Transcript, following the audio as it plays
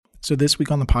So this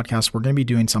week on the podcast, we're going to be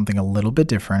doing something a little bit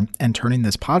different and turning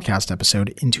this podcast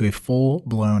episode into a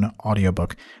full-blown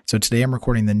audiobook. So today I'm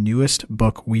recording the newest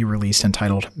book we released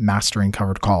entitled Mastering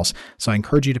Covered Calls. So I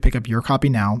encourage you to pick up your copy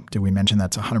now. Did we mention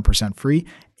that's 100% free?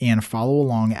 And follow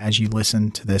along as you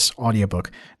listen to this audiobook.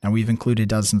 Now, we've included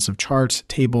dozens of charts,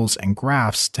 tables, and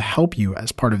graphs to help you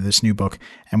as part of this new book,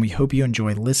 and we hope you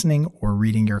enjoy listening or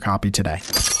reading your copy today.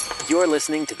 You're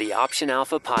listening to the Option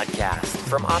Alpha podcast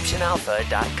from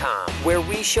OptionAlpha.com, where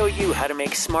we show you how to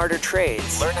make smarter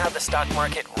trades, learn how the stock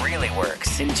market really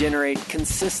works, and generate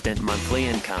consistent monthly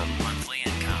income.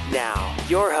 Now,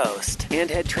 your host and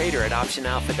head trader at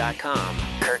OptionAlpha.com,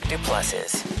 Kirk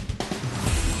Duplessis.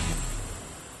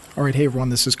 All right, hey everyone,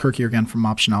 this is Kirk here again from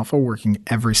Option Alpha, working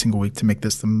every single week to make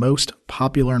this the most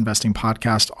popular investing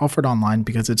podcast offered online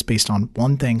because it's based on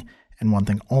one thing and one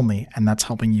thing only, and that's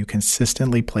helping you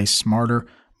consistently place smarter,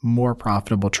 more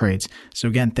profitable trades. So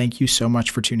again, thank you so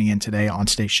much for tuning in today on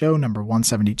today's show, number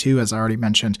 172. As I already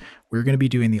mentioned, we're going to be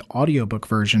doing the audiobook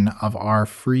version of our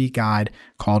free guide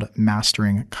called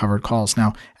Mastering Covered Calls.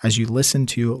 Now, as you listen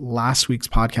to last week's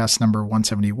podcast, number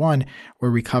 171, where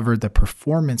we covered the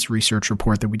performance research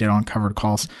report that we did on covered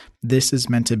calls, this is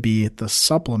meant to be the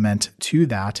supplement to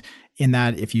that, in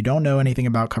that if you don't know anything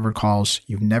about covered calls,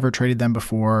 you've never traded them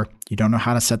before, you don't know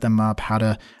how to set them up, how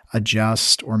to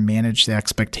adjust or manage the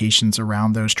expectations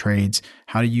around those trades,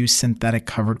 how to use synthetic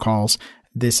covered calls,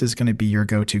 this is going to be your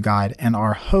go-to guide. And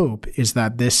our hope is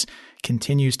that this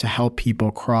continues to help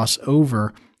people cross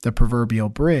over the proverbial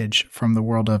bridge from the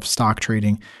world of stock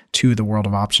trading to the world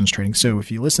of options trading. So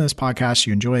if you listen to this podcast,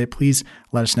 you enjoy it, please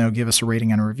let us know, give us a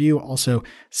rating and a review. Also,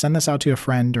 send this out to a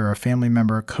friend or a family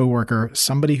member, a coworker,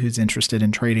 somebody who's interested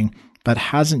in trading but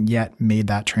hasn't yet made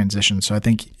that transition. So I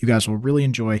think you guys will really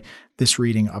enjoy this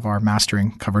reading of our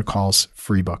Mastering Covered Calls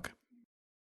free book.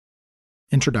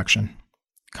 Introduction.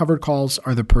 Covered calls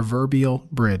are the proverbial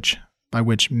bridge by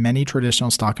which many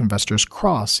traditional stock investors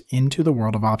cross into the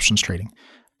world of options trading,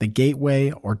 the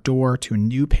gateway or door to a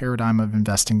new paradigm of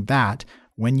investing that,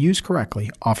 when used correctly,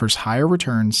 offers higher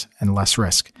returns and less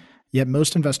risk. Yet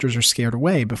most investors are scared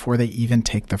away before they even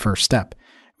take the first step.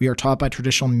 We are taught by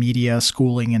traditional media,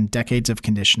 schooling, and decades of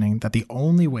conditioning that the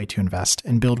only way to invest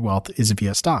and build wealth is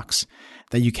via stocks,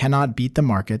 that you cannot beat the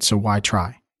market, so why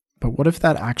try? But what if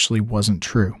that actually wasn't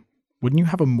true? Wouldn't you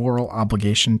have a moral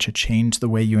obligation to change the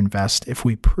way you invest if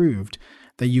we proved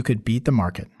that you could beat the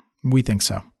market? We think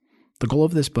so. The goal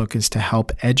of this book is to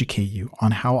help educate you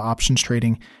on how options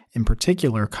trading, in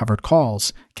particular covered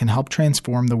calls, can help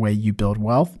transform the way you build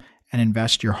wealth and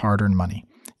invest your hard-earned money.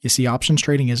 You see, options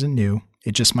trading isn't new,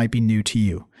 it just might be new to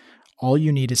you. All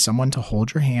you need is someone to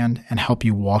hold your hand and help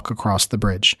you walk across the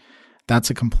bridge. That's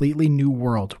a completely new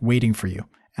world waiting for you,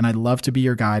 and I'd love to be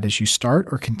your guide as you start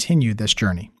or continue this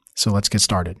journey. So let's get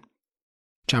started.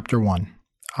 Chapter 1.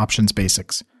 Options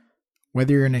Basics.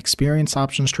 Whether you're an experienced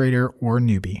options trader or a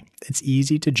newbie, it's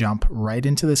easy to jump right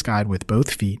into this guide with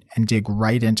both feet and dig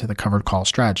right into the covered call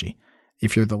strategy.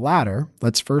 If you're the latter,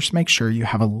 let's first make sure you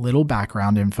have a little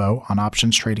background info on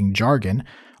options trading jargon,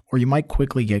 or you might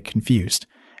quickly get confused.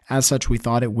 As such, we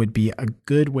thought it would be a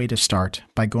good way to start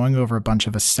by going over a bunch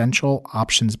of essential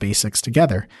options basics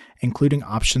together, including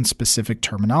options-specific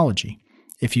terminology.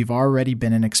 If you've already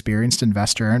been an experienced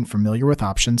investor and familiar with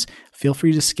options, feel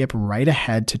free to skip right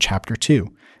ahead to Chapter 2.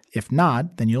 If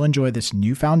not, then you'll enjoy this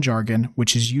newfound jargon,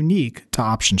 which is unique to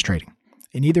options trading.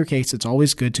 In either case, it's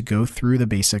always good to go through the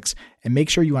basics and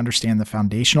make sure you understand the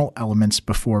foundational elements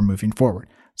before moving forward.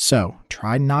 So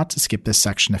try not to skip this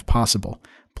section if possible.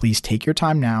 Please take your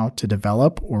time now to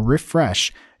develop or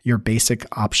refresh your basic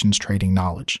options trading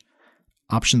knowledge.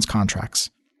 Options contracts.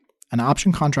 An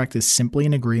option contract is simply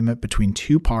an agreement between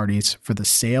two parties for the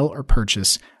sale or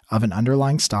purchase of an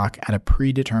underlying stock at a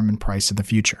predetermined price in the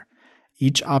future.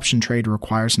 Each option trade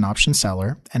requires an option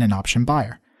seller and an option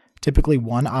buyer. Typically,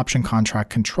 one option contract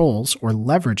controls or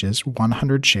leverages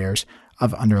 100 shares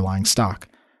of underlying stock.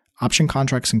 Option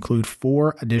contracts include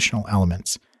 4 additional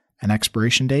elements: an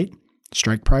expiration date,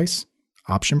 strike price,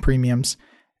 option premiums,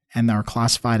 and they are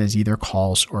classified as either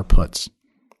calls or puts.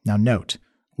 Now note,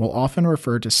 we'll often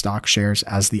refer to stock shares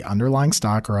as the underlying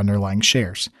stock or underlying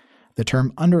shares. The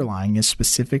term underlying is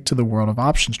specific to the world of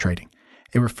options trading.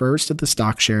 It refers to the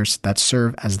stock shares that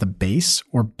serve as the base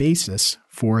or basis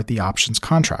for the options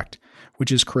contract,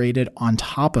 which is created on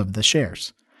top of the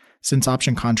shares. Since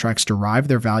option contracts derive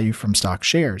their value from stock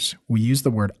shares, we use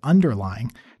the word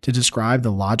underlying to describe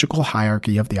the logical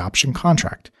hierarchy of the option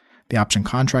contract. The option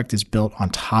contract is built on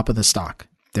top of the stock.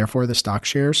 Therefore, the stock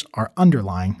shares are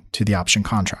underlying to the option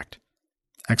contract.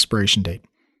 Expiration date.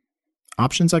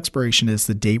 Options expiration is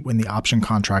the date when the option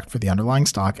contract for the underlying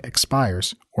stock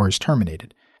expires or is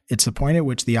terminated. It's the point at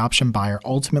which the option buyer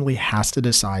ultimately has to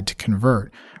decide to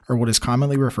convert, or what is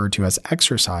commonly referred to as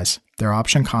exercise, their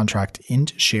option contract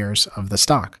into shares of the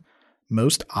stock.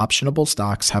 Most optionable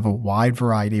stocks have a wide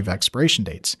variety of expiration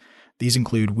dates. These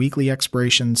include weekly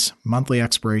expirations, monthly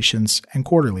expirations, and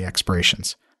quarterly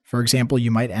expirations. For example, you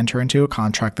might enter into a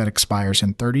contract that expires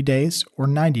in 30 days or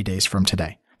 90 days from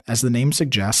today. As the name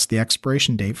suggests, the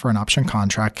expiration date for an option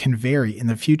contract can vary in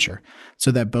the future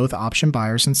so that both option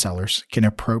buyers and sellers can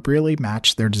appropriately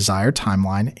match their desired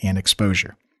timeline and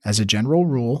exposure. As a general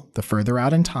rule, the further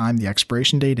out in time the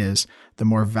expiration date is, the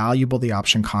more valuable the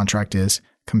option contract is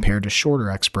compared to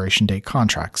shorter expiration date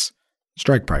contracts.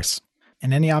 Strike price.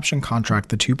 In any option contract,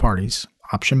 the two parties,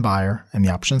 option buyer and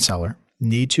the option seller,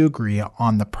 need to agree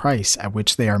on the price at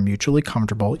which they are mutually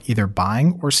comfortable either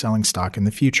buying or selling stock in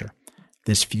the future.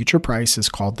 This future price is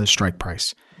called the strike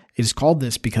price. It is called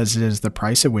this because it is the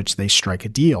price at which they strike a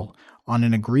deal on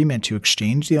an agreement to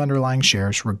exchange the underlying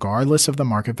shares regardless of the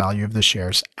market value of the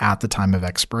shares at the time of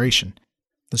expiration.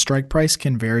 The strike price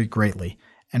can vary greatly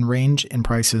and range in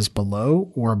prices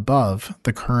below or above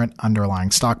the current underlying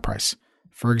stock price.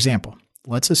 For example,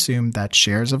 let's assume that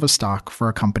shares of a stock for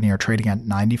a company are trading at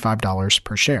 $95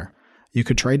 per share. You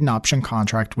could trade an option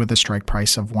contract with a strike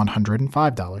price of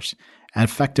 $105, at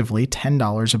effectively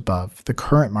 $10 above the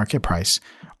current market price,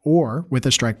 or with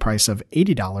a strike price of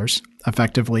 $80,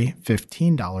 effectively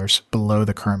 $15 below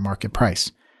the current market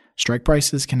price. Strike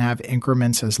prices can have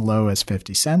increments as low as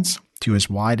 50 cents to as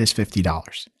wide as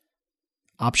 $50.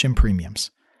 Option premiums.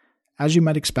 As you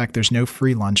might expect, there's no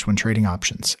free lunch when trading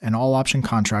options, and all option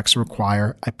contracts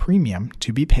require a premium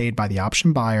to be paid by the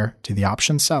option buyer to the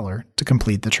option seller to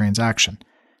complete the transaction.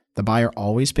 The buyer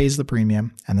always pays the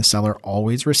premium, and the seller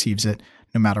always receives it,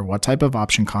 no matter what type of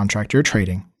option contract you're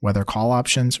trading, whether call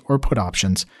options or put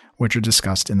options, which are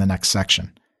discussed in the next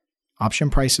section. Option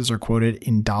prices are quoted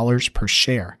in dollars per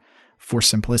share for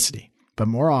simplicity, but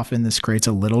more often this creates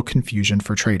a little confusion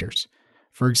for traders.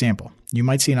 For example, you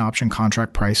might see an option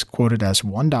contract price quoted as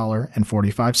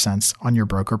 $1.45 on your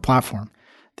broker platform.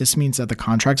 This means that the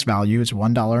contract's value is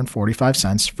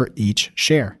 $1.45 for each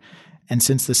share. And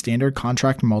since the standard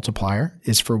contract multiplier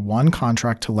is for one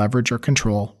contract to leverage or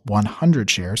control 100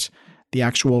 shares, the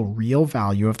actual real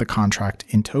value of the contract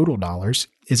in total dollars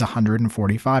is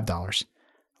 $145.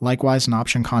 Likewise, an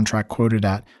option contract quoted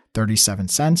at 37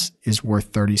 cents is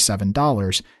worth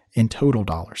 $37 in total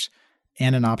dollars,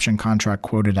 and an option contract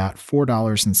quoted at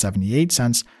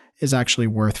 $4.78 is actually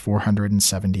worth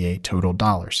 $478 total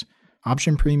dollars.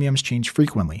 Option premiums change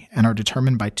frequently and are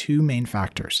determined by two main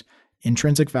factors: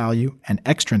 intrinsic value and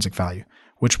extrinsic value,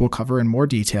 which we'll cover in more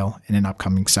detail in an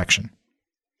upcoming section.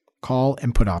 Call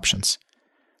and put options.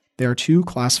 There are two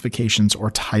classifications or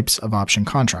types of option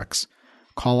contracts: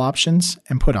 call options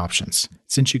and put options.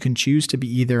 Since you can choose to be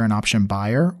either an option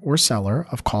buyer or seller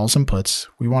of calls and puts,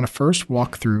 we want to first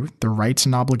walk through the rights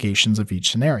and obligations of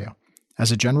each scenario.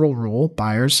 As a general rule,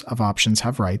 buyers of options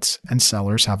have rights and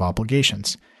sellers have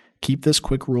obligations. Keep this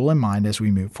quick rule in mind as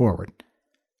we move forward.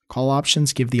 Call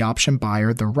options give the option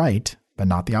buyer the right, but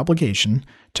not the obligation,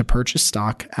 to purchase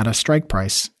stock at a strike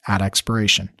price at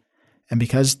expiration. And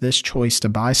because this choice to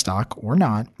buy stock or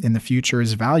not in the future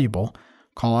is valuable,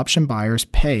 call option buyers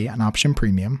pay an option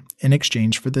premium in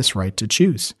exchange for this right to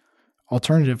choose.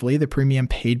 Alternatively, the premium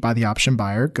paid by the option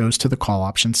buyer goes to the call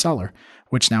option seller,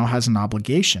 which now has an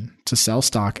obligation to sell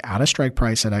stock at a strike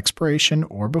price at expiration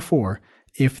or before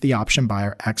if the option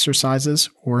buyer exercises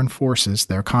or enforces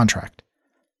their contract.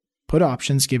 Put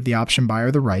options give the option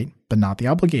buyer the right, but not the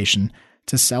obligation,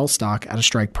 to sell stock at a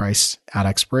strike price at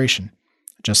expiration.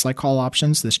 Just like call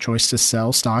options, this choice to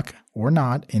sell stock or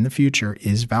not in the future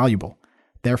is valuable.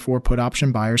 Therefore, put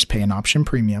option buyers pay an option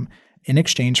premium in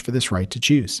exchange for this right to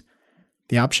choose.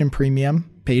 The option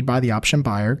premium paid by the option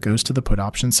buyer goes to the put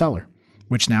option seller,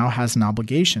 which now has an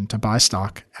obligation to buy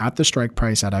stock at the strike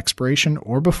price at expiration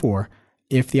or before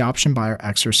if the option buyer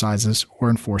exercises or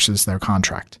enforces their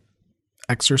contract.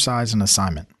 Exercise and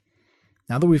assignment.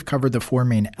 Now that we've covered the four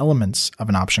main elements of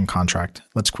an option contract,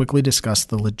 let's quickly discuss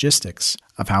the logistics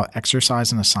of how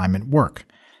exercise and assignment work.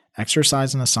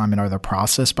 Exercise and assignment are the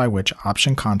process by which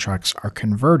option contracts are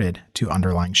converted to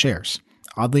underlying shares.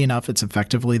 Oddly enough, it's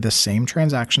effectively the same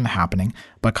transaction happening,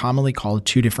 but commonly called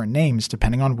two different names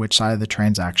depending on which side of the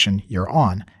transaction you're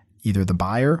on, either the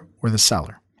buyer or the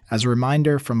seller. As a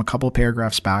reminder from a couple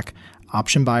paragraphs back,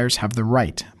 option buyers have the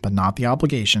right, but not the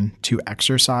obligation, to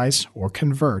exercise or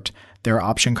convert their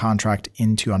option contract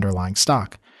into underlying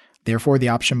stock. Therefore, the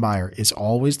option buyer is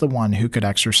always the one who could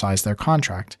exercise their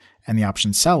contract, and the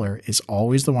option seller is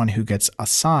always the one who gets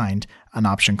assigned an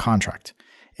option contract.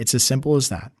 It's as simple as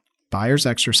that. Buyers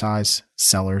exercise,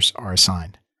 sellers are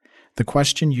assigned. The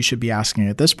question you should be asking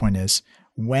at this point is,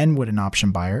 when would an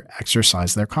option buyer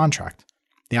exercise their contract?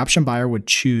 The option buyer would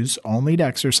choose only to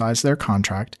exercise their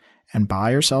contract and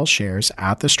buy or sell shares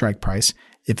at the strike price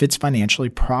if it's financially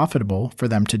profitable for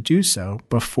them to do so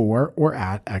before or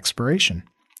at expiration.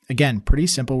 Again, pretty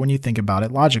simple when you think about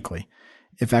it logically.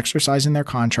 If exercising their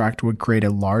contract would create a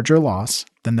larger loss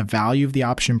than the value of the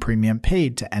option premium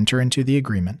paid to enter into the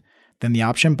agreement, then the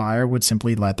option buyer would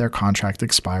simply let their contract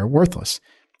expire worthless.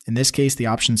 In this case, the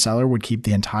option seller would keep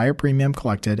the entire premium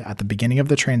collected at the beginning of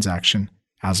the transaction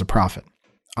as a profit.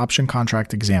 Option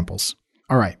contract examples.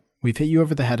 All right, we've hit you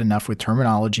over the head enough with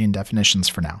terminology and definitions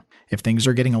for now. If things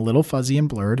are getting a little fuzzy and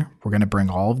blurred, we're going to bring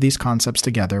all of these concepts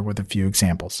together with a few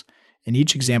examples. In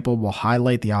each example, we'll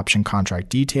highlight the option contract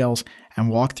details and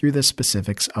walk through the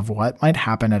specifics of what might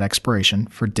happen at expiration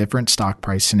for different stock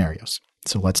price scenarios.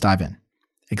 So let's dive in.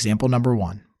 Example number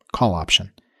 1, call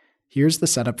option. Here's the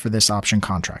setup for this option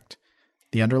contract.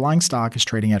 The underlying stock is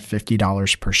trading at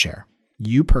 $50 per share.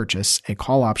 You purchase a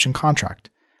call option contract.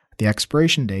 The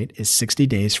expiration date is 60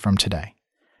 days from today.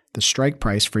 The strike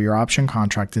price for your option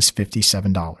contract is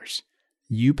 $57.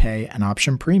 You pay an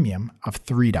option premium of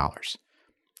 $3.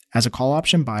 As a call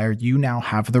option buyer, you now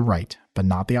have the right, but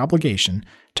not the obligation,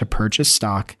 to purchase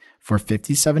stock for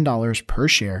 $57 per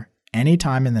share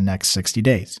anytime in the next 60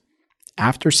 days.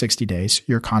 After 60 days,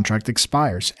 your contract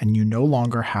expires and you no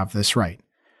longer have this right.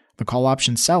 The call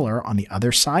option seller on the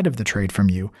other side of the trade from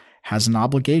you has an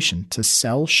obligation to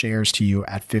sell shares to you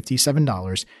at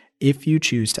 $57 if you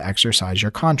choose to exercise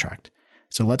your contract.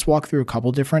 So let's walk through a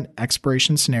couple different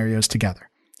expiration scenarios together.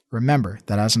 Remember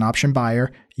that as an option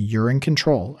buyer, you're in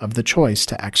control of the choice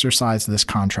to exercise this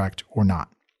contract or not.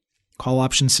 Call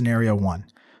option scenario 1.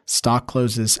 Stock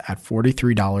closes at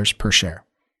 $43 per share.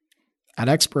 At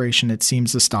expiration, it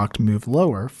seems the stock moved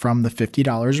lower from the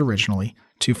 $50 originally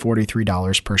to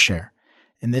 $43 per share.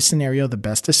 In this scenario, the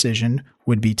best decision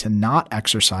would be to not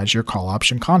exercise your call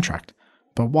option contract.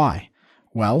 But why?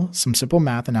 Well, some simple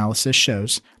math analysis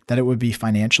shows that it would be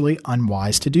financially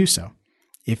unwise to do so.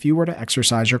 If you were to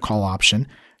exercise your call option,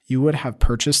 you would have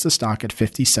purchased the stock at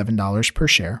 $57 per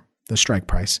share, the strike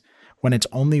price, when it's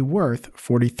only worth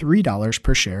 $43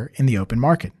 per share in the open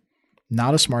market.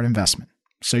 Not a smart investment.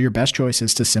 So your best choice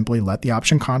is to simply let the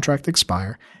option contract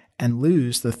expire and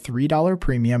lose the $3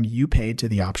 premium you paid to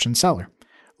the option seller.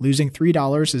 Losing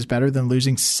 $3 is better than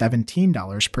losing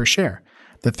 $17 per share.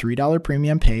 The $3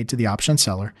 premium paid to the option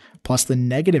seller, plus the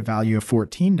negative value of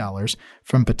 $14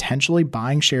 from potentially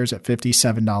buying shares at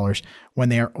 $57 when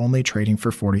they are only trading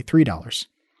for $43.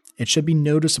 It should be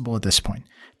noticeable at this point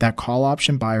that call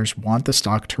option buyers want the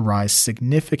stock to rise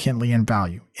significantly in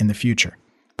value in the future.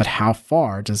 But how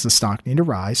far does the stock need to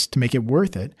rise to make it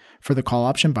worth it for the call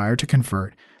option buyer to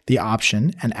convert the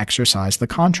option and exercise the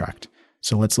contract?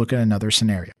 So let's look at another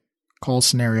scenario. Call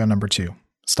scenario number 2.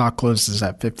 Stock closes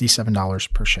at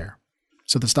 $57 per share.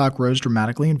 So the stock rose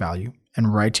dramatically in value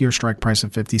and right to your strike price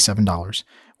of $57,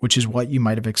 which is what you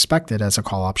might have expected as a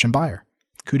call option buyer.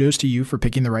 Kudos to you for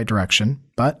picking the right direction,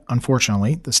 but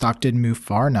unfortunately, the stock didn't move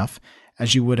far enough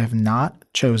as you would have not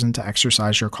chosen to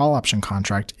exercise your call option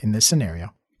contract in this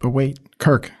scenario. But wait,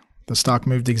 Kirk, the stock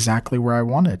moved exactly where I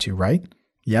wanted it to, right?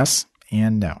 Yes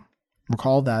and no.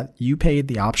 Recall that you paid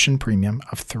the option premium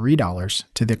of $3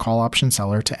 to the call option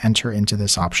seller to enter into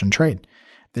this option trade.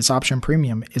 This option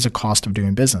premium is a cost of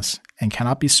doing business and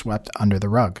cannot be swept under the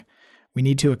rug. We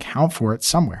need to account for it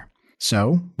somewhere.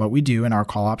 So what we do in our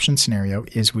call option scenario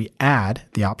is we add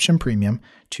the option premium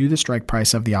to the strike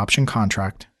price of the option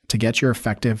contract to get your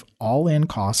effective all-in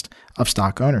cost of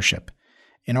stock ownership.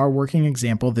 In our working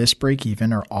example, this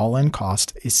break-even or all-in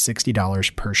cost is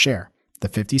 $60 per share, the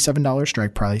 $57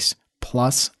 strike price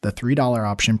plus the $3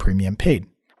 option premium paid.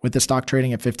 With the stock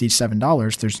trading at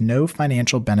 $57, there's no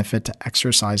financial benefit to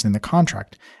exercising the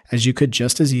contract, as you could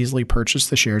just as easily purchase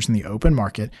the shares in the open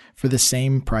market for the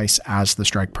same price as the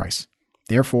strike price.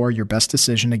 Therefore, your best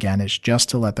decision again is just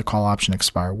to let the call option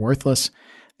expire worthless.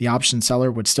 The option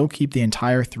seller would still keep the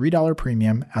entire $3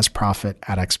 premium as profit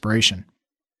at expiration.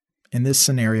 In this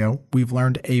scenario, we've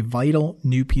learned a vital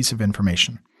new piece of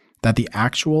information, that the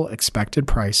actual expected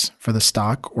price for the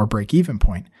stock or break-even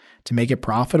point to make it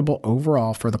profitable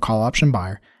overall for the call option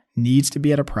buyer needs to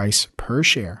be at a price per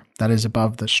share that is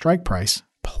above the strike price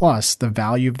plus the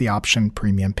value of the option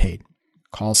premium paid.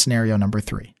 Call scenario number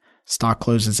 3. Stock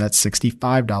closes at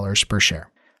 $65 per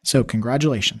share. So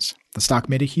congratulations, the stock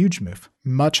made a huge move,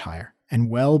 much higher, and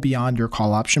well beyond your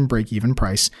call option break-even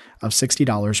price of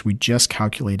 $60 we just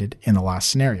calculated in the last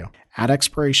scenario. At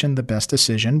expiration, the best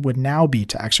decision would now be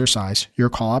to exercise your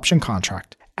call option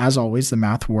contract. As always, the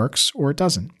math works or it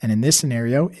doesn't, and in this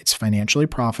scenario, it's financially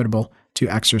profitable to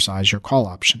exercise your call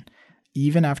option.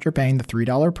 Even after paying the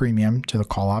 $3 premium to the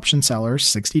call option seller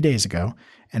 60 days ago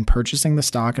and purchasing the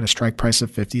stock at a strike price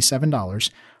of $57,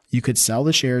 you could sell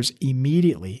the shares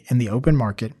immediately in the open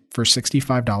market for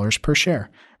 $65 per share,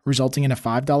 resulting in a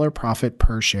 $5 profit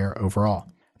per share overall.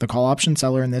 The call option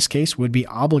seller in this case would be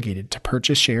obligated to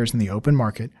purchase shares in the open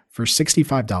market for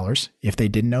 $65 if they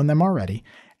didn't own them already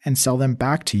and sell them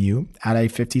back to you at a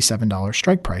 $57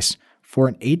 strike price for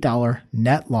an $8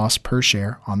 net loss per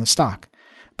share on the stock.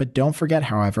 But don't forget,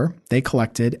 however, they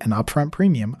collected an upfront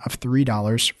premium of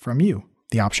 $3 from you,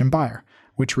 the option buyer,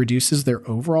 which reduces their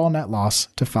overall net loss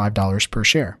to $5 per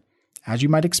share. As you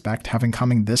might expect, having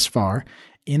coming this far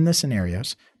in the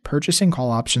scenarios, purchasing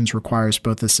call options requires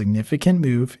both a significant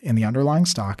move in the underlying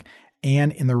stock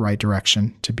and in the right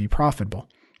direction to be profitable,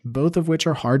 both of which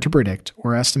are hard to predict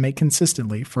or estimate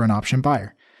consistently for an option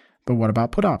buyer. But what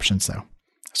about put options though?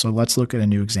 So let's look at a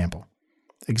new example.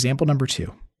 Example number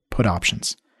 2, put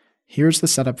options. Here's the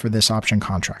setup for this option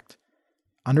contract.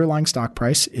 Underlying stock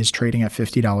price is trading at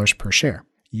 $50 per share.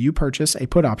 You purchase a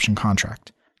put option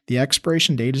contract. The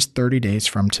expiration date is 30 days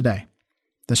from today.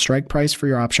 The strike price for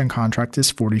your option contract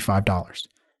is $45.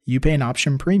 You pay an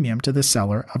option premium to the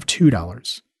seller of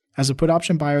 $2. As a put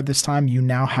option buyer this time, you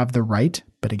now have the right,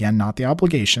 but again not the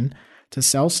obligation, to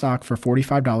sell stock for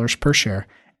 $45 per share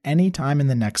anytime in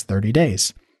the next 30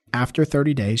 days. After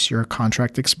 30 days, your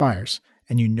contract expires,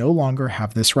 and you no longer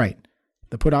have this right.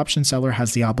 The put option seller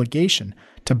has the obligation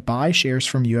to buy shares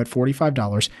from you at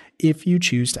 $45 if you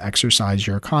choose to exercise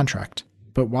your contract.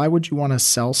 But why would you want to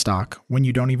sell stock when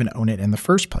you don't even own it in the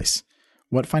first place?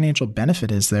 What financial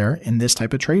benefit is there in this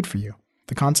type of trade for you?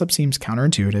 The concept seems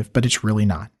counterintuitive, but it's really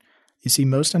not. You see,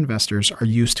 most investors are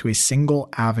used to a single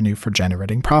avenue for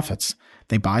generating profits.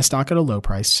 They buy stock at a low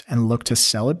price and look to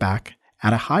sell it back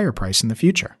at a higher price in the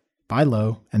future. Buy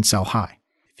low and sell high.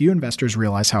 Few investors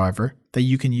realize, however, that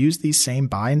you can use these same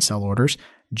buy and sell orders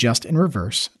just in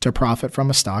reverse to profit from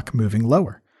a stock moving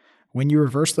lower. When you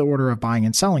reverse the order of buying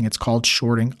and selling, it's called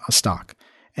shorting a stock,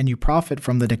 and you profit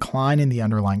from the decline in the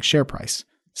underlying share price.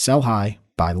 Sell high,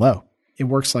 buy low. It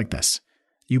works like this.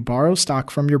 You borrow stock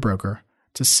from your broker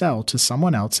to sell to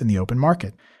someone else in the open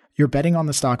market. You're betting on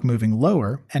the stock moving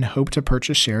lower and hope to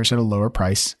purchase shares at a lower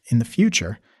price in the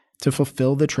future to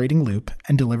fulfill the trading loop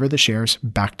and deliver the shares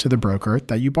back to the broker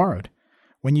that you borrowed.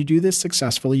 When you do this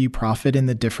successfully, you profit in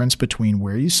the difference between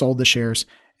where you sold the shares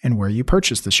and where you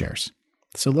purchased the shares.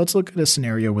 So let's look at a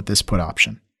scenario with this put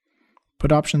option.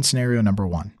 Put option scenario number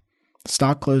 1.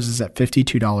 Stock closes at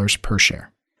 $52 per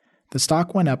share. The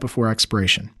stock went up before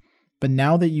expiration, but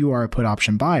now that you are a put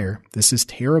option buyer, this is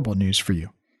terrible news for you.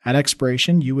 At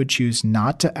expiration, you would choose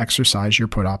not to exercise your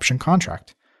put option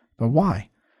contract. But why?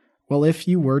 Well, if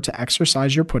you were to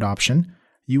exercise your put option,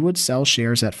 you would sell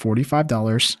shares at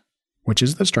 $45, which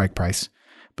is the strike price,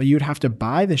 but you'd have to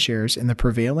buy the shares in the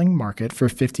prevailing market for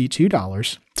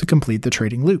 $52 to complete the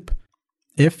trading loop.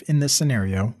 If in this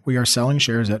scenario, we are selling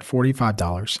shares at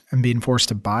 $45 and being forced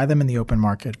to buy them in the open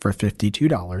market for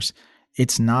 $52,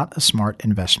 it's not a smart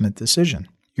investment decision.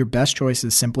 Your best choice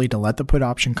is simply to let the put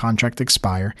option contract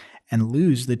expire and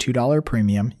lose the $2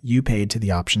 premium you paid to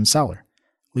the option seller.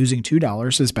 Losing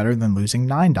 $2 is better than losing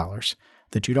 $9.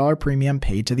 The $2 premium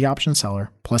paid to the option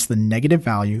seller plus the negative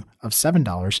value of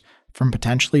 $7 from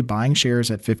potentially buying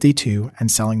shares at $52 and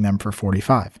selling them for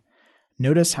 $45.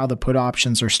 Notice how the put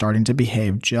options are starting to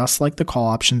behave just like the call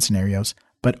option scenarios,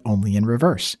 but only in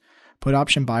reverse. Put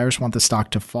option buyers want the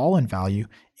stock to fall in value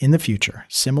in the future,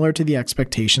 similar to the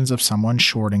expectations of someone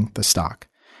shorting the stock.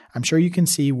 I'm sure you can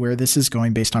see where this is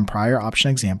going based on prior option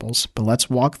examples, but let's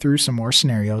walk through some more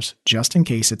scenarios just in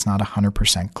case it's not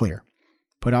 100% clear.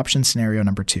 Put option scenario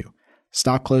number 2.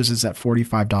 Stock closes at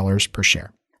 $45 per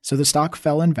share. So the stock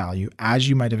fell in value as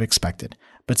you might have expected,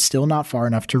 but still not far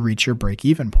enough to reach your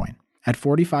break-even point. At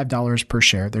 $45 per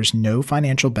share, there's no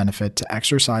financial benefit to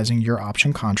exercising your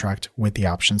option contract with the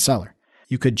option seller.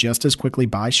 You could just as quickly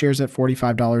buy shares at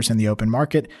 $45 in the open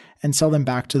market and sell them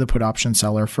back to the put option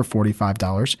seller for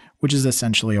 $45, which is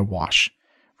essentially a wash.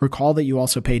 Recall that you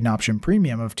also paid an option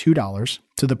premium of $2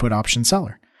 to the put option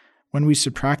seller. When we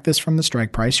subtract this from the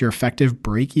strike price, your effective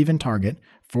break-even target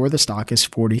for the stock is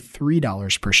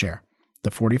 $43 per share,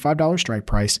 the $45 strike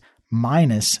price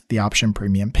minus the option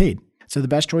premium paid. So the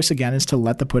best choice again is to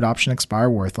let the put option expire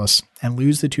worthless and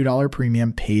lose the $2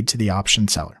 premium paid to the option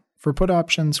seller. For put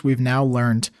options, we've now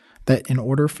learned that in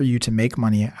order for you to make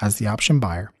money as the option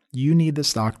buyer, You need the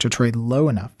stock to trade low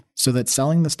enough so that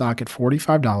selling the stock at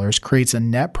 $45 creates a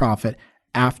net profit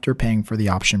after paying for the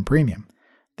option premium.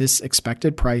 This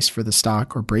expected price for the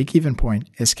stock or break-even point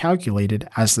is calculated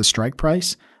as the strike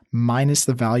price minus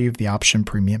the value of the option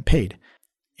premium paid.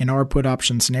 In our put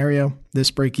option scenario,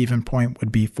 this break-even point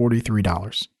would be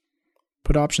 $43.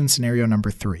 Put option scenario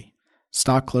number 3.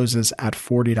 Stock closes at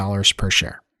 $40 per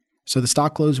share. So the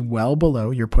stock closed well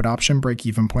below your put option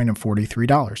break-even point of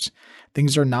 $43.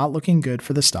 Things are not looking good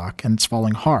for the stock and it's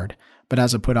falling hard, but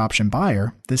as a put option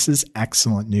buyer, this is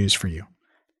excellent news for you.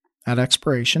 At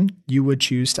expiration, you would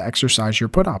choose to exercise your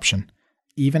put option.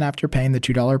 Even after paying the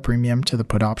 $2 premium to the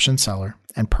put option seller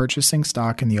and purchasing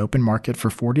stock in the open market for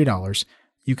 $40,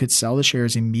 you could sell the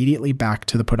shares immediately back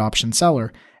to the put option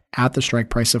seller at the strike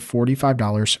price of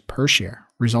 $45 per share,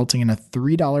 resulting in a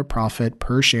 $3 profit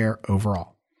per share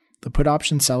overall. The put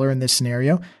option seller in this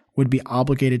scenario would be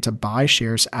obligated to buy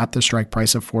shares at the strike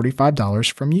price of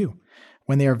 $45 from you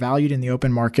when they are valued in the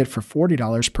open market for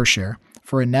 $40 per share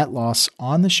for a net loss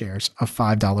on the shares of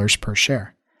 $5 per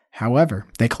share. However,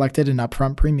 they collected an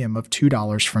upfront premium of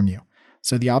 $2 from you,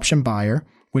 so the option buyer,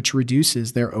 which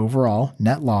reduces their overall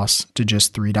net loss to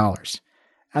just $3.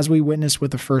 As we witnessed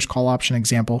with the first call option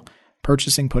example,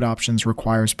 purchasing put options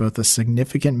requires both a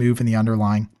significant move in the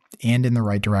underlying and in the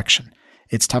right direction.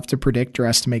 It's tough to predict or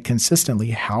estimate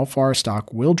consistently how far a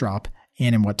stock will drop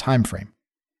and in what time frame.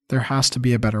 There has to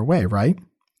be a better way, right?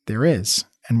 There is,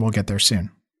 and we'll get there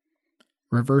soon.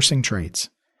 Reversing trades.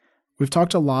 We've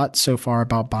talked a lot so far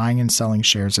about buying and selling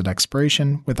shares at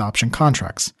expiration with option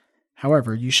contracts.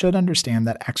 However, you should understand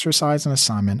that exercise and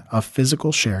assignment of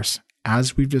physical shares,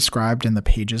 as we've described in the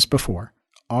pages before,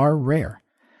 are rare.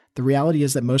 The reality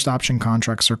is that most option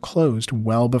contracts are closed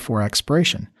well before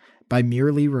expiration by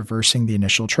merely reversing the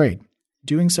initial trade.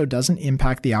 Doing so doesn't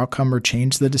impact the outcome or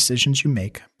change the decisions you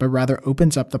make, but rather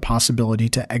opens up the possibility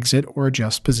to exit or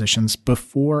adjust positions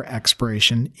before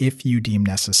expiration if you deem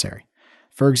necessary.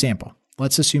 For example,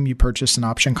 let's assume you purchase an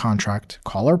option contract,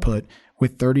 call or put,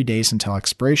 with 30 days until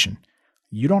expiration.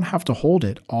 You don't have to hold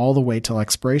it all the way till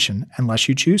expiration unless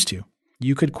you choose to.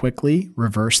 You could quickly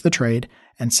reverse the trade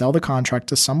and sell the contract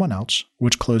to someone else,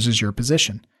 which closes your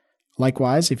position.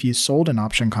 Likewise, if you sold an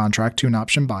option contract to an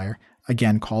option buyer,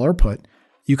 again call or put,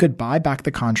 you could buy back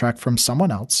the contract from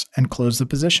someone else and close the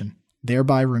position,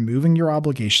 thereby removing your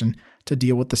obligation to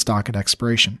deal with the stock at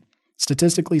expiration.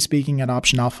 Statistically speaking, at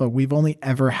Option Alpha, we've only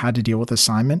ever had to deal with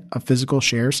assignment of physical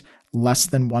shares less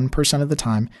than 1% of the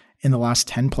time in the last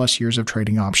 10 plus years of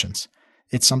trading options.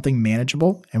 It's something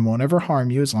manageable and won't ever harm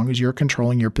you as long as you're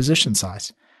controlling your position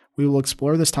size. We will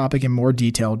explore this topic in more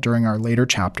detail during our later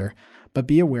chapter, but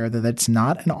be aware that it's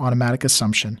not an automatic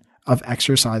assumption of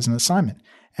exercise and assignment,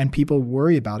 and people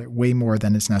worry about it way more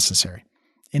than is necessary.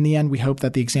 In the end, we hope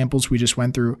that the examples we just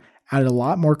went through added a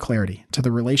lot more clarity to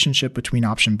the relationship between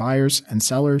option buyers and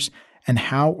sellers and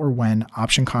how or when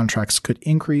option contracts could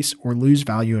increase or lose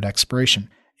value at expiration.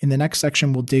 In the next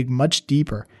section, we'll dig much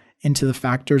deeper into the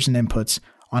factors and inputs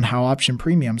on how option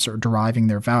premiums are deriving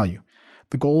their value.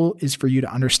 The goal is for you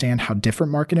to understand how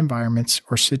different market environments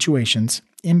or situations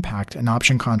impact an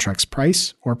option contract's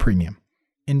price or premium.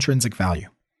 Intrinsic value.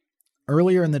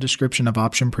 Earlier in the description of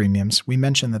option premiums, we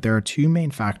mentioned that there are two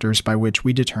main factors by which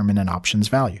we determine an option's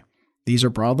value. These are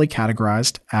broadly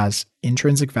categorized as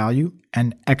intrinsic value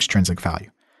and extrinsic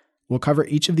value. We'll cover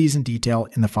each of these in detail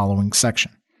in the following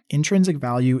section. Intrinsic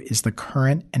value is the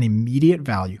current and immediate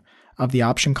value of the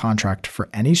option contract for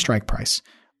any strike price,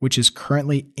 which is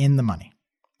currently in the money.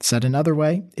 Said another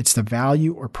way, it's the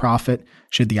value or profit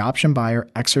should the option buyer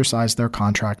exercise their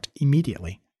contract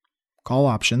immediately. Call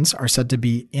options are said to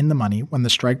be in the money when the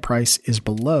strike price is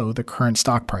below the current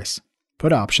stock price.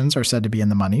 Put options are said to be in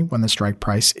the money when the strike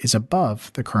price is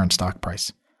above the current stock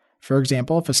price. For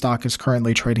example, if a stock is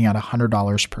currently trading at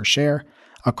 $100 per share,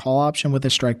 a call option with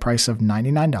a strike price of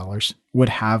 $99 would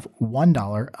have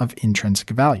 $1 of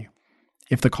intrinsic value.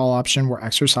 If the call option were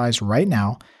exercised right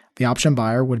now, the option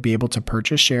buyer would be able to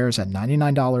purchase shares at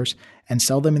 $99 and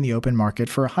sell them in the open market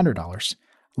for $100.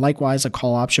 Likewise, a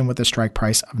call option with a strike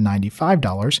price of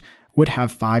 $95 would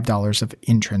have $5 of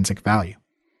intrinsic value.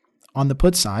 On the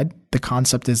put side, the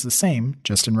concept is the same,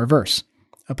 just in reverse.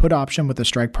 A put option with a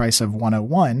strike price of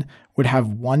 $101 would have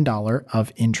 $1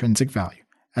 of intrinsic value,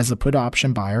 as the put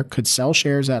option buyer could sell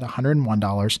shares at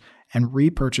 $101 and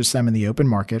repurchase them in the open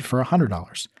market for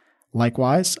 $100.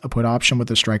 Likewise, a put option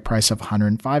with a strike price of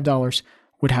 $105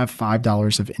 would have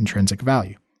 $5 of intrinsic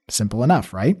value. Simple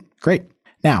enough, right? Great.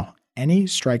 Now, any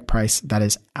strike price that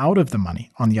is out of the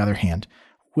money, on the other hand,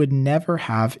 would never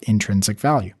have intrinsic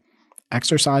value.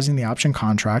 exercising the option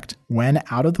contract when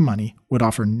out of the money would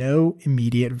offer no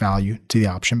immediate value to the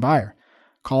option buyer.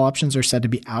 Call options are said to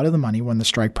be out of the money when the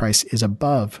strike price is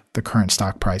above the current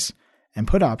stock price, and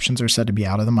put options are said to be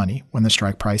out of the money when the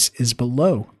strike price is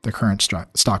below the current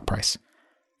stock price.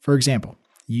 For example,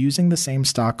 using the same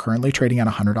stock currently trading at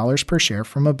 $100 per share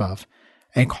from above,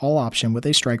 a call option with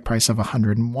a strike price of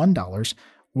 $101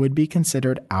 would be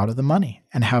considered out of the money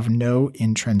and have no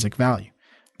intrinsic value.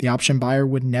 The option buyer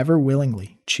would never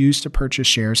willingly choose to purchase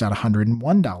shares at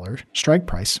 $101 strike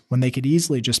price when they could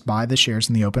easily just buy the shares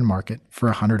in the open market for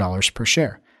 $100 per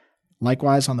share.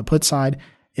 Likewise, on the put side,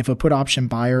 if a put option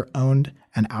buyer owned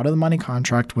an out-of-the-money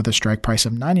contract with a strike price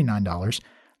of $99,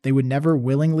 they would never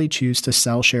willingly choose to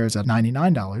sell shares at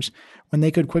 $99 when they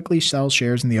could quickly sell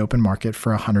shares in the open market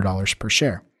for $100 per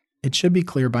share. It should be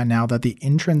clear by now that the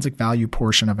intrinsic value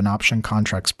portion of an option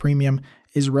contract's premium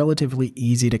is relatively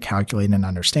easy to calculate and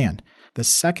understand. The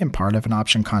second part of an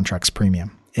option contract's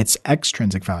premium, its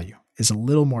extrinsic value, is a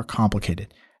little more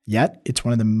complicated, yet it's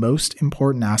one of the most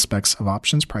important aspects of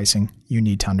options pricing you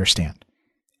need to understand.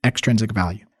 Extrinsic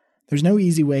value. There's no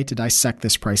easy way to dissect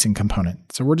this pricing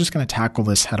component, so we're just going to tackle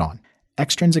this head on.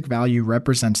 Extrinsic value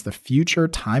represents the future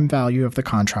time value of the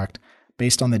contract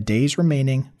based on the days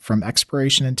remaining from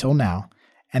expiration until now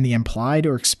and the implied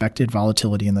or expected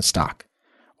volatility in the stock.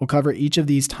 We'll cover each of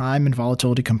these time and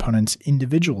volatility components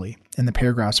individually in the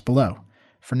paragraphs below.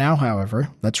 For now, however,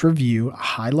 let's review a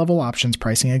high-level options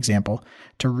pricing example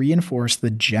to reinforce the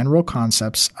general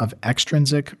concepts of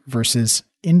extrinsic versus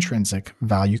intrinsic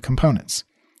value components.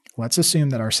 Let's assume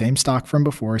that our same stock from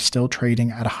before is still trading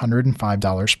at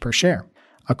 $105 per share.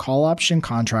 A call option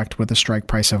contract with a strike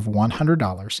price of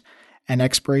 $100 and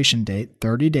expiration date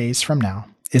 30 days from now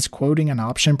is quoting an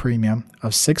option premium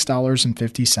of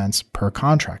 $6.50 per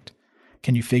contract.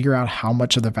 Can you figure out how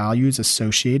much of the value is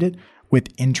associated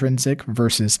with intrinsic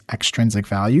versus extrinsic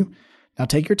value? Now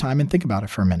take your time and think about it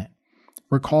for a minute.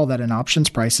 Recall that an options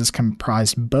price is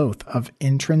comprised both of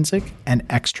intrinsic and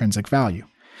extrinsic value.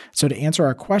 So to answer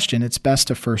our question, it's best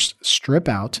to first strip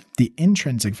out the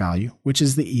intrinsic value, which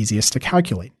is the easiest to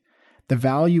calculate. The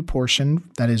value portion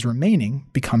that is remaining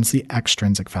becomes the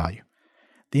extrinsic value.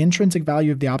 The intrinsic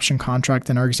value of the option contract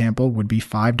in our example would be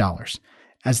 $5,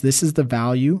 as this is the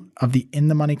value of the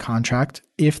in-the-money contract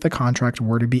if the contract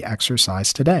were to be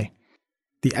exercised today.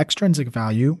 The extrinsic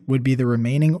value would be the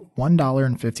remaining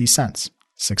 $1.50,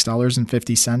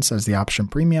 $6.50 as the option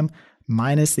premium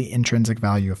minus the intrinsic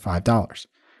value of $5.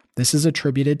 This is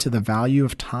attributed to the value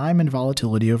of time and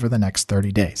volatility over the next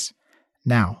 30 days.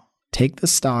 Now, take the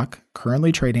stock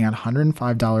currently trading at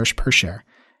 $105 per share,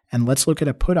 and let's look at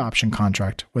a put option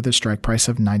contract with a strike price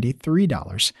of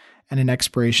 $93 and an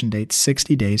expiration date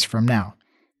 60 days from now.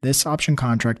 This option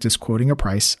contract is quoting a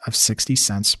price of 60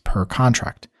 cents per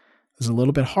contract. It's a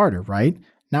little bit harder, right?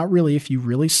 Not really if you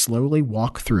really slowly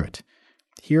walk through it.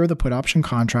 Here, the put option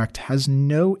contract has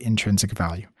no intrinsic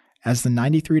value, as the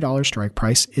 $93 strike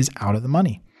price is out of the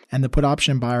money, and the put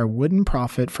option buyer wouldn't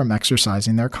profit from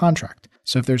exercising their contract.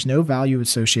 So if there's no value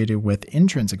associated with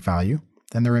intrinsic value,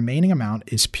 then the remaining amount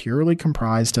is purely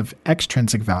comprised of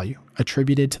extrinsic value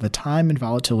attributed to the time and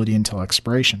volatility until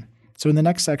expiration. So in the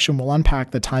next section, we'll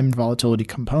unpack the time and volatility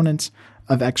components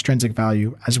of extrinsic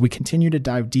value as we continue to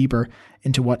dive deeper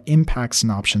into what impacts an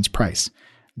option's price.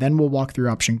 Then we'll walk through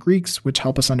option Greeks, which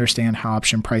help us understand how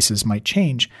option prices might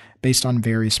change based on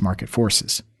various market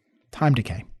forces. Time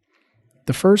decay.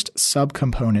 The first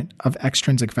subcomponent of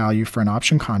extrinsic value for an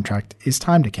option contract is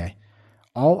time decay.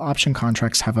 All option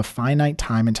contracts have a finite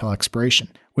time until expiration,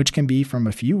 which can be from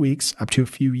a few weeks up to a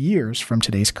few years from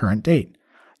today's current date.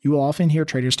 You will often hear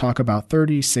traders talk about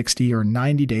 30, 60, or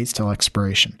 90 days till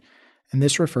expiration, and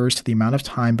this refers to the amount of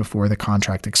time before the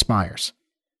contract expires.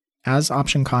 As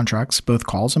option contracts, both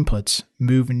calls and puts,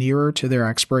 move nearer to their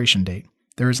expiration date,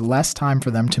 there is less time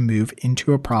for them to move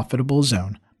into a profitable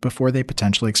zone before they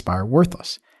potentially expire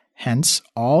worthless. Hence,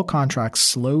 all contracts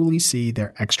slowly see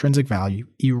their extrinsic value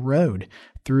erode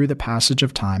through the passage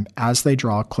of time as they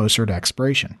draw closer to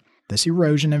expiration. This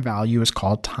erosion in value is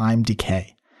called time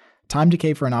decay. Time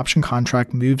decay for an option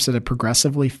contract moves at a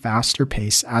progressively faster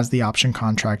pace as the option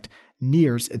contract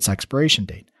nears its expiration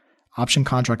date. Option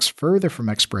contracts further from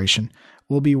expiration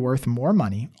will be worth more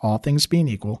money, all things being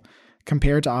equal,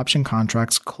 compared to option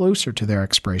contracts closer to their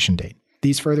expiration date.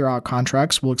 These further out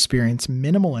contracts will experience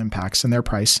minimal impacts in their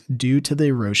price due to the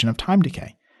erosion of time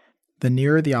decay. The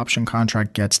nearer the option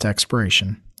contract gets to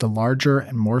expiration, the larger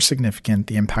and more significant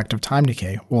the impact of time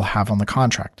decay will have on the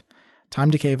contract.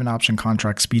 Time decay of an option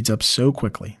contract speeds up so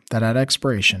quickly that at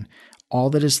expiration, all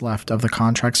that is left of the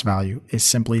contract's value is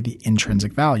simply the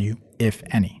intrinsic value, if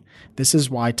any. This is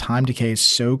why time decay is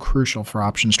so crucial for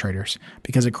options traders,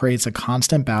 because it creates a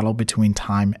constant battle between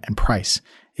time and price.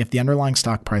 If the underlying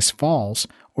stock price falls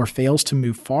or fails to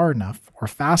move far enough or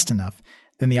fast enough,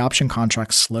 then the option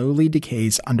contract slowly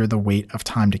decays under the weight of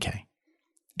time decay.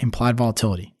 Implied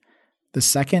volatility. The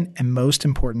second and most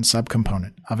important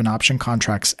subcomponent of an option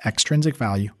contract's extrinsic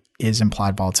value is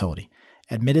implied volatility.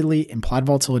 Admittedly, implied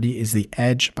volatility is the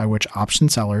edge by which option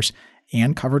sellers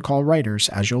and covered call writers,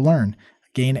 as you'll learn,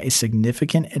 gain a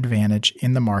significant advantage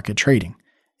in the market trading.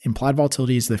 Implied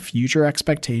volatility is the future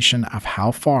expectation of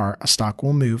how far a stock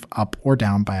will move up or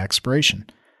down by expiration.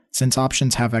 Since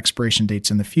options have expiration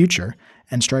dates in the future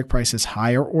and strike price is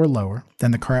higher or lower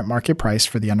than the current market price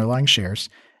for the underlying shares,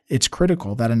 it's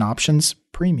critical that an options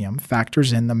premium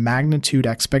factors in the magnitude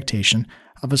expectation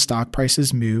of a stock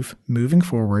price's moving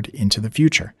forward into the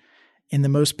future. In the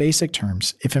most basic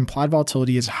terms, if implied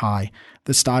volatility is high,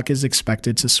 the stock is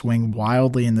expected to swing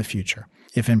wildly in the future.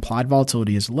 If implied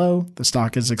volatility is low, the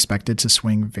stock is expected to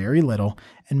swing very little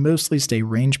and mostly stay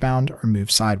range-bound or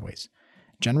move sideways.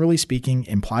 Generally speaking,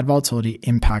 implied volatility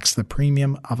impacts the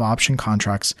premium of option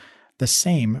contracts the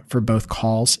same for both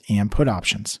calls and put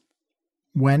options.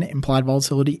 When implied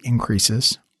volatility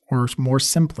increases, or more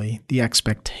simply, the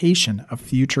expectation of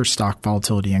future stock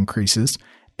volatility increases,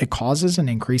 it causes an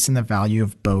increase in the value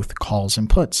of both calls and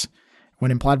puts.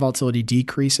 When implied volatility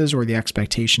decreases or the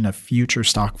expectation of future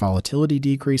stock volatility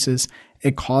decreases,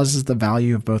 it causes the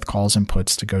value of both calls and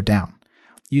puts to go down.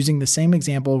 Using the same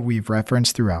example we've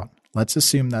referenced throughout, let's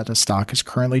assume that a stock is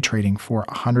currently trading for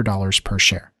 $100 per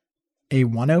share. A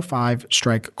 105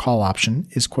 strike call option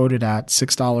is quoted at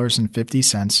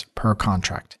 $6.50 per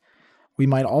contract. We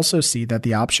might also see that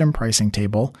the option pricing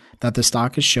table that the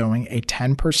stock is showing a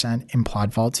 10%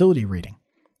 implied volatility reading.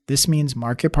 This means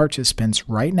market participants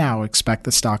right now expect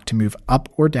the stock to move up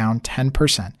or down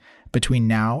 10% between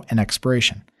now and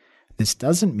expiration. This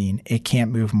doesn't mean it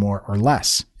can't move more or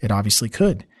less. It obviously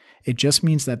could. It just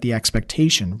means that the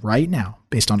expectation right now,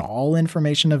 based on all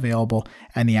information available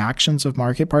and the actions of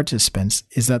market participants,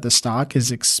 is that the stock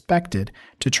is expected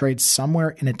to trade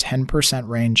somewhere in a 10%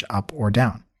 range up or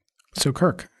down. So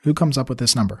Kirk, who comes up with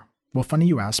this number? Well, funny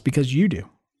you ask, because you do.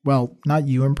 Well, not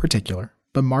you in particular,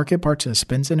 but market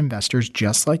participants and investors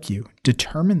just like you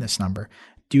determine this number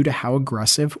due to how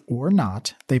aggressive or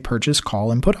not they purchase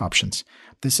call and put options.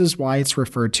 This is why it's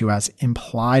referred to as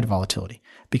implied volatility,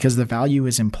 because the value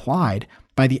is implied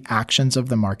by the actions of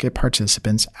the market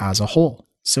participants as a whole.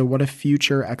 So what if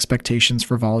future expectations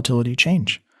for volatility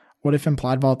change? What if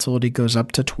implied volatility goes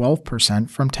up to 12%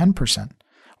 from 10%?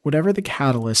 Whatever the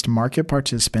catalyst, market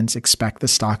participants expect the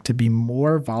stock to be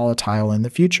more volatile in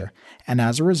the future, and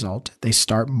as a result, they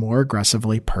start more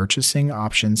aggressively purchasing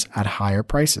options at higher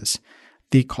prices.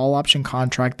 The call option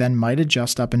contract then might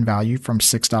adjust up in value from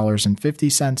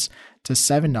 $6.50 to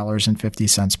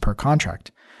 $7.50 per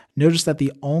contract. Notice that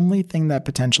the only thing that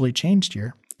potentially changed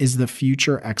here is the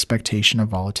future expectation of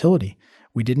volatility.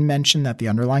 We didn't mention that the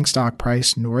underlying stock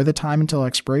price nor the time until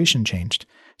expiration changed.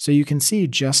 So you can see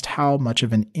just how much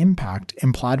of an impact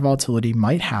implied volatility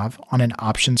might have on an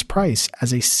options price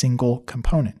as a single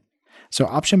component. So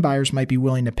option buyers might be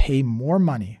willing to pay more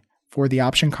money for the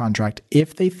option contract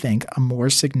if they think a more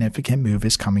significant move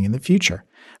is coming in the future.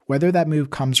 Whether that move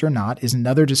comes or not is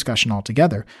another discussion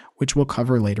altogether, which we'll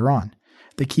cover later on.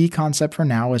 The key concept for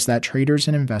now is that traders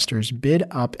and investors bid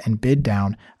up and bid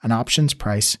down an options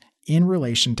price in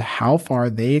relation to how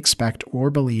far they expect or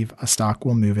believe a stock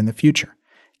will move in the future.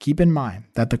 Keep in mind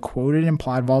that the quoted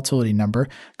implied volatility number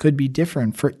could be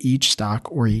different for each stock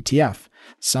or ETF.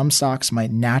 Some stocks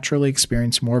might naturally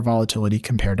experience more volatility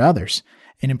compared to others.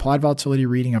 An implied volatility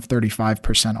reading of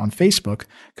 35% on Facebook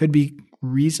could be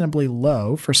reasonably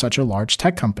low for such a large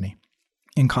tech company.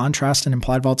 In contrast, an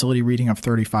implied volatility reading of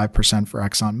 35% for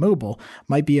ExxonMobil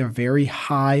might be a very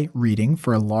high reading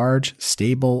for a large,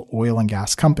 stable oil and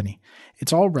gas company.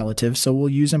 It's all relative, so we'll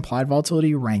use implied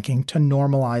volatility ranking to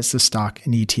normalize the stock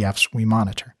and ETFs we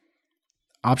monitor.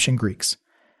 Option Greeks.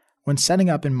 When setting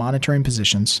up and monitoring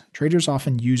positions, traders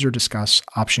often use or discuss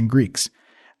option Greeks.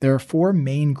 There are 4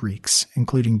 main Greeks,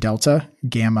 including delta,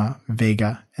 gamma,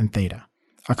 vega, and theta.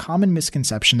 A common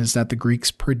misconception is that the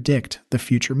Greeks predict the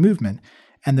future movement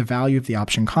and the value of the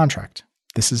option contract.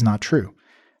 This is not true.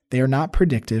 They are not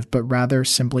predictive, but rather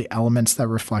simply elements that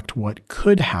reflect what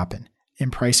could happen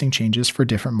in pricing changes for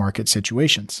different market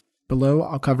situations. Below,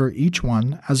 I'll cover each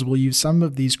one, as we'll use some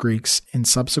of these Greeks in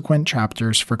subsequent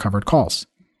chapters for covered calls.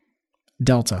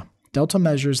 Delta. Delta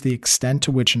measures the extent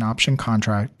to which an option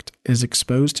contract is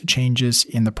exposed to changes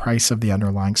in the price of the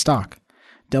underlying stock.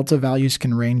 Delta values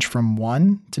can range from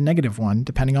 1 to -1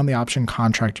 depending on the option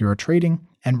contract you are trading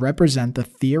and represent the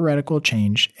theoretical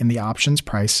change in the option's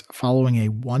price following a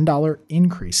 $1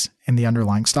 increase in the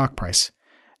underlying stock price.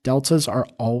 Deltas are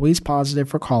always positive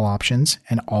for call options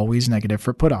and always negative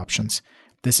for put options.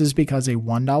 This is because a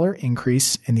 $1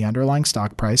 increase in the underlying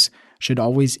stock price should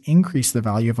always increase the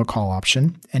value of a call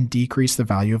option and decrease the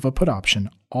value of a put option,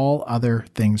 all other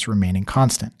things remaining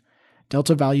constant.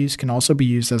 Delta values can also be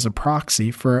used as a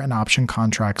proxy for an option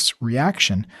contract's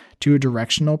reaction to a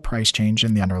directional price change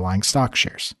in the underlying stock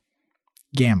shares.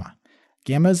 Gamma.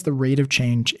 Gamma is the rate of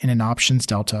change in an option's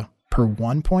delta per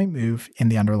 1 point move in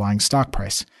the underlying stock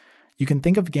price. You can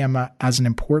think of gamma as an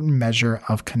important measure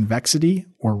of convexity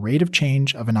or rate of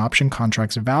change of an option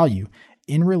contract's value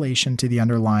in relation to the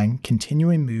underlying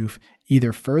continuing move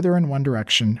either further in one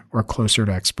direction or closer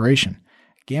to expiration.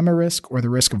 Gamma risk, or the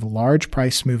risk of large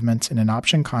price movements in an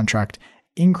option contract,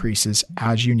 increases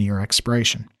as you near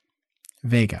expiration.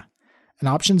 Vega. An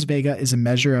option's vega is a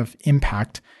measure of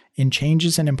impact in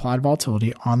changes in implied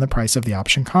volatility on the price of the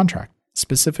option contract.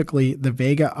 Specifically, the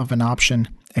vega of an option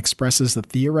expresses the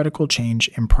theoretical change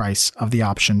in price of the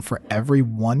option for every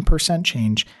 1%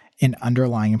 change in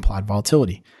underlying implied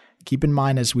volatility. Keep in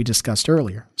mind, as we discussed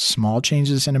earlier, small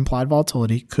changes in implied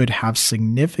volatility could have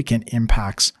significant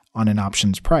impacts on an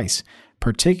option's price,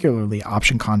 particularly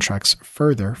option contracts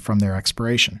further from their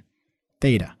expiration.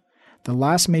 Theta. The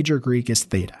last major Greek is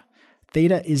theta.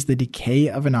 Theta is the decay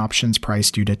of an option's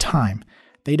price due to time.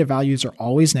 Theta values are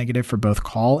always negative for both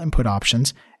call and put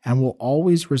options and will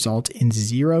always result in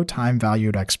zero time value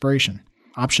at expiration.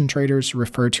 Option traders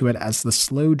refer to it as the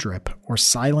slow drip or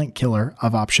silent killer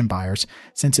of option buyers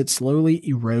since it slowly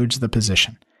erodes the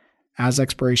position. As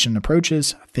expiration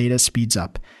approaches, theta speeds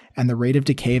up, and the rate of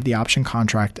decay of the option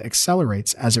contract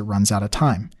accelerates as it runs out of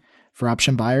time. For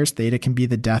option buyers, theta can be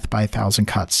the death by 1,000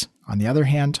 cuts. On the other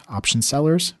hand, option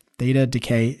sellers, theta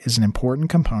decay is an important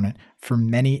component for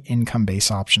many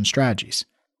income-based option strategies.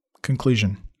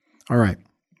 Conclusion. All right,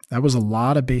 that was a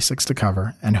lot of basics to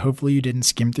cover, and hopefully you didn't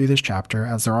skim through this chapter,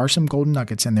 as there are some golden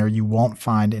nuggets in there you won't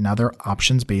find in other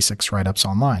options basics write-ups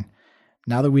online.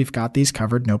 Now that we've got these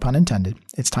covered, no pun intended,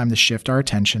 it's time to shift our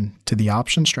attention to the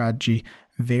option strategy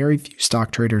very few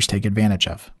stock traders take advantage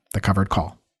of, the covered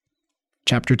call.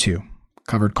 Chapter 2,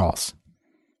 Covered Calls.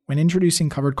 When introducing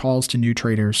covered calls to new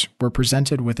traders, we're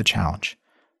presented with a challenge.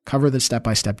 Cover the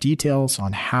step-by-step details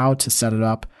on how to set it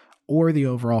up or the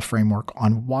overall framework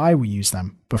on why we use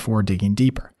them before digging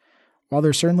deeper. While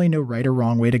there's certainly no right or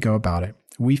wrong way to go about it,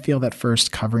 we feel that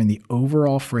first covering the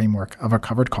overall framework of a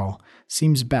covered call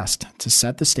seems best to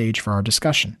set the stage for our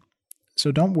discussion.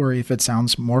 So don't worry if it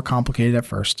sounds more complicated at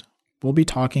first. We'll be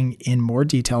talking in more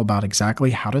detail about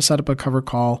exactly how to set up a covered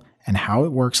call and how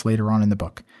it works later on in the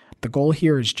book. The goal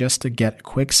here is just to get a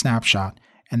quick snapshot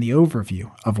and the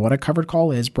overview of what a covered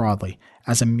call is broadly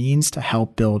as a means to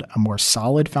help build a more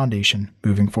solid foundation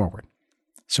moving forward.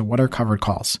 So what are covered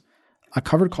calls? A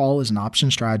covered call is an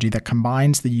option strategy that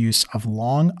combines the use of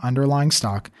long underlying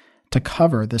stock to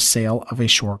cover the sale of a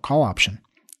short call option.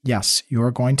 Yes, you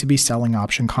are going to be selling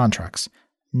option contracts.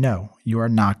 No, you are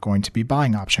not going to be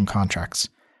buying option contracts.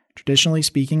 Traditionally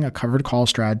speaking, a covered call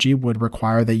strategy would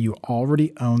require that you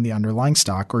already own the underlying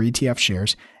stock or ETF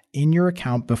shares in your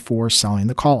account before selling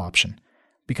the call option.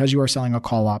 Because you are selling a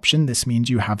call option, this means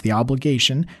you have the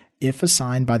obligation, if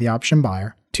assigned by the option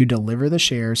buyer, to deliver the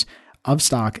shares of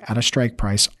stock at a strike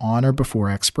price on or before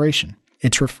expiration.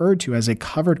 It's referred to as a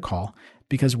covered call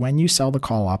because when you sell the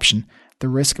call option, the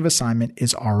risk of assignment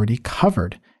is already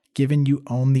covered, given you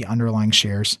own the underlying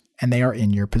shares and they are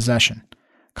in your possession.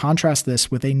 Contrast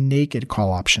this with a naked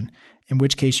call option, in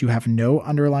which case you have no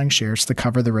underlying shares to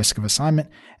cover the risk of assignment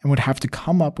and would have to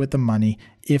come up with the money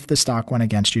if the stock went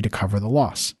against you to cover the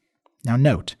loss. Now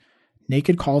note,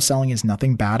 naked call selling is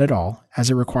nothing bad at all, as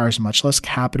it requires much less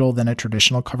capital than a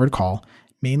traditional covered call,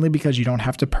 mainly because you don't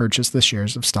have to purchase the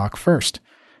shares of stock first.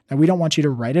 Now, we don't want you to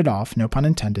write it off, no pun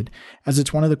intended, as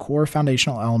it's one of the core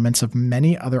foundational elements of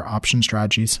many other option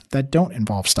strategies that don't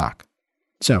involve stock.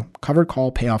 So, covered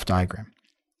call payoff diagram.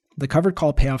 The covered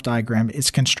call payoff diagram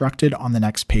is constructed on the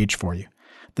next page for you.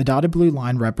 The dotted blue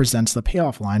line represents the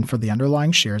payoff line for the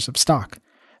underlying shares of stock.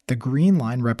 The green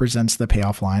line represents the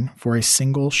payoff line for a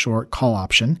single short call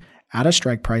option at a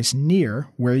strike price near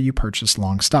where you purchased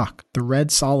long stock. The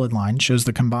red solid line shows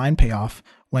the combined payoff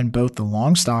when both the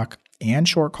long stock and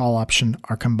short call option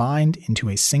are combined into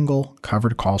a single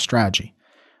covered call strategy.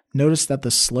 Notice that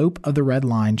the slope of the red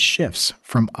line shifts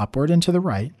from upward and to the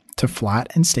right to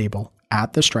flat and stable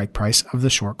at the strike price of the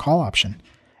short call option.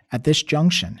 At this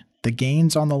junction, The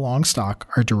gains on the long stock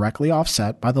are directly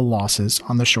offset by the losses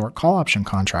on the short call option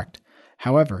contract.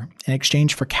 However, in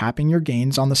exchange for capping your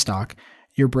gains on the stock,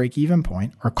 your break-even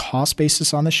point or cost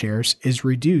basis on the shares is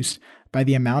reduced by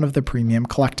the amount of the premium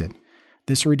collected.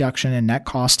 This reduction in net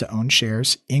cost to own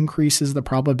shares increases the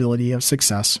probability of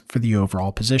success for the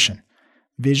overall position.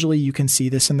 Visually, you can see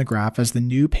this in the graph as the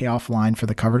new payoff line for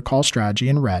the covered call strategy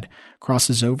in red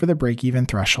crosses over the break-even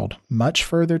threshold much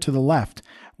further to the left,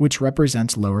 which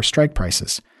represents lower strike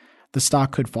prices. The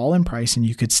stock could fall in price and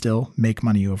you could still make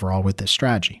money overall with this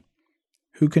strategy.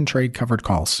 Who can trade covered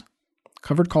calls?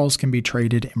 Covered calls can be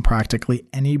traded in practically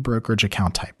any brokerage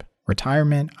account type: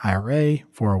 retirement, IRA,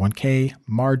 401k,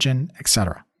 margin,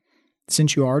 etc.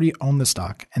 Since you already own the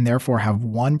stock and therefore have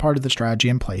one part of the strategy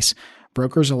in place,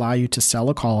 brokers allow you to sell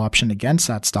a call option against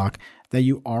that stock that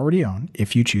you already own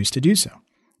if you choose to do so.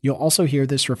 You'll also hear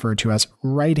this referred to as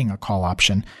writing a call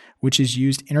option, which is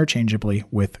used interchangeably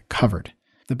with covered.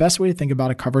 The best way to think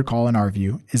about a covered call in our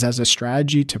view is as a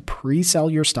strategy to pre-sell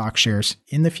your stock shares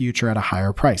in the future at a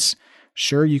higher price.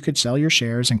 Sure, you could sell your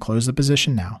shares and close the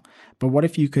position now, but what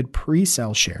if you could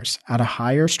pre-sell shares at a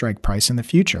higher strike price in the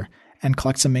future and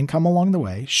collect some income along the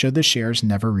way should the shares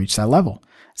never reach that level?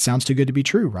 Sounds too good to be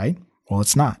true, right? Well,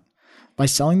 it's not. By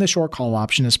selling the short call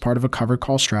option as part of a covered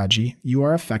call strategy, you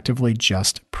are effectively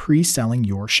just pre-selling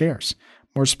your shares.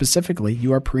 More specifically,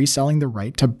 you are pre-selling the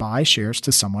right to buy shares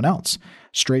to someone else.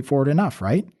 Straightforward enough,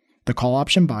 right? The call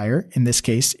option buyer, in this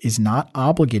case, is not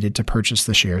obligated to purchase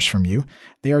the shares from you.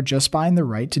 They are just buying the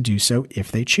right to do so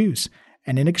if they choose.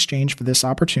 And in exchange for this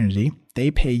opportunity,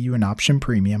 they pay you an option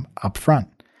premium upfront.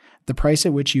 The price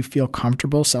at which you feel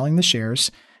comfortable selling the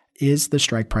shares is the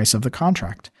strike price of the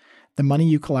contract. The money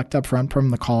you collect upfront from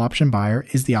the call option buyer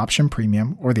is the option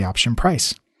premium or the option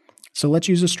price. So let's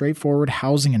use a straightforward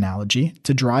housing analogy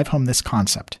to drive home this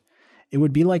concept. It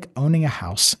would be like owning a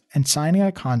house and signing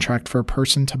a contract for a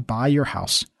person to buy your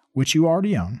house, which you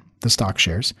already own, the stock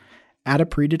shares, at a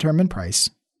predetermined price,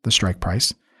 the strike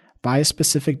price, by a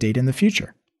specific date in the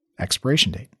future,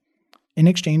 expiration date. In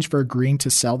exchange for agreeing to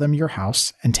sell them your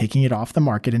house and taking it off the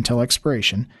market until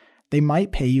expiration, they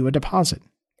might pay you a deposit,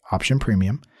 option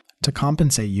premium, to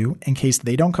compensate you in case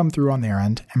they don't come through on their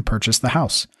end and purchase the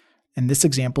house. In this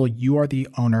example, you are the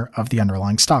owner of the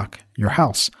underlying stock, your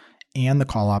house, and the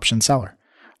call option seller.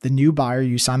 The new buyer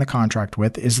you sign the contract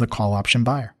with is the call option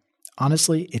buyer.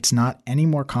 Honestly, it's not any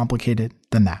more complicated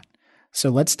than that. So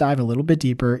let's dive a little bit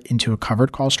deeper into a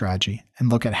covered call strategy and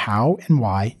look at how and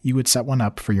why you would set one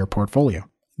up for your portfolio.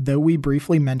 Though we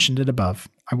briefly mentioned it above,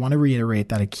 I want to reiterate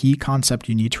that a key concept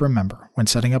you need to remember when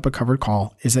setting up a covered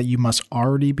call is that you must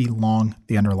already be long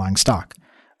the underlying stock.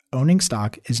 Owning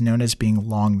stock is known as being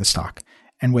long the stock,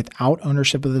 and without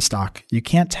ownership of the stock, you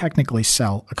can't technically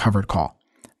sell a covered call.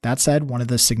 That said, one of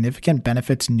the significant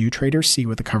benefits new traders see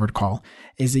with a covered call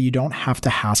is that you don't have to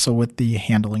hassle with the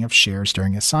handling of shares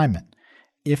during assignment.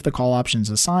 If the call option is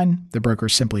assigned, the broker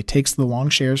simply takes the long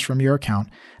shares from your account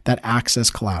that acts as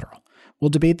collateral. We'll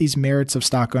debate these merits of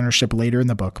stock ownership later in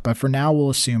the book, but for now we'll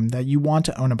assume that you want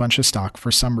to own a bunch of stock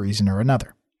for some reason or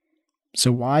another.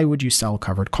 So why would you sell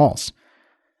covered calls?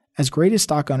 As great as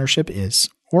stock ownership is,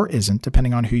 or isn't,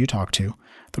 depending on who you talk to,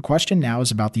 the question now is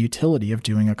about the utility of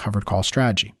doing a covered call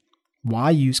strategy.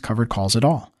 Why use covered calls at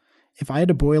all? If I had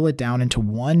to boil it down into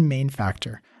one main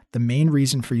factor, the main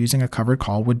reason for using a covered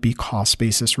call would be cost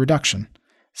basis reduction.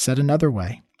 Said another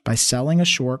way, by selling a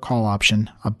short call option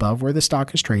above where the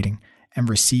stock is trading and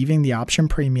receiving the option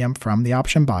premium from the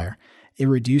option buyer, it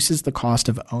reduces the cost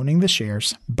of owning the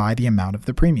shares by the amount of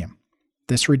the premium.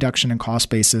 This reduction in cost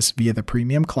basis via the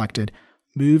premium collected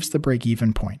moves the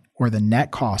break-even point, or the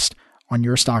net cost, on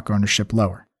your stock ownership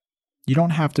lower. You don't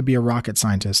have to be a rocket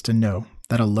scientist to know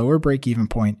that a lower break-even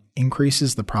point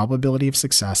increases the probability of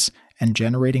success and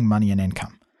generating money and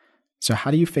income. So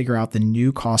how do you figure out the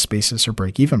new cost basis or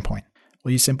break-even point?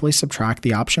 Well, you simply subtract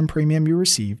the option premium you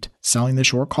received selling the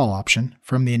short call option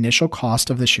from the initial cost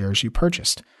of the shares you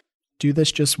purchased. Do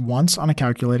this just once on a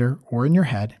calculator or in your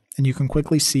head, and you can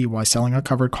quickly see why selling a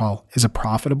covered call is a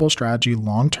profitable strategy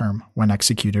long-term when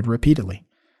executed repeatedly.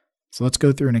 So let's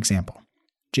go through an example.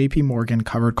 JP Morgan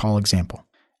covered call example.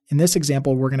 In this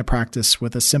example, we're going to practice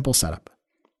with a simple setup.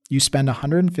 You spend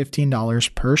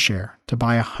 $115 per share to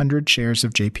buy 100 shares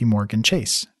of JP Morgan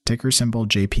Chase, ticker symbol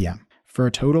JPM, for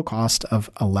a total cost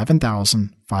of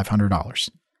 $11,500.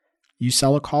 You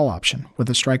sell a call option with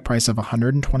a strike price of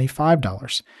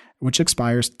 $125, which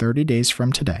expires 30 days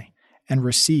from today, and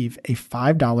receive a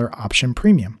 $5 option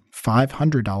premium,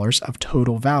 $500 of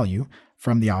total value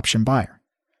from the option buyer.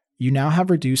 You now have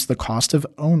reduced the cost of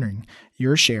owning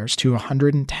your shares to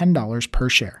 $110 per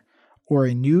share, or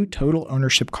a new total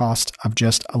ownership cost of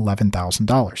just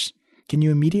 $11,000. Can you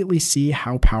immediately see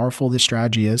how powerful this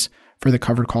strategy is for the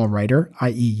covered call writer,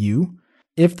 i.e. you?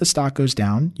 If the stock goes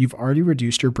down, you've already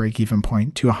reduced your break-even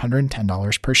point to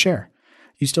 $110 per share.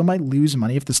 You still might lose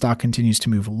money if the stock continues to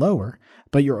move lower,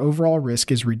 but your overall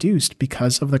risk is reduced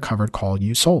because of the covered call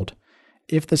you sold.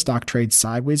 If the stock trades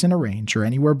sideways in a range or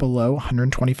anywhere below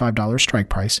 $125 strike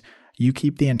price, you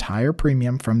keep the entire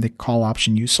premium from the call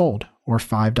option you sold, or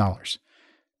 $5.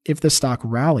 If the stock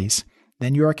rallies,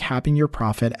 then you are capping your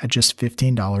profit at just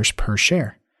 $15 per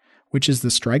share, which is the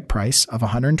strike price of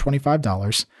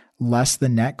 $125 less the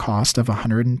net cost of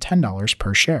 $110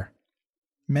 per share.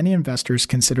 Many investors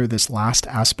consider this last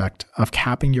aspect of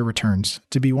capping your returns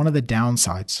to be one of the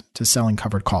downsides to selling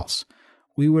covered calls.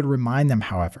 We would remind them,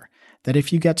 however, that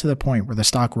if you get to the point where the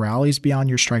stock rallies beyond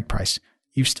your strike price,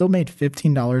 you've still made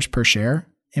 $15 per share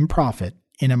in profit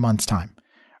in a month's time.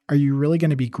 Are you really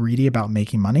going to be greedy about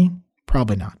making money?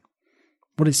 Probably not.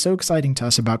 What is so exciting to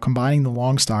us about combining the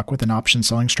long stock with an option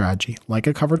selling strategy, like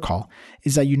a covered call,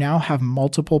 is that you now have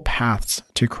multiple paths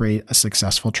to create a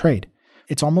successful trade.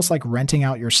 It's almost like renting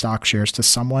out your stock shares to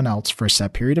someone else for a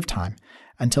set period of time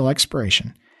until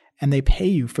expiration, and they pay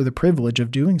you for the privilege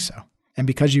of doing so. And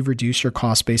because you've reduced your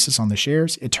cost basis on the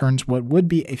shares, it turns what would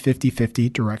be a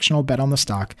 50-50 directional bet on the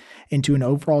stock into an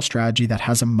overall strategy that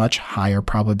has a much higher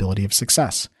probability of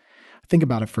success. Think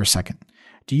about it for a second.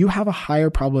 Do you have a higher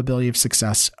probability of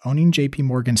success owning JP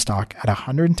Morgan stock at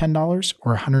 $110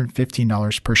 or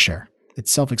 $115 per share?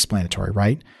 It's self-explanatory,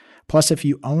 right? Plus, if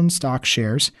you own stock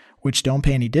shares which don't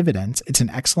pay any dividends, it's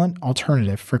an excellent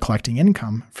alternative for collecting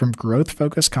income from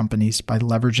growth-focused companies by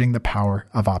leveraging the power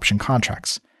of option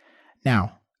contracts.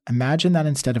 Now, imagine that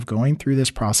instead of going through this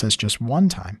process just one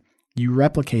time, you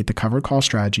replicate the covered call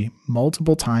strategy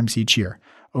multiple times each year,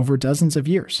 over dozens of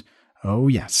years. Oh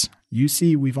yes, you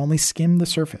see, we've only skimmed the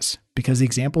surface because the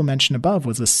example mentioned above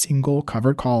was a single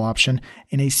covered call option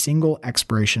in a single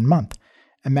expiration month.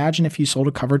 Imagine if you sold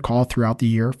a covered call throughout the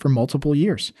year for multiple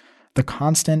years. The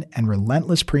constant and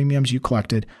relentless premiums you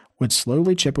collected would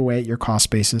slowly chip away at your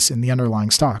cost basis in the underlying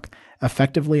stock,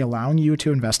 effectively allowing you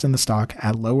to invest in the stock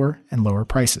at lower and lower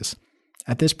prices.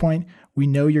 At this point, we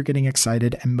know you're getting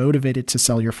excited and motivated to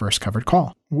sell your first covered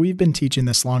call. We've been teaching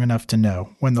this long enough to know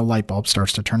when the light bulb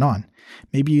starts to turn on.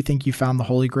 Maybe you think you found the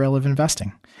holy grail of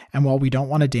investing. And while we don't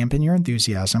want to dampen your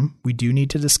enthusiasm, we do need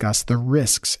to discuss the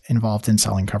risks involved in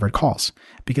selling covered calls.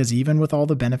 Because even with all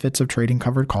the benefits of trading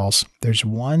covered calls, there's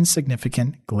one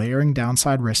significant, glaring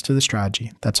downside risk to the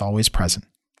strategy that's always present: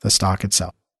 the stock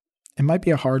itself. It might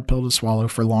be a hard pill to swallow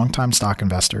for longtime stock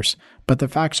investors, but the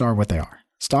facts are what they are.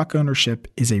 Stock ownership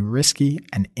is a risky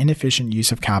and inefficient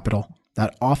use of capital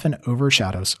that often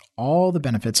overshadows all the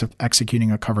benefits of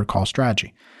executing a covered call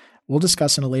strategy. We'll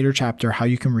discuss in a later chapter how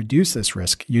you can reduce this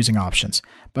risk using options,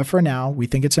 but for now, we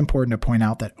think it's important to point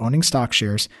out that owning stock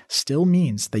shares still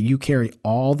means that you carry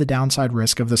all the downside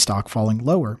risk of the stock falling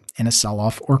lower in a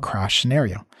sell-off or crash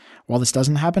scenario. While this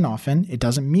doesn't happen often, it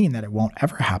doesn't mean that it won't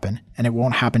ever happen, and it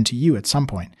won't happen to you at some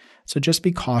point, so just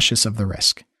be cautious of the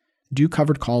risk. Do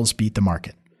covered calls beat the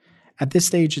market? At this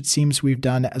stage, it seems we've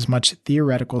done as much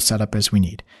theoretical setup as we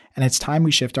need, and it's time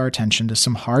we shift our attention to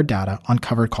some hard data on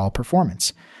covered call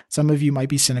performance. Some of you might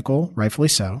be cynical, rightfully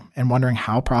so, and wondering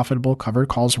how profitable covered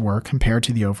calls were compared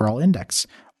to the overall index,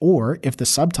 or if the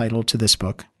subtitle to this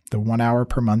book, The 1 Hour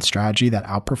Per Month Strategy That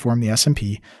Outperformed the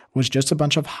S&P, was just a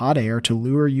bunch of hot air to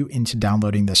lure you into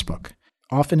downloading this book.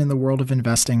 Often in the world of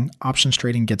investing, options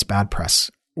trading gets bad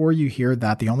press, or you hear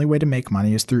that the only way to make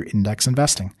money is through index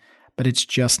investing. But it's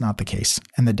just not the case,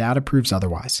 and the data proves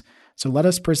otherwise. So let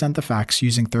us present the facts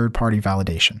using third-party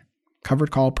validation.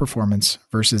 Covered call performance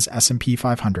versus S&P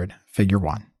 500, Figure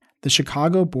 1. The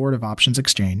Chicago Board of Options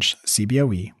Exchange,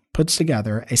 CBOE, puts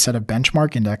together a set of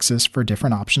benchmark indexes for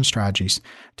different option strategies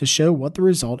to show what the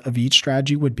result of each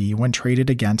strategy would be when traded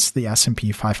against the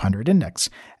S&P 500 index,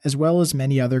 as well as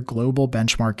many other global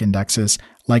benchmark indexes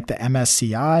like the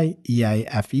MSCI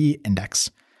EAFE index.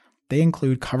 They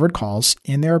include covered calls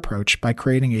in their approach by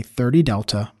creating a 30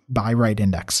 delta buy-right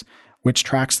index, which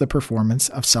tracks the performance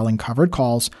of selling covered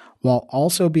calls while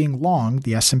also being long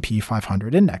the S&P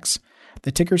 500 index.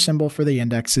 The ticker symbol for the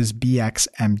index is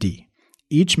BXMD.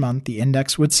 Each month, the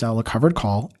index would sell a covered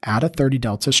call at a 30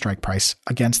 delta strike price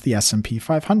against the S&P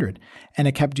 500, and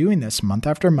it kept doing this month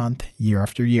after month, year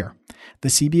after year. The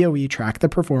CBOE tracked the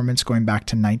performance going back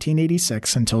to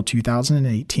 1986 until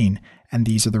 2018, and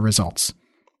these are the results.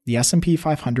 The S&P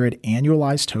 500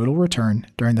 annualized total return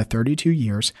during the 32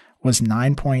 years was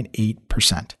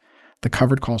 9.8%. The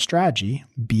covered call strategy,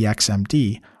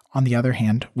 BXMD, on the other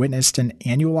hand, witnessed an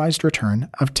annualized return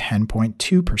of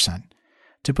 10.2%.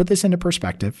 To put this into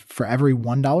perspective, for every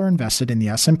 $1 invested in the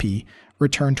S&P,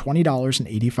 returned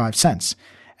 $20.85,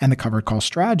 and the covered call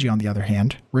strategy, on the other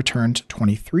hand, returned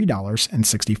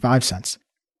 $23.65.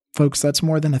 Folks, that's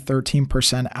more than a 13%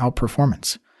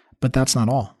 outperformance. But that's not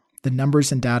all. The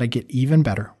numbers and data get even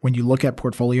better when you look at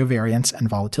portfolio variance and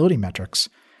volatility metrics.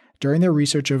 During their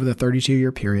research over the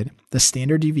 32-year period, the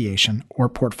standard deviation, or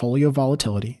portfolio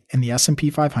volatility, in the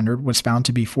S&P 500 was found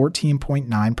to be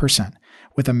 14.9%,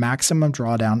 with a maximum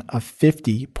drawdown of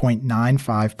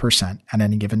 50.95% at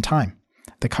any given time.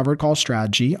 The covered call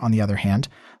strategy, on the other hand,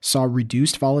 saw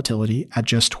reduced volatility at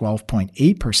just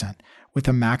 12.8%, with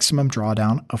a maximum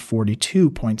drawdown of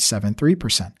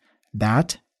 42.73%.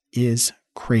 That is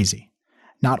crazy.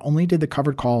 Not only did the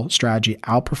covered call strategy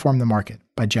outperform the market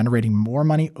by generating more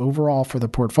money overall for the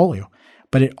portfolio,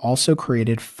 but it also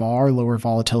created far lower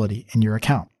volatility in your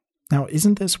account. Now,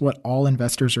 isn't this what all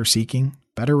investors are seeking?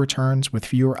 Better returns with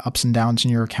fewer ups and downs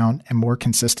in your account and more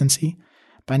consistency?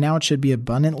 By now, it should be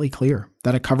abundantly clear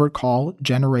that a covered call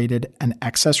generated an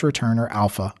excess return or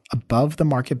alpha above the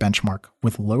market benchmark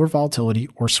with lower volatility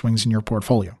or swings in your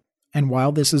portfolio. And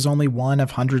while this is only one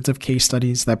of hundreds of case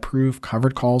studies that prove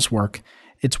covered calls work,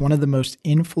 it's one of the most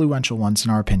influential ones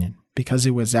in our opinion because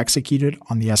it was executed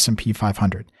on the S&P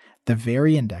 500, the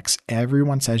very index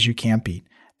everyone says you can't beat,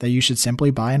 that you should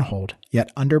simply buy and hold,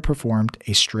 yet underperformed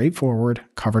a straightforward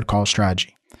covered call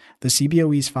strategy. The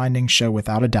CBOE's findings show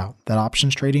without a doubt that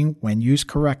options trading, when used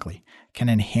correctly, can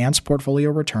enhance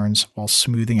portfolio returns while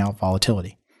smoothing out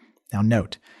volatility. Now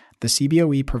note, the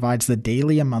CBOE provides the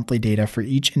daily and monthly data for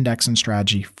each index and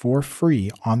strategy for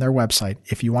free on their website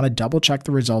if you want to double check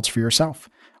the results for yourself.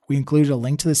 We included a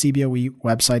link to the CBOE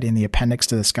website in the appendix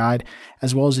to this guide,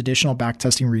 as well as additional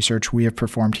backtesting research we have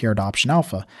performed here at Option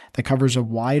Alpha that covers a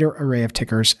wider array of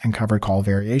tickers and covered call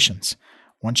variations.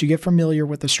 Once you get familiar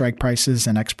with the strike prices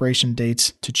and expiration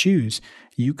dates to choose,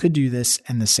 you could do this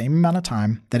in the same amount of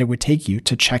time that it would take you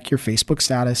to check your Facebook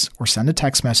status or send a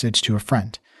text message to a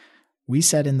friend. We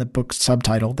said in the book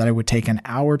subtitle that it would take an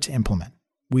hour to implement.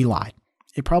 We lied.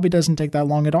 It probably doesn't take that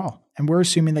long at all. And we're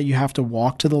assuming that you have to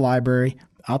walk to the library,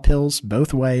 up hills,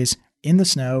 both ways, in the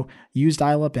snow, use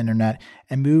dial-up internet,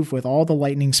 and move with all the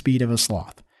lightning speed of a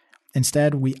sloth.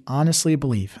 Instead, we honestly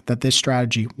believe that this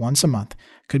strategy once a month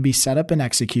could be set up and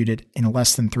executed in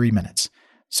less than 3 minutes.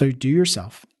 So do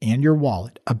yourself and your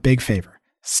wallet a big favor.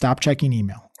 Stop checking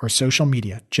email or social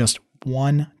media just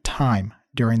one time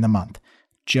during the month.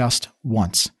 Just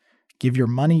once. Give your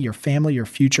money, your family, your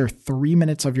future 3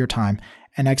 minutes of your time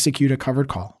and execute a covered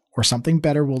call or something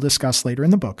better we'll discuss later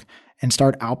in the book and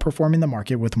start outperforming the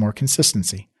market with more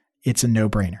consistency. It's a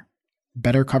no-brainer.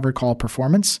 Better covered call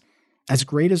performance? As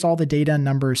great as all the data and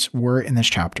numbers were in this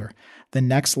chapter, the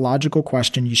next logical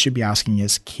question you should be asking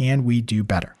is, can we do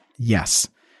better? Yes.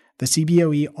 The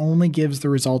CBOE only gives the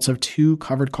results of 2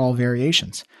 covered call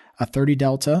variations, a 30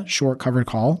 delta short covered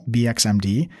call,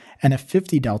 BXMD, and a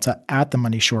 50 delta at the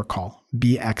money short call,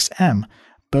 BXM,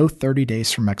 both 30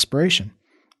 days from expiration.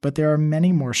 But there are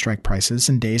many more strike prices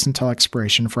and days until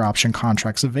expiration for option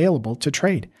contracts available to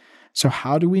trade. So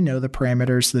how do we know the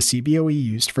parameters the CBOE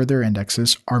used for their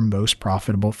indexes are most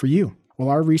profitable for you? Well,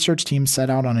 our research team set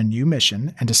out on a new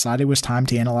mission and decided it was time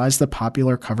to analyze the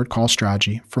popular covered call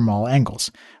strategy from all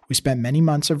angles. We spent many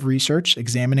months of research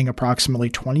examining approximately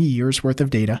 20 years worth of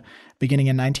data, beginning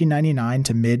in 1999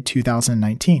 to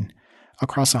mid-2019,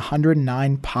 across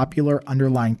 109 popular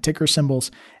underlying ticker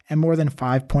symbols and more than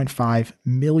 5.5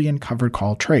 million covered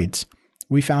call trades.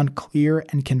 We found clear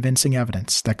and convincing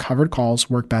evidence that covered calls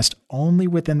work best only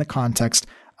within the context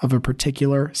of a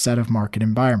particular set of market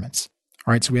environments.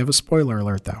 All right, so we have a spoiler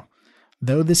alert though.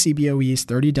 Though the CBOE's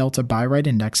 30 Delta Buy Right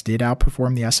Index did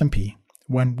outperform the S&P,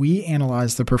 when we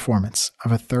analyzed the performance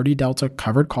of a 30 Delta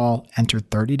covered call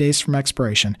entered 30 days from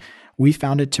expiration, we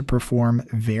found it to perform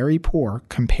very poor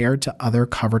compared to other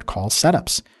covered call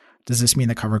setups. Does this mean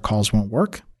the covered calls won't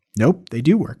work? Nope, they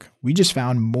do work. We just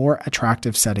found more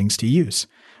attractive settings to use.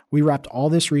 We wrapped all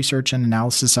this research and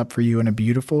analysis up for you in a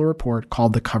beautiful report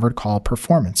called the Covered Call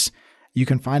Performance. You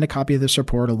can find a copy of this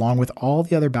report along with all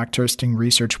the other backtesting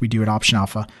research we do at Option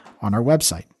Alpha on our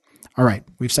website. All right,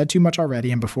 we've said too much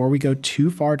already, and before we go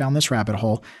too far down this rabbit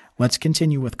hole, let's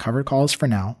continue with covered calls for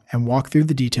now and walk through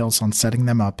the details on setting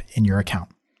them up in your account.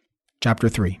 Chapter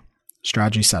 3,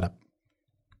 Strategy Setup.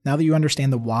 Now that you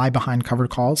understand the why behind covered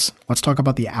calls, let's talk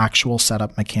about the actual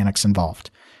setup mechanics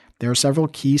involved. There are several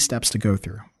key steps to go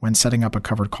through when setting up a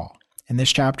covered call. In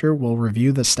this chapter, we'll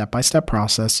review the step-by-step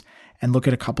process and look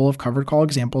at a couple of covered call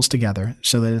examples together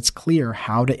so that it's clear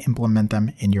how to implement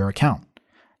them in your account.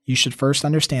 You should first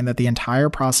understand that the entire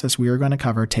process we are going to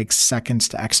cover takes seconds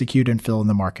to execute and fill in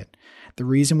the market. The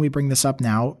reason we bring this up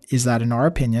now is that, in our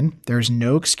opinion, there is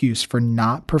no excuse for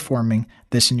not performing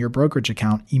this in your brokerage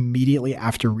account immediately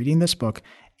after reading this book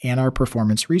and our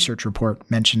performance research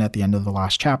report mentioned at the end of the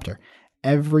last chapter.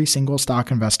 Every single stock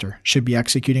investor should be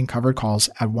executing covered calls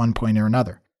at one point or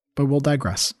another. But we'll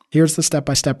digress. Here's the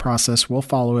step-by-step process we'll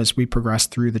follow as we progress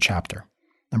through the chapter.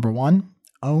 Number 1,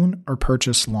 own or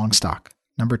purchase long stock.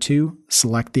 Number 2,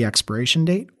 select the expiration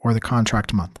date or the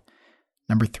contract month.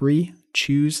 Number 3,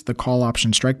 choose the call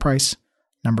option strike price.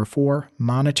 Number 4,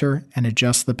 monitor and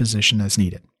adjust the position as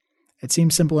needed. It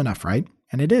seems simple enough, right?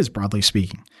 And it is, broadly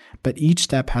speaking. But each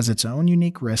step has its own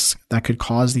unique risks that could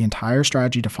cause the entire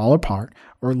strategy to fall apart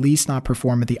or at least not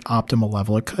perform at the optimal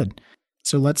level it could.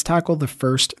 So let's tackle the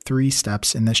first 3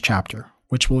 steps in this chapter,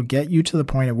 which will get you to the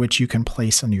point at which you can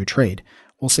place a new trade.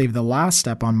 We'll save the last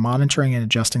step on monitoring and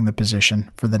adjusting the position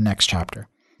for the next chapter.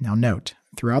 Now note,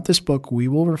 throughout this book, we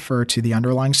will refer to the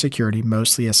underlying security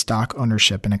mostly as stock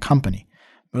ownership in a company.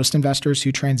 Most investors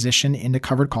who transition into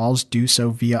covered calls do so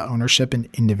via ownership in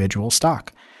individual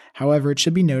stock. However, it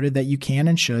should be noted that you can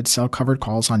and should sell covered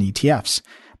calls on ETFs.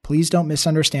 Please don't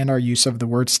misunderstand our use of the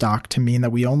word stock to mean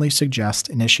that we only suggest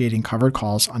initiating covered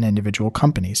calls on individual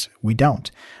companies. We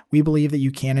don't. We believe that you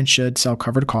can and should sell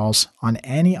covered calls on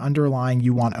any underlying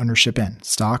you want ownership in,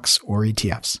 stocks or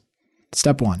ETFs.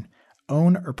 Step 1.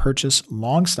 Own or purchase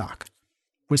long stock.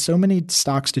 With so many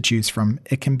stocks to choose from,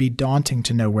 it can be daunting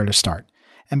to know where to start.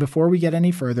 And before we get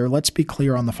any further, let's be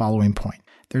clear on the following point.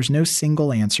 There's no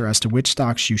single answer as to which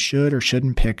stocks you should or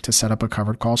shouldn't pick to set up a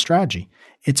covered call strategy.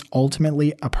 It's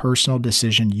ultimately a personal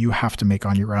decision you have to make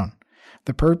on your own.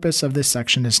 The purpose of this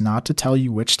section is not to tell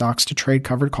you which stocks to trade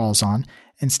covered calls on,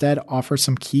 instead offer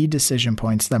some key decision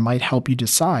points that might help you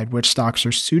decide which stocks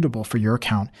are suitable for your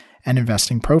account and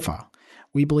investing profile.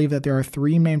 We believe that there are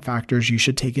 3 main factors you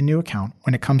should take into account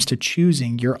when it comes to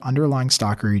choosing your underlying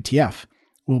stock or ETF.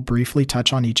 We'll briefly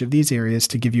touch on each of these areas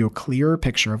to give you a clearer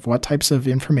picture of what types of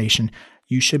information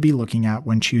you should be looking at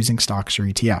when choosing stocks or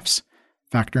ETFs.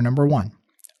 Factor number 1,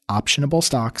 optionable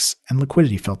stocks and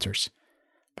liquidity filters.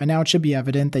 By now, it should be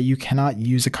evident that you cannot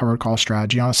use a covered call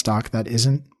strategy on a stock that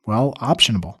isn't,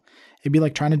 optionable. It'd be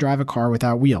like trying to drive a car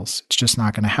without wheels. It's just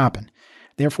not going to happen.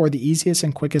 Therefore, the easiest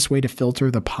and quickest way to filter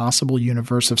the possible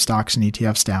universe of stocks and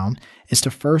ETFs down is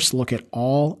to first look at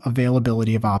all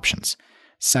availability of options.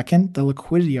 Second, the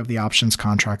liquidity of the options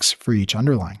contracts for each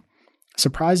underlying.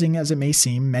 Surprising as it may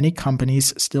seem, many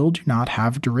companies still do not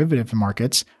have derivative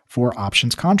markets for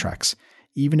options contracts.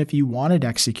 Even if you wanted to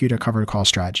execute a covered call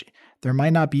strategy, there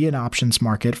might not be an options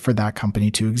market for that company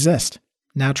to exist.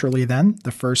 Naturally then,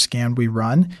 the first scan we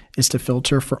run is to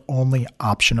filter for only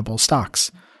optionable stocks.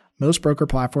 Most broker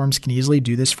platforms can easily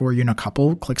do this for you in a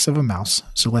couple clicks of a mouse,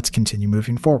 so let's continue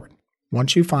moving forward.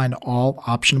 Once you find all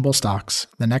optionable stocks,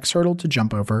 the next hurdle to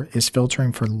jump over is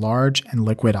filtering for large and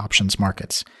liquid options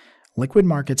markets. Liquid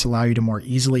markets allow you to more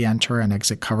easily enter and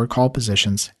exit covered call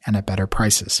positions and at better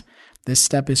prices. This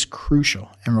step is crucial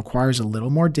and requires a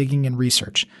little more digging and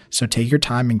research, so take your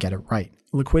time and get it right.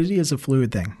 Liquidity is a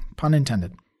fluid thing, pun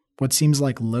intended. What seems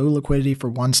like low liquidity for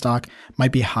one stock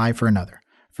might be high for another.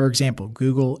 For example,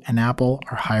 Google and Apple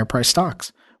are higher priced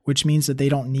stocks, which means that they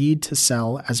don't need to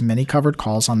sell as many covered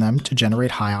calls on them to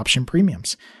generate high option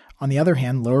premiums. On the other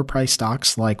hand, lower priced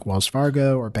stocks like Wells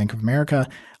Fargo or Bank of America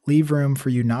leave room for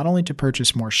you not only to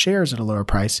purchase more shares at a lower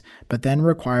price, but then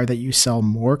require that you sell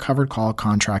more covered call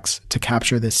contracts to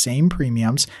capture the same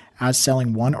premiums as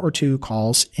selling 1 or 2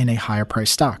 calls in a higher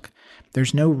priced stock.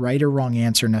 There's no right or wrong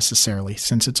answer necessarily,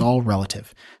 since it's all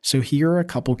relative. So here are a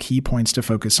couple key points to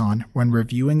focus on when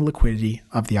reviewing liquidity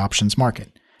of the options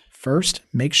market. First,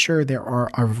 make sure there are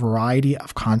a variety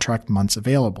of contract months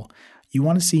available. You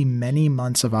want to see many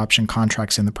months of option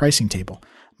contracts in the pricing table.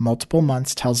 Multiple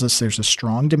months tells us there's a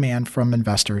strong demand from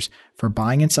investors for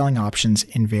buying and selling options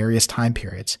in various time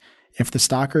periods. If the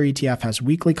stock or ETF has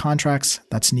weekly contracts,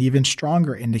 that's an even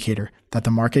stronger indicator that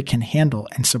the market can handle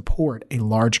and support a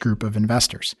large group of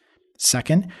investors.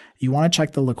 Second, you want to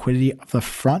check the liquidity of the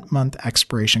front month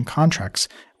expiration contracts,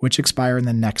 which expire in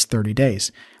the next 30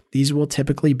 days. These will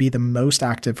typically be the most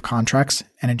active contracts,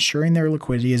 and ensuring their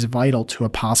liquidity is vital to a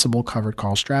possible covered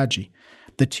call strategy.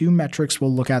 The 2 metrics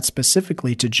we'll look at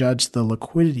specifically to judge the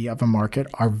liquidity of a market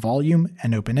are volume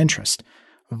and open interest.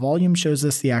 Volume shows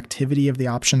us the activity of the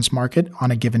options market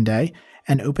on a given day,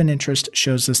 and open interest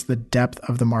shows us the depth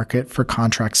of the market for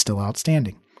contracts still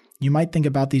outstanding. You might think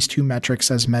about these 2 metrics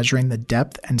as measuring the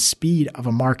depth and speed of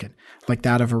a market, like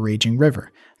that of a raging river.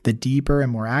 The deeper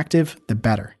and more active, the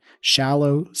better.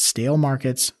 Shallow, stale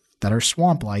markets that are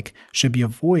swamp-like should be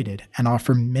avoided and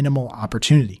offer minimal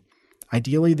opportunity.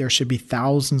 Ideally, there should be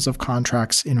thousands of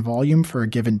contracts in volume for a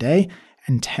given day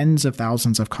and tens of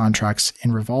thousands of contracts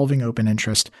in revolving open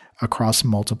interest across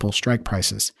multiple strike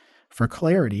prices. For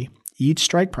clarity, each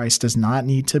strike price does not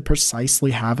need to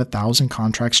precisely have 1,000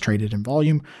 contracts traded in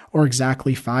volume or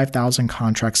exactly 5,000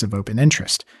 contracts of open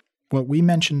interest. What we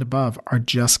mentioned above are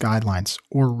just guidelines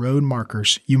or road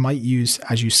markers you might use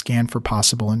as you scan for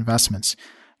possible investments.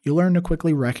 You'll learn to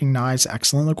quickly recognize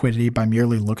excellent liquidity by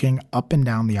merely looking up and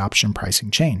down the option pricing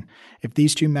chain. If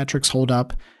these two metrics hold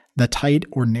up, the tight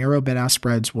or narrow bid-ask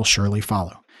spreads will surely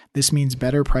follow. This means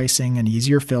better pricing and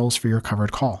easier fills for your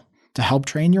covered call. To help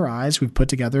train your eyes, we've put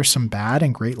together some bad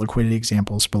and great liquidity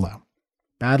examples below.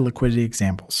 Bad liquidity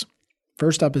examples.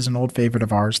 First up is an old favorite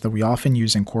of ours that we often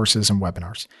use in courses and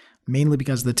webinars, mainly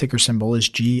because the ticker symbol is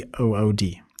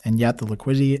GOOD, and yet the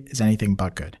liquidity is anything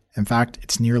but good. In fact,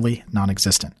 it's nearly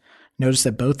non-existent. Notice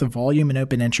that both the volume and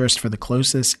open interest for the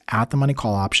closest at-the-money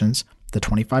call options, the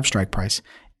 25 strike price,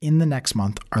 in the next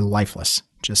month are lifeless.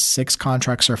 Just 6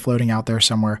 contracts are floating out there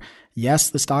somewhere. Yes,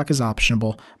 the stock is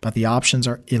optionable, but the options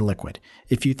are illiquid.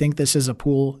 If you think this is a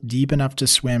pool deep enough to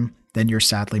swim, then you're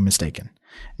sadly mistaken.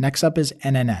 Next up is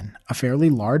NNN, a fairly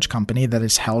large company that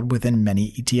is held within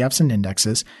many ETFs and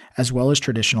indexes, as well as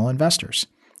traditional investors.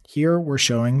 Here we're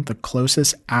showing the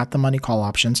closest at-the-money call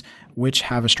options, which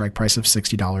have a strike price of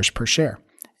 $60 per share.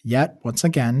 Yet, once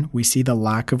again, we see the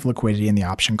lack of liquidity in the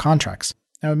option contracts.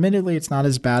 Now, admittedly, it's not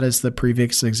as bad as the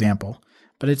previous example,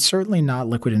 but it's certainly not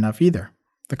liquid enough either.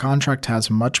 The contract has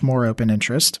much more open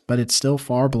interest, but it's still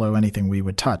far below anything we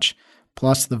would touch.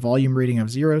 Plus, the volume reading of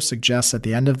 0 suggests at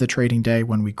the end of the trading day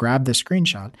when we grab this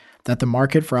screenshot that the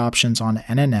market for options on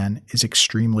NNN is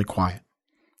extremely quiet.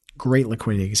 Great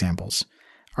liquidity examples.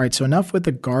 All right, so enough with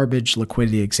the garbage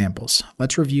liquidity examples.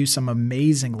 Let's review some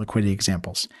amazing liquidity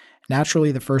examples.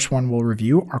 Naturally, the first one we'll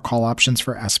review are call options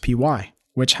for SPY,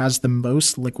 which has the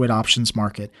most liquid options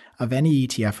market of any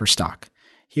ETF or stock.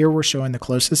 Here we're showing the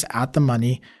closest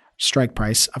at-the-money strike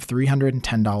price of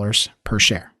 $310 per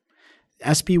share.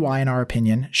 SPY, in our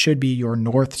opinion, should be your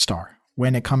North Star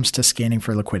when it comes to scanning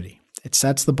for liquidity. It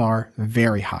sets the bar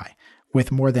very high,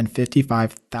 with more than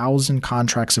 55,000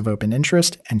 contracts of open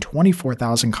interest and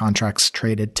 24,000 contracts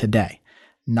traded today.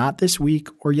 Not this week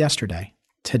or yesterday,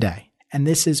 today. And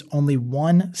this is only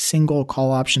one single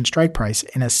call option strike price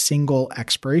in a single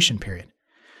expiration period.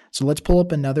 So let's pull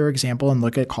up another example and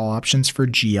look at call options for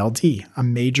GLD, a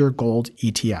major gold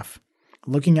ETF.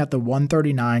 Looking at the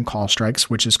 139 call strikes,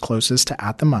 which is closest to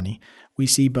at the money, we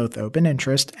see both open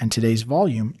interest and today's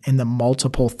volume in the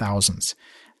multiple thousands.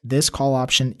 This call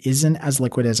option isn't as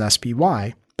liquid as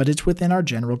SPY, but it's within our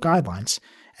general guidelines.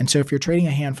 And so if you're trading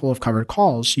a handful of covered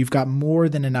calls, you've got more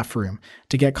than enough room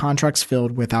to get contracts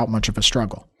filled without much of a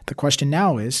struggle. The question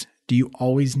now is, do you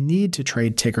always need to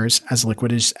trade tickers as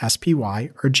liquid as SPY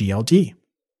or GLD?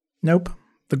 Nope.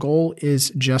 The goal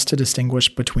is just to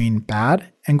distinguish between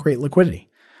bad and great liquidity.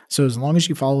 So as long as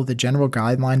you follow the general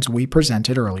guidelines we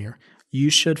presented earlier, you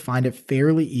should find it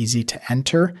fairly easy to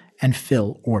enter and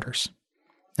fill orders.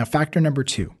 Now, factor number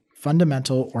 2,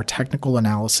 fundamental or technical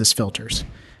analysis filters.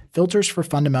 Filters for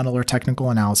fundamental or technical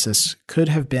analysis could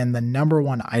have been the number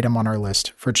one item on our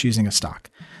list for choosing a stock.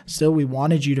 Still, we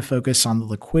wanted you to focus on the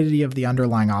liquidity of the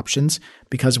underlying options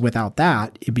because without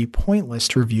that, it'd be pointless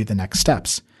to review the next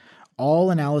steps.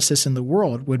 All analysis in the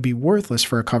world would be worthless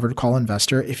for a covered call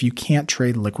investor if you can't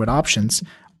trade liquid options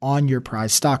on your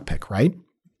prized stock pick, right?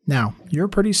 Now, you're a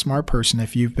pretty smart person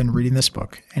if you've been reading this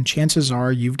book, and chances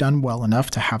are you've done well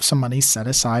enough to have some money set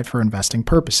aside for investing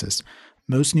purposes.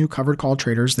 Most new covered call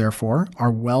traders, therefore,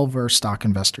 are well-versed stock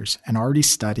investors and already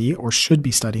study or should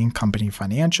be studying company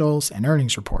financials and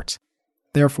earnings reports.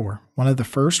 Therefore, one of the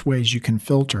first ways you can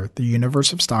filter the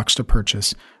universe of stocks to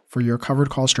purchase for your covered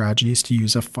call strategy is to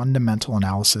use a fundamental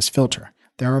analysis filter.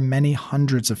 There are many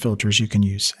hundreds of filters you can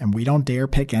use, and we don't dare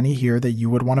pick any here that you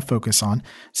would want to focus on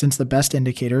since the best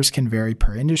indicators can vary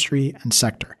per industry and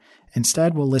sector.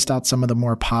 Instead, we'll list out some of the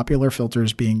more popular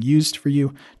filters being used for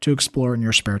you to explore in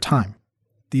your spare time.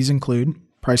 These include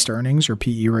price to earnings or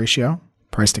PE ratio,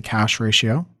 price to cash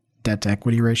ratio, debt to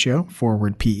equity ratio,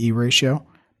 forward PE ratio,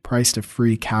 price to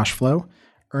free cash flow,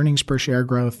 earnings per share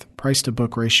growth, price to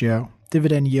book ratio,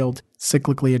 dividend yield,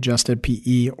 cyclically adjusted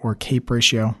PE or CAPE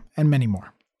ratio, and many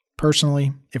more.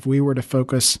 Personally, if we were to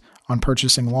focus on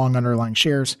purchasing long underlying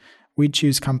shares, we'd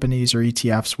choose companies or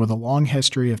ETFs with a long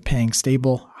history of paying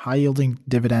stable, high-yielding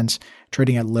dividends,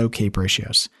 trading at low CAPE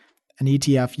ratios. An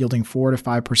ETF yielding 4 to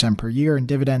 5% per year in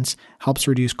dividends helps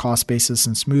reduce cost basis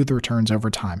and smooth returns over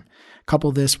time.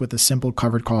 Couple this with a simple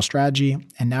covered call strategy,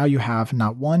 and now you have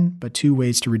not one, but two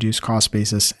ways to reduce cost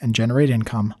basis and generate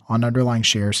income on underlying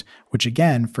shares, which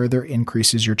again further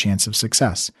increases your chance of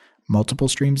success. Multiple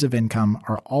streams of income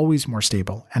are always more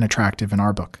stable and attractive in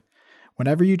our book.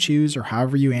 Whenever you choose or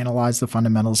however you analyze the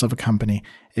fundamentals of a company,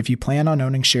 if you plan on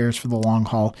owning shares for the long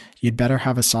haul, you'd better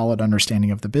have a solid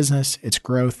understanding of the business, its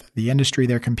growth, the industry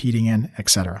they're competing in,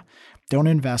 etc. Don't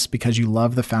invest because you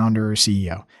love the founder or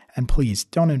CEO. And please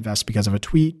don't invest because of a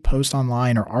tweet, post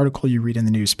online, or article you read in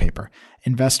the newspaper.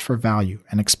 Invest for value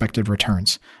and expected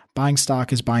returns. Buying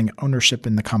stock is buying ownership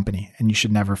in the company, and you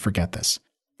should never forget this.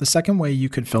 The second way you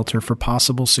could filter for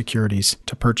possible securities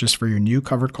to purchase for your new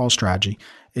covered call strategy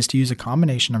is to use a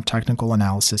combination of technical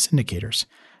analysis indicators.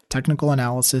 Technical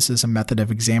analysis is a method of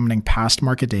examining past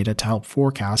market data to help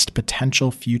forecast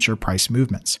potential future price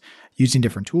movements. Using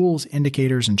different tools,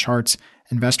 indicators, and charts,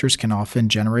 investors can often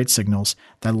generate signals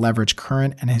that leverage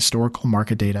current and historical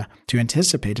market data to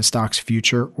anticipate a stock's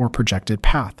future or projected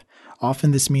path.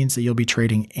 Often this means that you'll be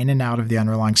trading in and out of the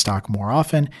underlying stock more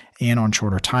often and on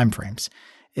shorter time frames.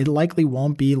 It likely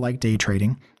won't be like day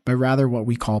trading, but rather what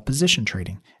we call position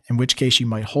trading, in which case you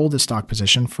might hold a stock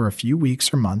position for a few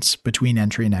weeks or months between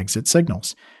entry and exit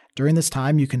signals. During this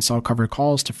time, you can sell covered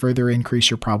calls to further increase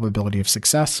your probability of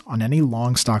success on any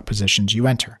long stock positions you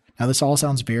enter. Now, this all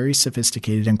sounds very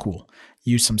sophisticated and cool.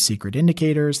 Use some secret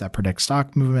indicators that predict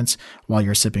stock movements while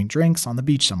you're sipping drinks on the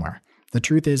beach somewhere. The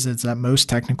truth is that most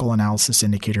technical analysis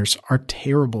indicators are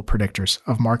terrible predictors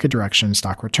of market direction and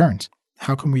stock returns.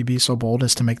 How can we be so bold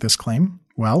as to make this claim?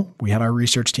 Well, we had our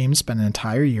research team spend an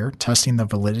entire year testing the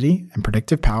validity and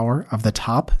predictive power of the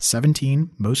top 17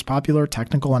 most popular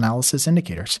technical analysis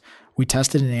indicators. We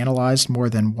tested and analyzed more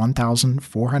than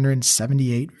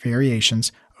 1,478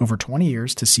 variations over 20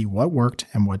 years to see what worked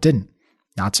and what didn't.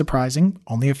 Not surprising,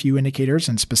 only a few indicators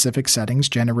in specific settings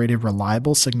generated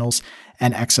reliable signals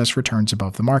and excess returns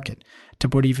above the market. To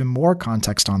put even more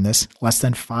context on this, less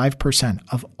than 5%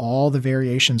 of all the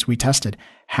variations we tested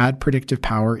had predictive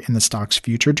power in the stock's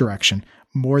future direction,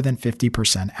 more than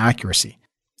 50% accuracy.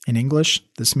 In English,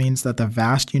 this means that the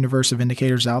vast universe of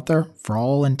indicators out there, for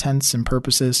all intents and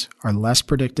purposes, are less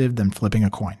predictive than flipping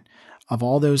a coin. Of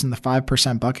all those in the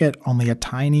 5% bucket, only a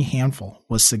tiny handful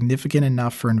was significant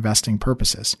enough for investing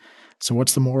purposes. So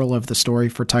what's the moral of the story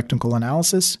for technical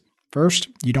analysis? First,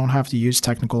 you don't have to use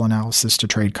technical analysis to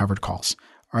trade covered calls.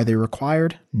 Are they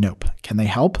required? Nope. Can they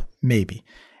help? Maybe.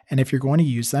 And if you're going to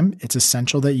use them, it's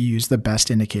essential that you use the best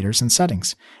indicators and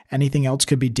settings. Anything else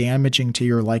could be damaging to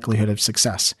your likelihood of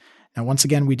success. Now, once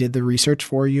again, we did the research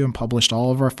for you and published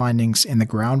all of our findings in the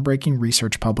groundbreaking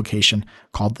research publication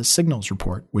called the Signals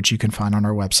Report, which you can find on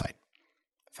our website.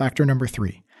 Factor number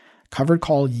 3, covered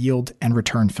call yield and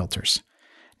return filters.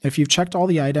 Now, if you've checked all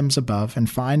the items above and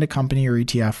find a company or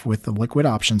ETF with the liquid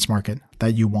options market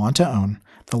that you want to own,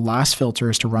 the last filter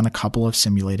is to run a couple of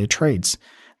simulated trades.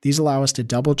 These allow us to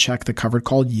double check the covered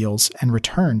call yields and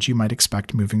returns you might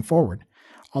expect moving forward.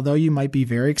 Although you might be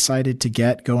very excited to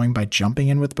get going by jumping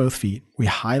in with both feet, we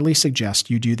highly suggest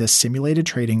you do this simulated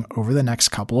trading over the next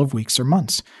couple of weeks or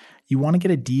months. You want to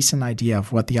get a decent idea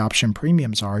of what the option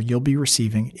premiums are you'll be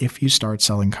receiving if you start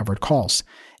selling covered calls.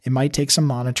 It might take some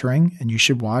monitoring, and you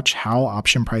should watch how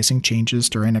option pricing changes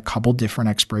during a couple different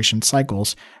expiration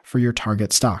cycles for your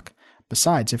target stock.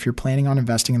 Besides, if you're planning on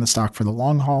investing in the stock for the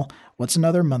long haul, what's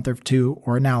another month or two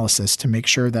or analysis to make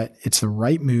sure that it's the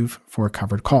right move for a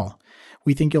covered call?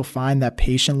 We think you'll find that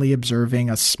patiently observing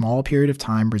a small period of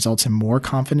time results in more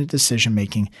confident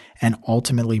decision-making and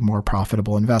ultimately more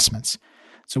profitable investments.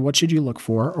 So what should you look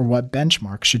for, or what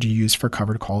benchmark should you use for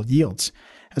covered call yields?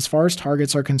 As far as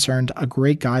targets are concerned, a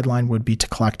great guideline would be to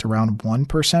collect around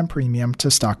 1% premium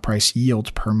to stock price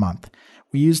yield per month.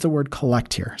 We use the word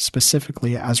collect here,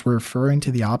 specifically as we're referring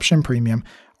to the option premium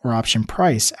or option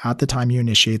price at the time you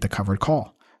initiate the covered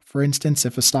call. For instance,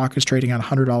 if a stock is trading at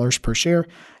 $100 per share,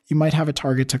 you might have a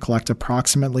target to collect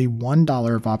approximately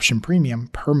 $1 of option premium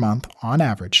per month on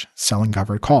average, selling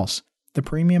covered calls. The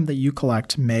premium that you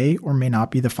collect may or may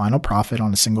not be the final profit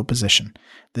on a single position.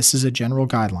 This is a general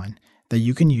guideline that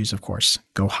you can use, of course.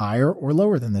 Go higher or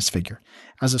lower than this figure.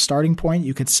 As a starting point,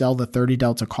 you could sell the 30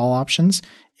 delta call options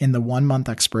in the 1-month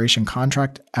expiration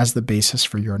contract as the basis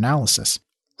for your analysis.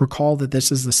 Recall that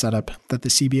this is the setup that the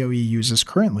CBOE uses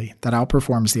currently that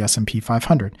outperforms the S&P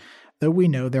 500, though we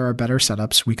know there are better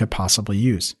setups we could possibly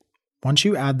use. Once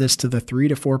you add this to the 3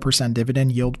 to 4%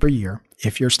 dividend yield per year,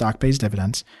 if your stock pays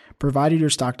dividends, provided your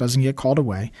stock doesn't get called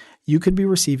away, you could be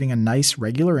receiving a nice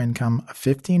regular income of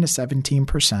 15 to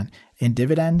 17% in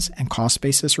dividends and cost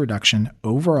basis reduction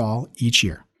overall each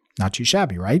year. Not too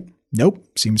shabby, right? Nope,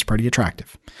 seems pretty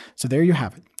attractive. So there you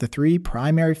have it, the 3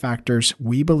 primary factors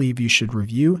we believe you should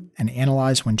review and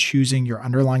analyze when choosing your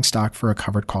underlying stock for a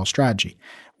covered call strategy.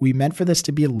 We meant for this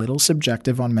to be a little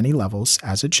subjective on many levels,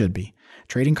 as it should be.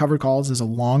 Trading covered calls is a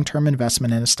long-term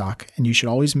investment in a stock, and you should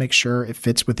always make sure it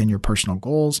fits within your personal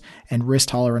goals and risk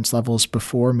tolerance levels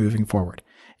before moving forward.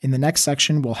 In the next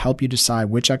section, we'll help you decide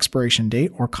which expiration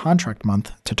date or contract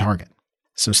month to target.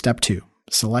 So step 2,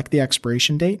 select the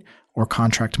expiration date or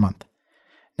contract month.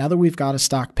 Now that we've got a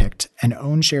stock picked and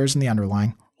own shares in the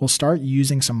underlying, we'll start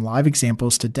using some live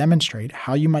examples to demonstrate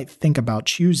how you might think about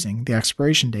choosing the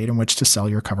expiration date in which to sell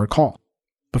your covered call.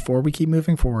 Before we keep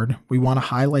moving forward, we want to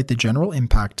highlight the general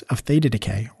impact of theta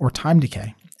decay or time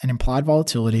decay and implied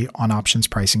volatility on options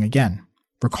pricing again.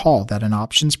 Recall that an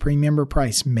options premium or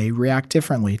price may react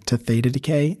differently to theta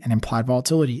decay and implied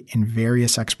volatility in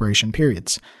various expiration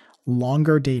periods.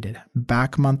 Longer dated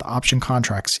back month option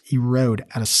contracts erode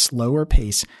at a slower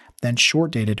pace than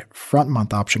short dated front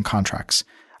month option contracts.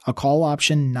 A call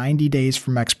option 90 days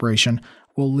from expiration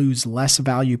will lose less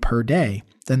value per day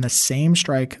than the same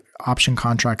strike option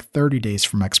contract 30 days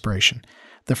from expiration.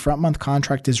 The front month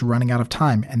contract is running out of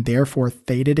time, and therefore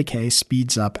theta decay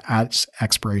speeds up as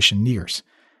expiration nears.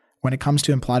 When it comes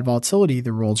to implied volatility,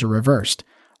 the roles are reversed.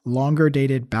 Longer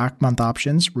dated back month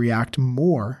options react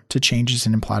more to changes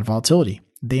in implied volatility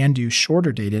than do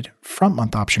shorter dated front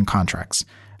month option contracts.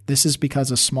 This is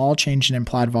because a small change in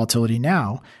implied volatility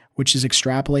now, which is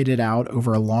extrapolated out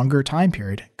over a longer time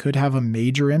period, could have a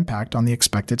major impact on the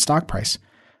expected stock price.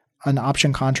 An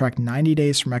option contract 90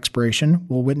 days from expiration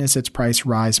will witness its price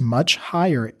rise much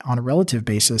higher on a relative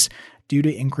basis due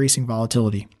to increasing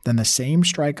volatility than the same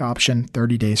strike option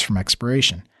 30 days from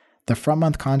expiration. The front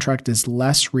month contract is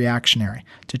less reactionary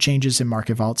to changes in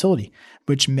market volatility,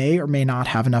 which may or may not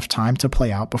have enough time to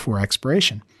play out before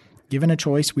expiration. Given a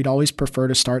choice, we'd always prefer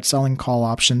to start selling call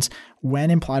options when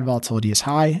implied volatility is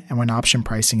high and when option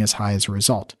pricing is high as a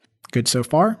result. Good so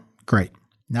far? Great.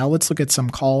 Now let's look at some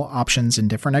call options in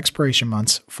different expiration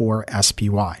months for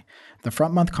SPY. The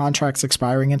front month contracts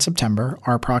expiring in September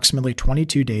are approximately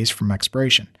 22 days from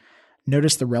expiration.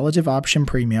 Notice the relative option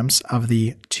premiums of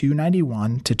the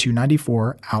 291 to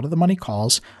 294 out-of-the-money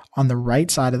calls on the right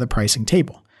side of the pricing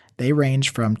table. They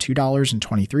range from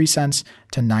 $2.23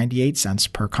 to 98 cents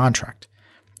per contract.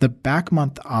 The back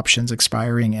month options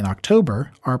expiring in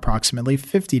October are approximately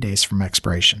 50 days from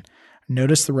expiration.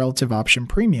 Notice the relative option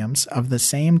premiums of the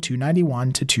same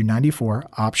 291 to 294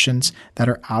 options that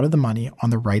are out of the money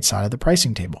on the right side of the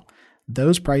pricing table.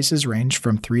 Those prices range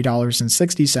from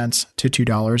 $3.60 to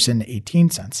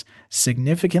 $2.18,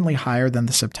 significantly higher than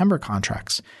the September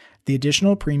contracts. The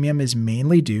additional premium is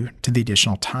mainly due to the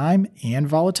additional time and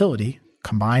volatility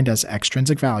combined as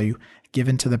extrinsic value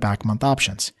given to the back month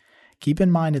options. Keep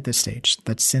in mind at this stage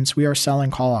that since we are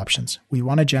selling call options, we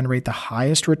want to generate the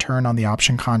highest return on the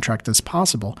option contract as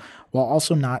possible while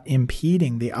also not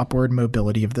impeding the upward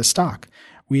mobility of the stock.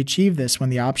 We achieve this when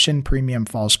the option premium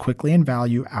falls quickly in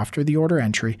value after the order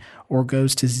entry or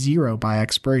goes to zero by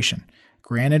expiration.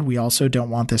 Granted, we also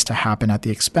don't want this to happen at the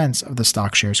expense of the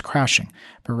stock shares crashing,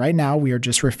 but right now we are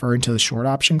just referring to the short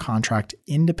option contract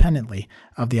independently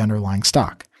of the underlying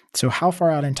stock. So how far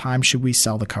out in time should we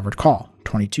sell the covered call?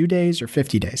 22 days or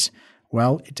 50 days?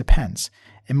 Well, it depends.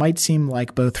 It might seem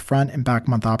like both front and back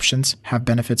month options have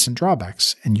benefits and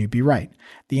drawbacks, and you'd be right.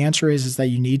 The answer is that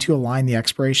you need to align the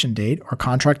expiration date or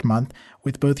contract month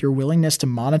with both your willingness to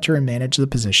monitor and manage the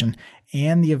position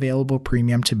and the available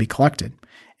premium to be collected.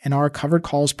 And our Covered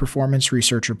Calls Performance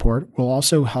Research Report will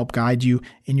also help guide you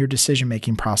in your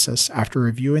decision-making process after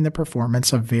reviewing the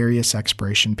performance of various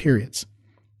expiration periods.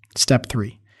 Step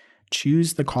 3.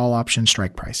 Choose the call option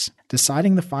strike price.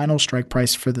 Deciding the final strike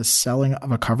price for the selling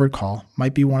of a covered call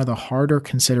might be one of the harder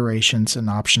considerations an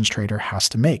options trader has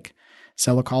to make.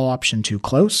 Sell a call option too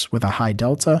close with a high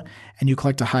delta, and you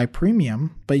collect a high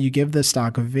premium, but you give the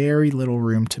stock very little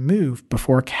room to move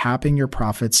before capping your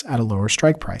profits at a lower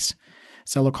strike price.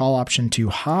 Sell a call option too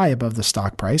high above the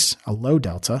stock price, a low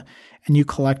delta, and you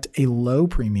collect a low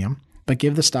premium, but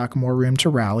give the stock more room to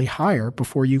rally higher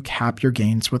before you cap your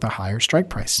gains with a higher strike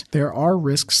price. There are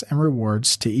risks and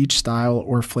rewards to each style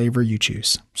or flavor you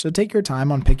choose, so take your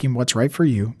time on picking what's right for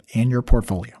you and your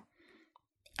portfolio.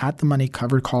 At the Money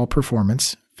Covered Call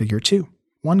Performance, Figure 2.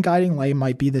 One guiding light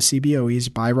might be the CBOE's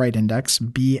Buy Right Index,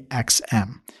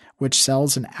 BXM, which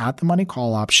sells an at-the-money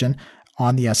call option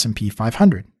on the S&P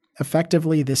 500.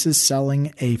 Effectively, this is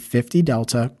selling a 50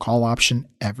 delta call option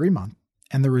every month,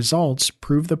 and the results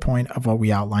prove the point of what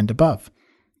we outlined above.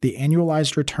 The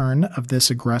annualized return of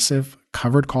this aggressive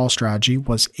covered call strategy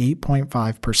was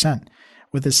 8.5%,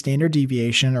 with a standard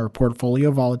deviation or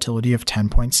portfolio volatility of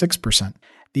 10.6%.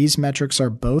 These metrics are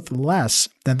both less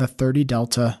than the 30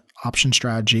 delta option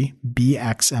strategy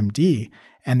BXMD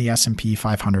and the S&P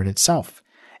 500 itself.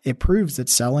 It proves that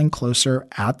selling closer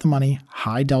at the money,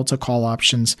 high delta call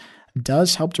options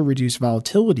does help to reduce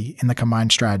volatility in the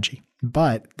combined strategy,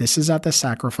 but this is at the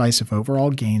sacrifice of overall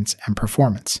gains and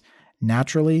performance.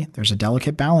 Naturally, there's a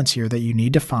delicate balance here that you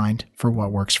need to find for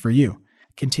what works for you.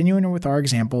 Continuing with our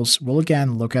examples, we'll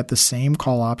again look at the same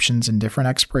call options in different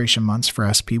expiration months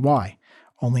for SPY.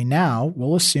 Only now,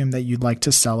 we'll assume that you'd like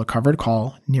to sell a covered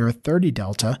call near a 30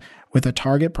 delta with a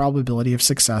target probability of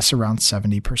success around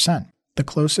 70%. The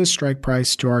closest strike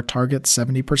price to our target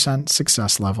 70%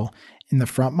 success level in the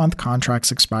front month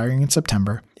contracts expiring in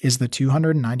September is the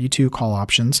 292 call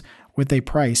options with a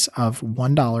price of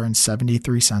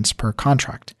 $1.73 per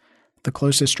contract. The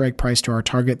closest strike price to our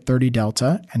target 30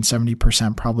 delta and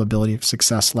 70% probability of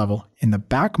success level in the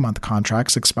back month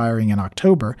contracts expiring in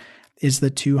October is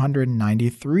the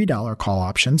 $293 call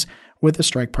options with a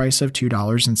strike price of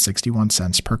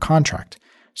 $2.61 per contract.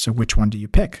 So which one do you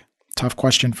pick? Tough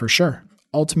question for sure.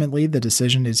 Ultimately, the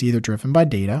decision is either driven by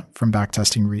data from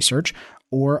backtesting research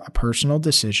or a personal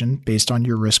decision based on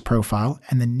your risk profile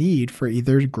and the need for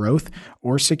either growth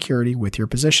or security with your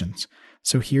positions.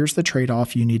 So here's the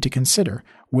trade-off you need to consider,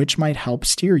 which might help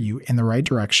steer you in the right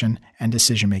direction and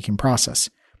decision-making process.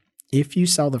 If you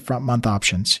sell the front month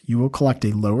options, you will collect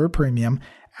a lower premium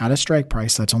at a strike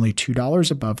price that's only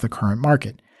 $2 above the current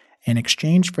market. In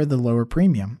exchange for the lower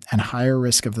premium and higher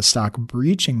risk of the stock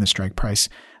breaching the strike price,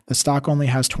 the stock only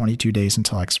has 22 days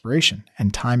until expiration,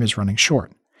 and time is running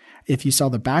short. If you sell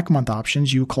the back month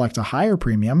options, you will collect a higher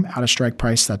premium at a strike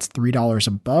price that's $3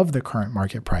 above the current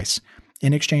market price.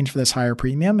 In exchange for this higher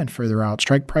premium and further out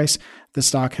strike price, the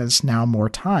stock has now more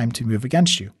time to move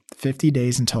against you, 50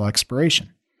 days until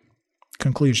expiration.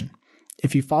 Conclusion.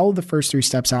 If you follow the first 3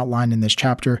 steps outlined in this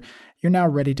chapter, you're now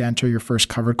ready to enter your first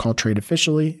covered call trade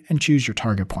officially and choose your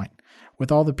target point.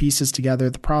 With all the pieces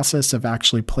together, the process of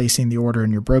actually placing the order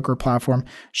in your broker platform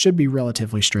should be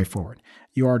relatively straightforward.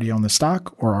 You already own the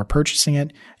stock or are purchasing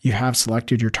it, you have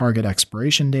selected your target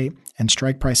expiration date and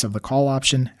strike price of the call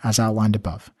option as outlined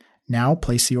above. Now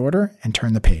place the order and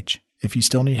turn the page. If you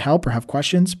still need help or have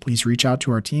questions, please reach out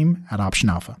to our team at Option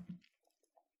Alpha.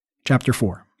 Chapter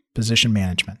 4. Position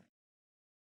Management.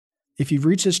 If you've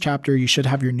reached this chapter, you should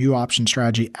have your new option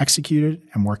strategy executed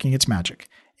and working its magic.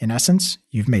 In essence,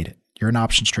 you've made it. You're an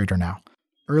options trader now.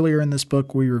 Earlier in this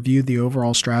book, we reviewed the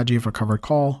overall strategy of a covered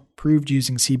call, proved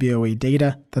using CBOE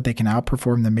data that they can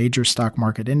outperform the major stock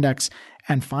market index,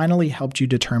 and finally helped you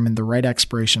determine the right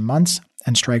expiration months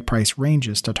and strike price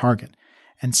ranges to target.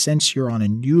 And since you're on a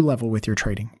new level with your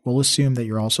trading, we'll assume that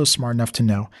you're also smart enough to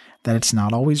know that it's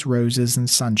not always roses and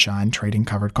sunshine trading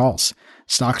covered calls.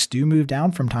 Stocks do move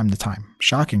down from time to time.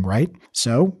 Shocking, right?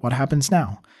 So what happens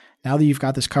now? Now that you've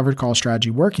got this covered call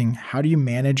strategy working, how do you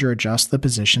manage or adjust the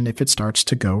position if it starts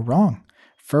to go wrong?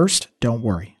 First, don't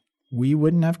worry. We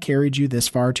wouldn't have carried you this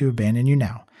far to abandon you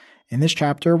now. In this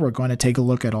chapter, we're going to take a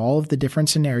look at all of the different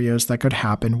scenarios that could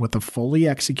happen with a fully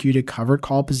executed covered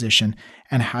call position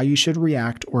and how you should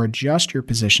react or adjust your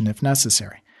position if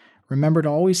necessary. Remember to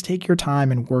always take your time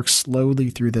and work slowly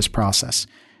through this process.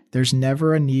 There's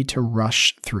never a need to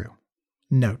rush through.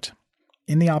 Note,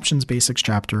 in the Options Basics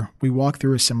chapter, we walked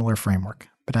through a similar framework,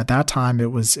 but at that time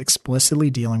it was explicitly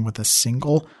dealing with a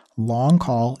single long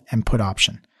call and put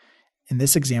option. In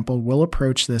this example, we'll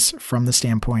approach this from the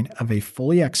standpoint of a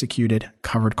fully executed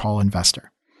covered call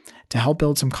investor. To help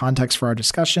build some context for our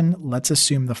discussion, let's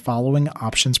assume the following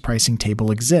options pricing table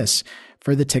exists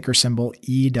for the ticker symbol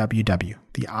EWW,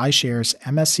 the iShares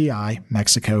MSCI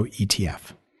Mexico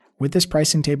ETF. With this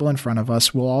pricing table in front of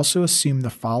us, we'll also assume the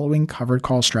following covered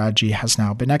call strategy has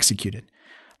now been executed.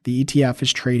 The ETF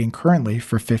is trading currently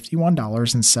for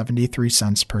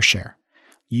 $51.73 per share.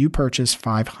 You purchase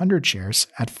 500 shares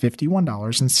at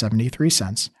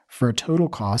 $51.73 for a total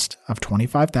cost of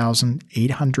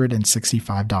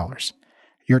 $25,865.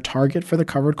 Your target for the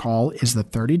covered call is the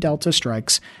 30 delta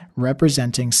strikes,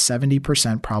 representing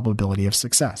 70% probability of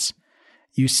success.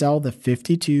 You sell the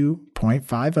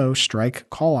 52.50 strike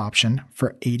call option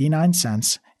for 89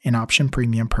 cents in option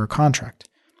premium per contract.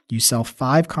 You sell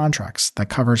 5 contracts that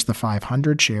covers the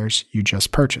 500 shares you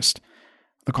just purchased.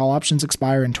 The call options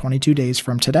expire in 22 days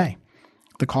from today.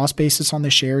 The cost basis on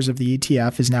the shares of the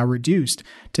ETF is now reduced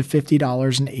to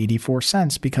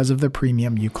 $50.84 because of the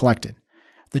premium you collected.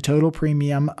 The total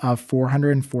premium of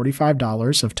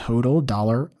 $445 of total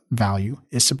dollar value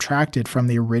is subtracted from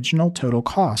the original total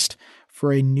cost,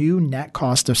 for a new net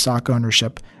cost of stock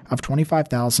ownership of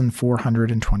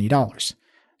 $25,420.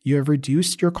 You have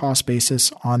reduced your cost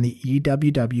basis on the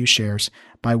EWW shares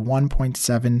by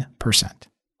 1.7%.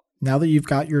 Now that you've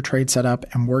got your trade set up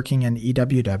and working in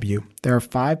EWW, there are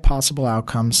 5 possible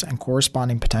outcomes and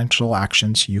corresponding potential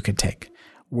actions you could take.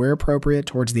 Where appropriate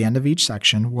towards the end of each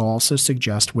section, we'll also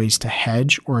suggest ways to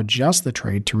hedge or adjust the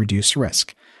trade to reduce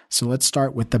risk. So let's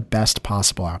start with the best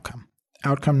possible outcome.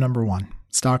 Outcome number 1,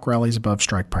 stock rallies above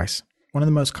strike price. One of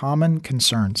the most common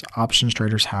concerns options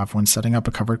traders have when setting up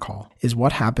a covered call is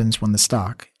what happens when the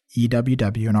stock,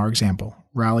 EWW in our example,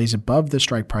 rallies above the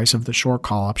strike price of the short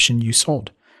call option you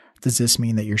sold. Does this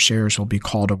mean that your shares will be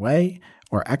called away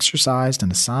or exercised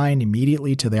and assigned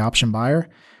immediately to the option buyer?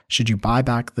 Should you buy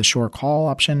back the short call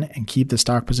option and keep the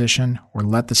stock position or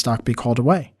let the stock be called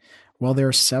away? Well, there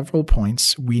are several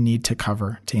points we need to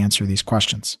cover to answer these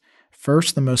questions.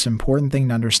 First, the most important thing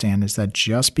to understand is that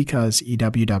just because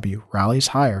EWW rallies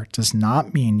higher does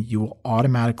not mean you will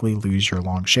automatically lose your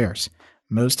long shares.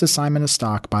 Most assignment of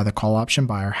stock by the call option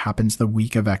buyer happens the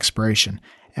week of expiration,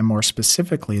 and more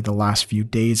specifically, the last few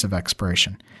days of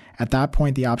expiration. At that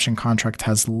point, the option contract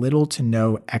has little to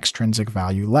no extrinsic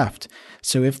value left.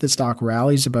 So if the stock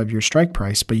rallies above your strike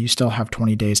price, but you still have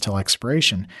 20 days till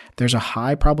expiration, there's a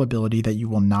high probability that you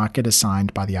will not get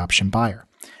assigned by the option buyer.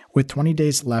 With 20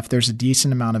 days left, there's a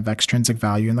decent amount of extrinsic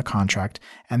value in the contract,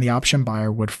 and the option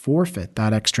buyer would forfeit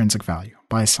that extrinsic value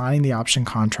by assigning the option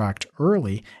contract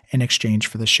early in exchange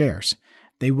for the shares.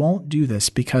 They won't do this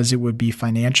because it would be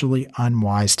financially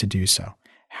unwise to do so.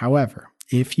 However,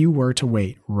 if you were to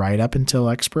wait right up until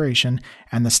expiration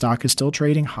and the stock is still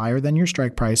trading higher than your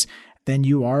strike price, then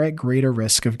you are at greater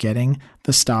risk of getting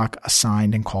the stock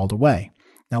assigned and called away.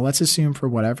 Now let's assume for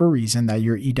whatever reason that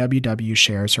your EWW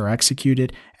shares are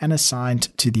executed and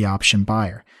assigned to the option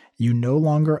buyer. You no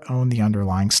longer own the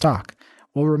underlying stock.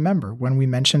 Well, remember when we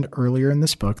mentioned earlier in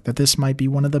this book that this might be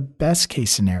one of the best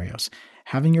case scenarios.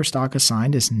 Having your stock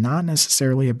assigned is not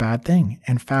necessarily a bad thing.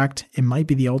 In fact, it might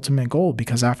be the ultimate goal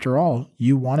because after all,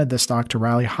 you wanted the stock to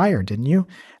rally higher, didn't you?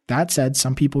 That said,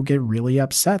 some people get really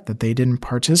upset that they didn't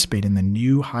participate in the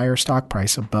new higher stock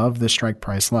price above the strike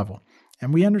price level.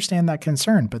 And we understand that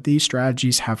concern, but these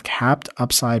strategies have capped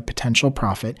upside potential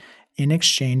profit in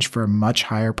exchange for a much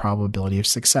higher probability of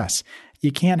success.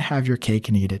 You can't have your cake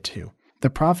and eat it too. The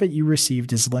profit you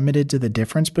received is limited to the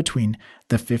difference between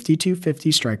the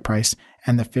 $52.50 strike price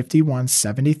and the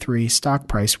 $51.73 stock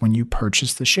price when you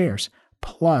purchase the shares,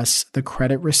 plus the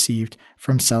credit received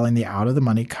from selling the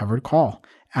out-of-the-money covered call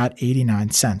at 89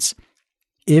 cents.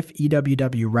 If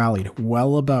EWW rallied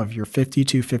well above your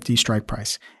 $52.50 strike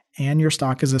price and your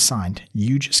stock is assigned,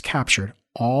 you just captured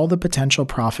all the potential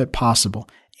profit possible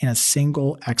in a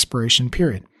single expiration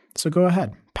period. So go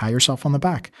ahead, pat yourself on the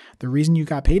back. The reason you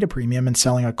got paid a premium in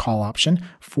selling a call option,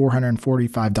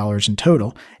 $445 in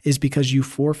total, is because you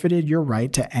forfeited your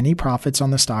right to any profits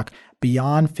on the stock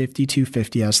beyond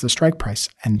 $52.50 as the strike price,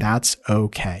 and that's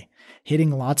okay.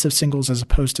 Hitting lots of singles as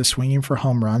opposed to swinging for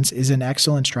home runs is an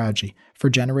excellent strategy for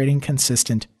generating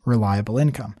consistent, reliable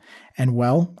income, and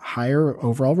higher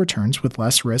overall returns with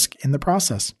less risk in the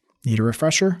process. Need a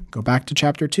refresher? Go back to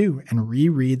Chapter 2 and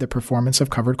reread the performance of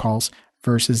covered calls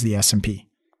versus the S&P.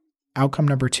 Outcome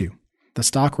number 2, the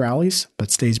stock rallies but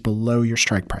stays below your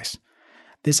strike price.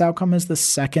 This outcome is the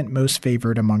second most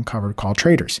favored among covered call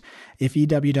traders. If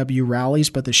EWW rallies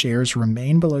but the shares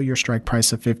remain below your strike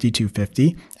price of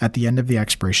 $52.50 at the end of the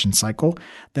expiration cycle,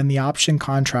 then the option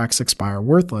contracts expire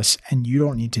worthless and you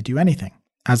don't need to do anything.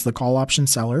 As the call option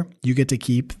seller, you get to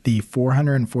keep the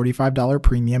 $445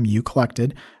 premium you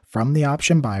collected from the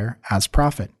option buyer as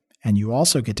profit. And you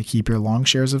also get to keep your long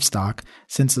shares of stock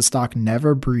since the stock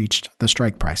never breached the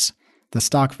strike price. The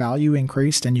stock value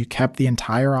increased and you kept the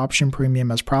entire option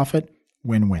premium as profit.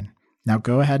 Win-win. Now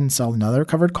go ahead and sell another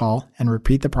covered call and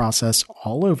repeat the process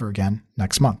all over again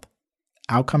next month.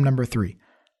 Outcome number 3,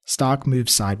 stock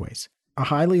moves sideways. A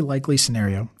highly likely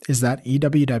scenario is that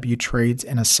EWW trades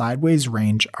in a sideways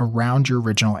range around your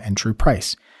original entry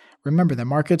price. Remember that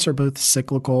markets are both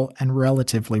cyclical and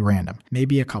relatively random.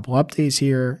 Maybe a couple up days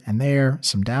here and there,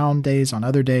 some down days on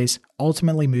other days,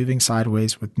 ultimately moving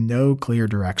sideways with no clear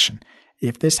direction.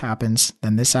 If this happens,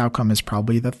 then this outcome is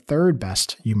probably the third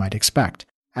best you might expect.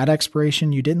 At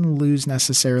expiration, you didn't lose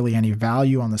necessarily any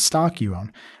value on the stock you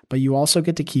own, but you also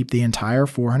get to keep the entire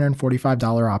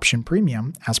 $445 option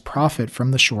premium as profit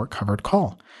from the short covered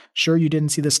call. Sure, you didn't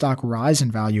see the stock rise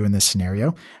in value in this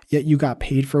scenario, yet you got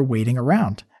paid for waiting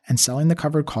around and selling the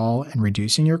covered call and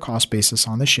reducing your cost basis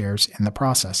on the shares in the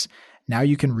process. Now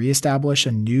you can reestablish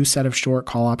a new set of short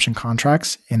call option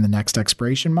contracts in the next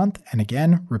expiration month and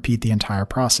again, repeat the entire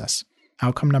process.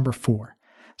 Outcome number 4.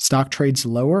 Stock trades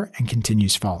lower and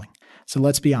continues falling. So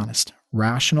let's be honest,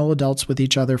 rational adults with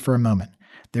each other for a moment.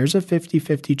 There's a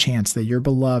 50-50 chance that your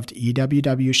beloved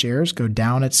EWW shares go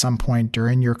down at some point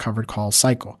during your covered call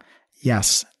cycle.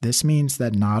 Yes, this means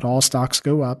that not all stocks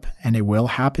go up, and it will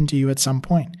happen to you at some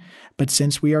point. But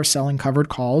since we are selling covered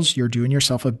calls, you're doing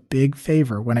yourself a big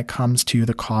favor when it comes to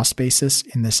the cost basis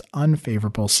in this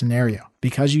unfavorable scenario.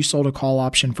 Because you sold a call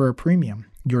option for a premium,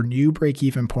 your new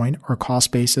break-even point or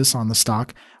cost basis on the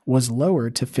stock was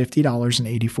lowered to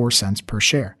 $50.84 per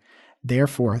share.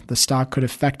 Therefore, the stock could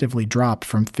effectively drop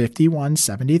from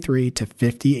 $51.73 to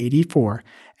 $50.84,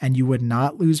 and you would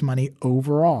not lose money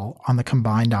overall on the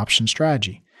combined option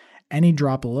strategy. Any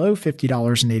drop below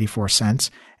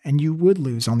 $50.84, and you would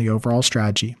lose on the overall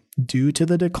strategy due to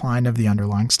the decline of the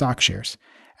underlying stock shares.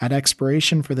 At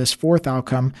expiration for this fourth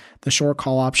outcome, the short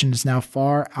call option is now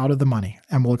far out of the money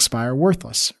and will expire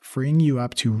worthless, freeing you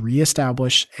up to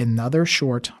reestablish another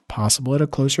short, possible at a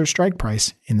closer strike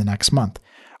price, in the next month.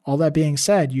 All that being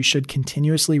said, you should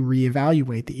continuously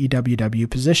reevaluate the EWW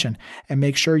position and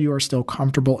make sure you are still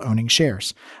comfortable owning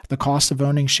shares. The cost of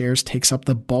owning shares takes up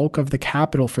the bulk of the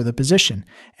capital for the position,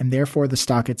 and therefore the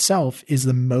stock itself is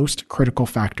the most critical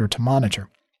factor to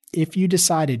monitor. If you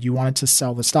decided you wanted to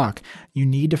sell the stock, you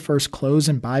need to first close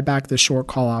and buy back the short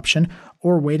call option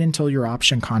or wait until your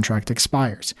option contract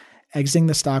expires. Exiting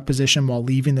the stock position while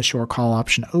leaving the short call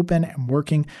option open and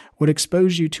working would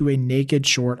expose you to a naked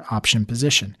short option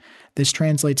position. This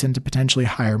translates into potentially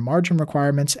higher margin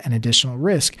requirements and additional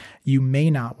risk you may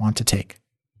not want to take.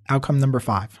 Outcome number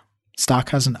 5. Stock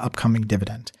has an upcoming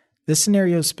dividend. This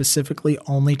scenario is specifically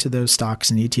only to those stocks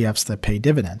and ETFs that pay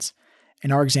dividends.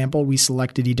 In our example, we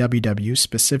selected EWW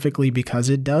specifically because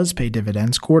it does pay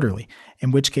dividends quarterly,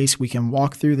 in which case we can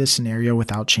walk through this scenario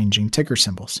without changing ticker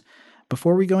symbols.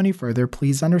 Before we go any further,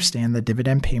 please understand that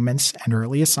dividend payments and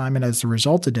early assignment as a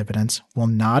result of dividends will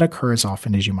not occur as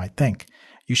often as you might think.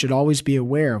 You should always be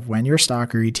aware of when your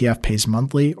stock or ETF pays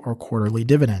monthly or quarterly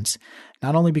dividends,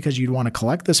 not only because you'd want to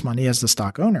collect this money as the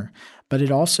stock owner, but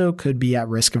it also could be at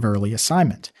risk of early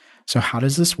assignment. So how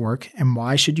does this work, and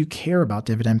why should you care about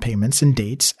dividend payments and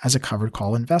dates as a covered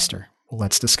call investor? Well,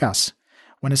 let's discuss.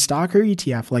 When a stock or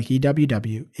ETF like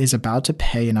EWW is about to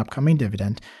pay an upcoming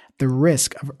dividend, the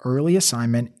risk of early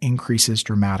assignment increases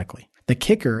dramatically. The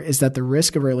kicker is that the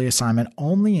risk of early assignment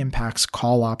only impacts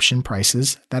call option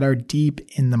prices that are deep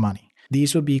in the money.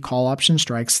 These would be call option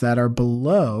strikes that are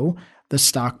below the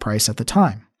stock price at the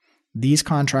time. These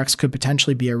contracts could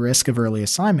potentially be a risk of early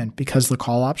assignment because the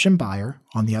call option buyer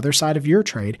on the other side of your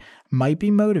trade might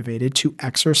be motivated to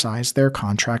exercise their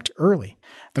contract early.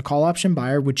 The call option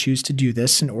buyer would choose to do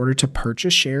this in order to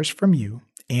purchase shares from you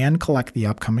and collect the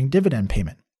upcoming dividend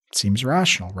payment. Seems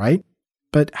rational, right?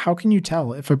 But how can you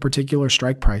tell if a particular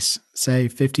strike price, say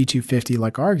 $52.50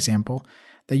 like our example,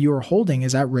 that you are holding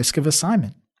is at risk of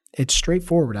assignment? It's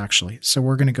straightforward actually, so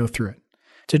we're going to go through it.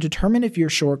 To determine if your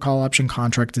short call option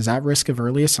contract is at risk of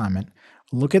early assignment,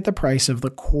 look at the price of the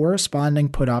corresponding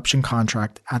put option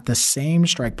contract at the same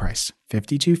strike price,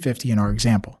 $52.50 in our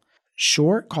example.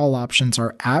 Short call options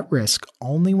are at risk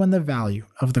only when the value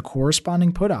of the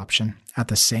corresponding put option at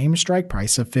the same strike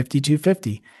price of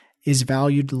 $52.50 is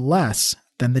valued less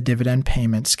than the dividend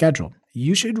payment scheduled.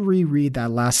 You should reread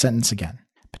that last sentence again,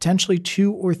 potentially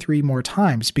 2 or 3 more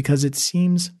times, because it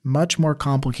seems much more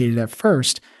complicated at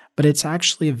first, but it's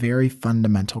actually a very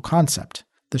fundamental concept.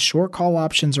 The short call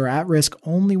options are at risk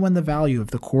only when the value of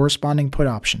the corresponding put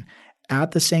option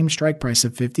at the same strike price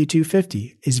of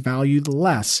 $52.50 is valued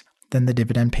less than the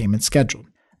dividend payment scheduled.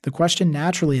 The question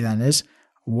naturally then is,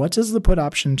 what does the put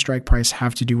option strike price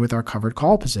have to do with our covered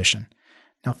call position?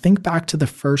 Now think back to the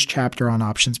first chapter on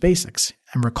options basics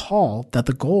and recall that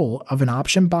the goal of an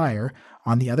option buyer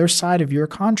on the other side of your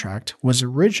contract was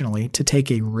originally to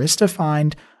take a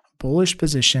risk-defined bullish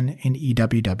position in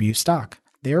EWW stock.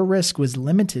 Their risk was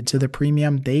limited to the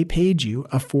premium they paid you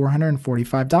of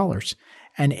 $445,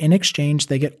 and in exchange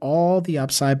they get all the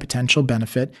upside potential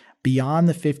benefit beyond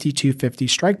the $52.50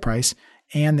 strike price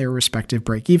and their respective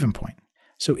break-even point.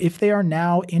 So if they are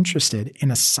now interested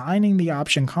in assigning the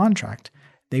option contract,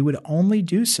 they would only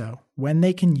do so when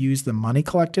they can use the money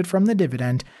collected from the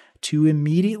dividend to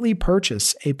immediately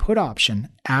purchase a put option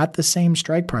at the same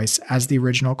strike price as the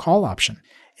original call option.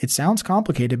 It sounds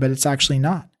complicated, but it's actually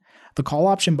not. The call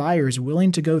option buyer is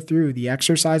willing to go through the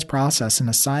exercise process and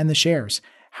assign the shares.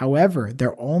 However,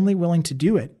 they're only willing to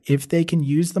do it if they can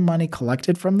use the money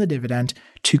collected from the dividend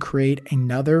to create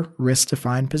another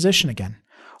risk-defined position again.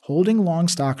 Holding long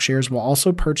stock shares while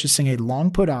also purchasing a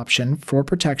long put option for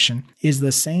protection is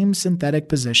the same synthetic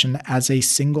position as a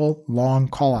single long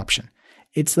call option.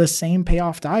 It's the same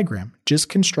payoff diagram, just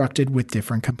constructed with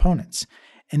different components.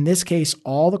 In this case,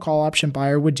 all the call option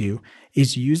buyer would do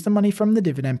is use the money from the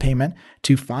dividend payment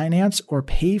to finance or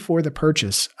pay for the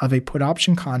purchase of a put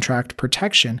option contract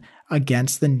protection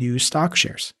against the new stock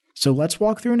shares. So let's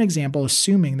walk through an example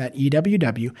assuming that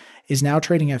EWW is now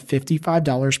trading at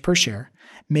 $55 per share,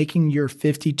 making your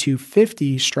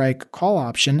 5250 strike call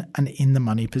option an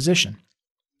in-the-money position.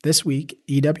 This week,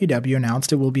 EWW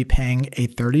announced it will be paying a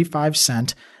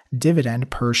 35-cent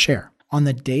dividend per share. On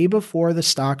the day before the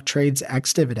stock trades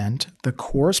ex-dividend, the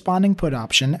corresponding put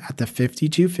option at the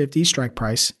 5250 strike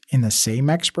price in the same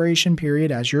expiration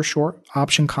period as your short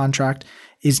option contract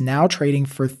is now trading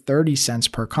for 30 cents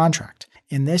per contract.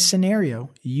 In this scenario,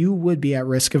 you would be at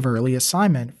risk of early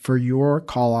assignment for your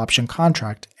call option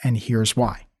contract, and here's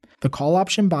why. The call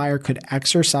option buyer could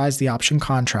exercise the option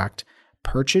contract,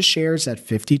 purchase shares at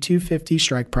 5250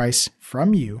 strike price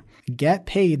from you, get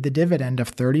paid the dividend of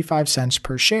 35 cents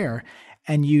per share,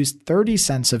 and use 30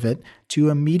 cents of it to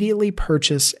immediately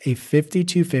purchase a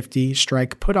 5250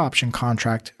 strike put option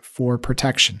contract for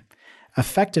protection.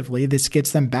 Effectively, this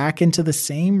gets them back into the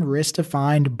same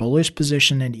risk-defined bullish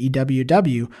position in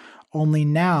EWW, only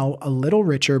now a little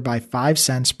richer by 5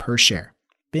 cents per share.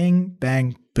 Bing,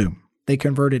 bang, boom. They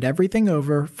converted everything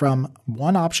over from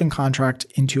one option contract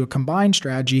into a combined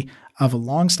strategy of a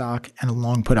long stock and a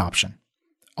long put option.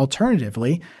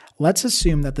 Alternatively, let's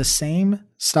assume that the same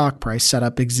stock price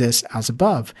setup exists as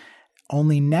above,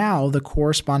 only now the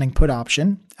corresponding put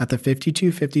option at the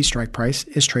 5250 strike price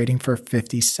is trading for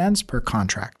 50 cents per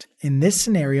contract. In this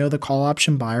scenario, the call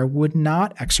option buyer would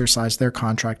not exercise their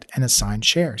contract and assign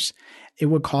shares. It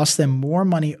would cost them more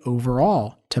money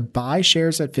overall to buy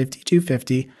shares at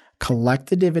 5250, collect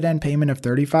the dividend payment of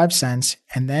 35 cents,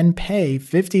 and then pay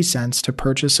 50 cents to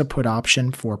purchase a put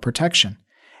option for protection.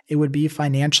 It would be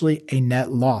financially a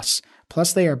net loss.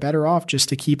 Plus, they are better off just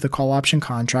to keep the call option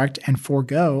contract and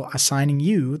forego assigning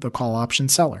you the call option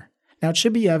seller. Now, it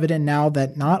should be evident now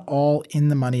that not all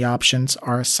in-the-money options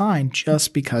are assigned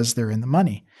just because they're in the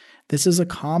money. This is a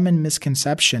common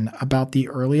misconception about the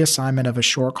early assignment of a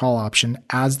short call option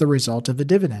as the result of a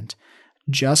dividend.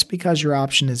 Just because your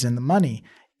option is in the money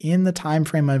in the time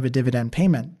frame of a dividend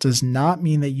payment does not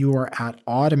mean that you are at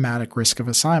automatic risk of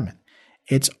assignment.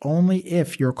 It's only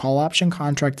if your call option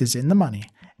contract is in the money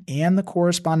and the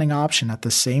corresponding option at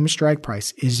the same strike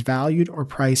price is valued or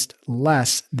priced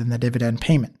less than the dividend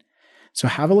payment. So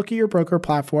have a look at your broker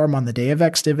platform on the day of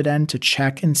ex-dividend to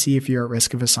check and see if you're at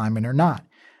risk of assignment or not.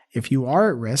 If you are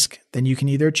at risk, then you can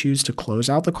either choose to close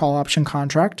out the call option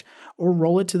contract or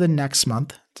roll it to the next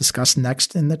month, discussed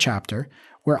next in the chapter,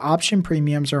 where option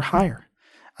premiums are higher.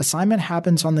 Assignment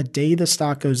happens on the day the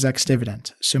stock goes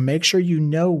ex-dividend, so make sure you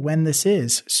know when this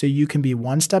is so you can be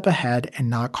one step ahead and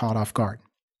not caught off guard.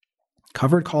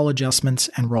 Covered call adjustments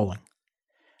and rolling.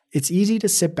 It's easy to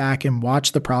sit back and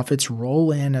watch the profits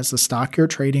roll in as the stock you're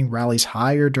trading rallies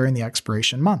higher during the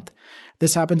expiration month.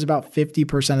 This happens about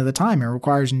 50% of the time and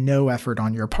requires no effort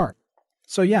on your part.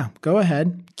 So yeah, go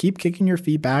ahead, keep kicking your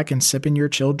feet back and sipping your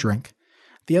chilled drink.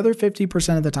 The other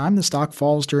 50% of the time, the stock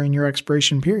falls during your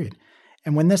expiration period.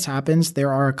 And when this happens,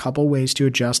 there are a couple ways to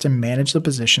adjust and manage the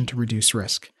position to reduce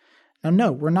risk. Now,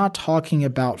 no, we're not talking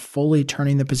about fully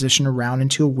turning the position around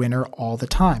into a winner all the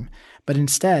time, but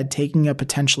instead taking a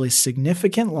potentially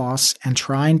significant loss and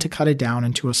trying to cut it down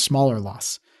into a smaller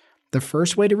loss. The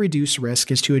first way to reduce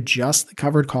risk is to adjust the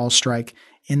covered call strike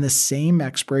in the same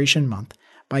expiration month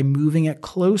by moving it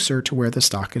closer to where the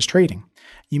stock is trading.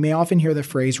 You may often hear the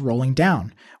phrase rolling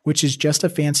down, which is just a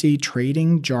fancy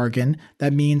trading jargon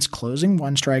that means closing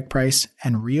one strike price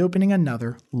and reopening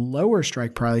another lower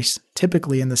strike price,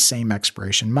 typically in the same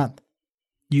expiration month.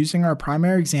 Using our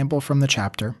primary example from the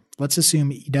chapter, let's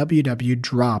assume EWW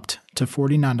dropped to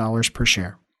 $49 per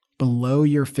share, below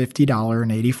your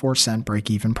 $50.84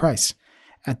 break-even price.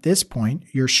 At this point,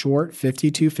 your short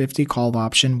 5250 call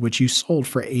option, which you sold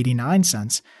for 89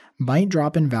 cents, might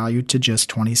drop in value to just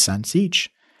 20 cents each.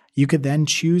 You could then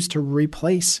choose to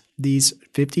replace these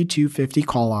 5250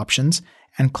 call options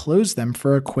and close them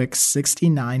for a quick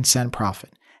 69-cent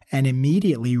profit and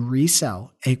immediately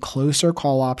resell a closer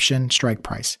call option strike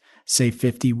price, say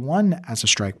 51 as a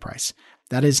strike price.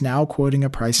 That is now quoting a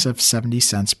price of 70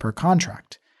 cents per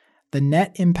contract. The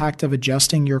net impact of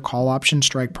adjusting your call option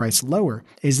strike price lower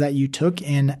is that you took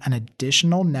in an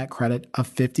additional net credit of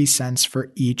 50 cents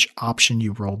for each option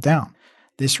you rolled down.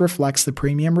 This reflects the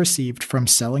premium received from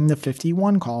selling the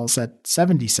 51 calls at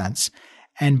 70 cents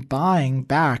and buying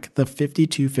back the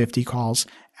 5250 calls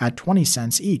at 20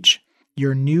 cents each.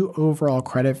 Your new overall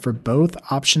credit for both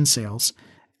option sales,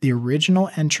 the original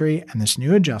entry and this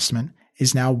new adjustment,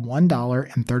 is now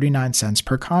 $1.39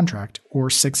 per contract, or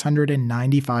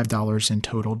 $695 in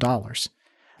total dollars.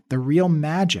 The real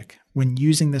magic when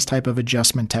using this type of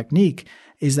adjustment technique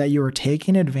is that you are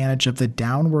taking advantage of the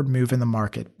downward move in the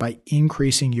market by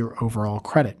increasing your overall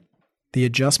credit. The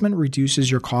adjustment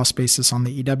reduces your cost basis on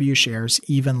the EW shares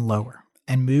even lower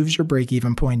and moves your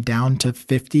break-even point down to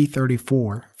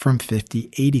 50.34 from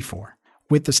 50.84.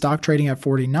 With the stock trading at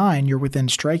 49, you're within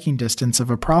striking distance of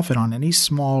a profit on any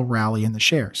small rally in the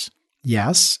shares.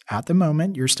 Yes, at the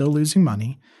moment, you're still losing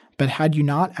money, but had you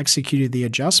not executed the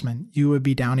adjustment, you would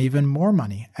be down even more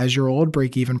money, as your old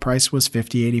break-even price was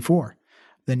 50.84.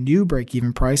 The new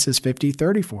break-even price is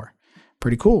 50.34.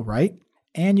 Pretty cool, right?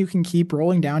 And you can keep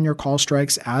rolling down your call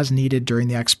strikes as needed during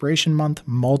the expiration month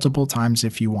multiple times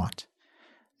if you want.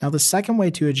 Now, the second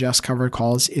way to adjust covered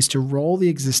calls is to roll the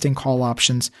existing call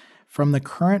options from the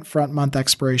current front month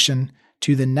expiration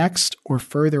to the next or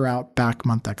further out back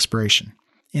month expiration.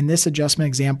 In this adjustment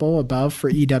example above for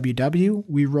EWW,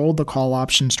 we rolled the call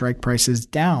option strike prices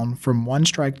down from one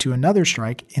strike to another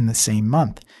strike in the same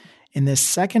month. In this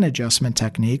second adjustment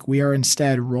technique, we are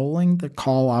instead rolling the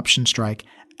call option strike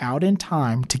out in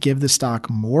time to give the stock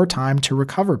more time to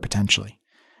recover potentially.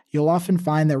 You'll often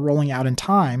find that rolling out in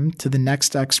time to the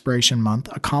next expiration month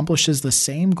accomplishes the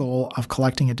same goal of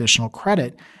collecting additional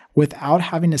credit without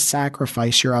having to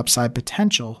sacrifice your upside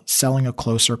potential selling a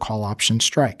closer call option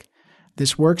strike.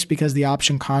 This works because the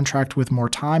option contract with more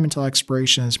time until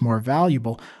expiration is more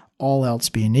valuable, all else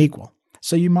being equal.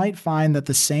 So you might find that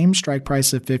the same strike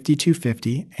price of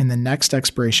 $52.50 in the next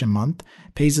expiration month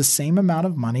pays the same amount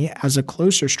of money as a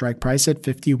closer strike price at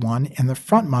 $51 in the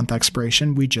front month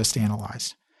expiration we just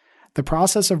analyzed. The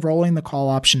process of rolling the call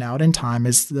option out in time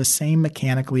is the same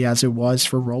mechanically as it was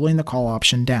for rolling the call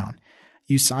option down.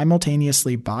 You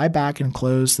simultaneously buy back and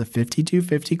close the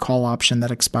 $52.50 call option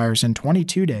that expires in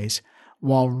 22 days,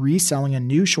 while reselling a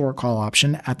new short call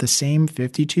option at the same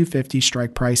 $52.50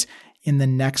 strike price in the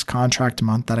next contract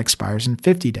month that expires in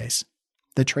 50 days.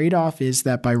 The trade-off is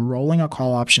that by rolling a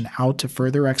call option out to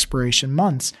further expiration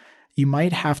months, you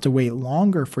might have to wait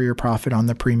longer for your profit on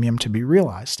the premium to be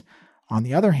realized. On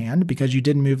the other hand, because you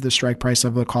didn't move the strike price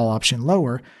of the call option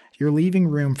lower, you're leaving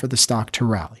room for the stock to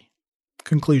rally.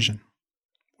 Conclusion.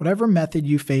 Whatever method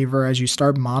you favor as you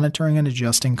start monitoring and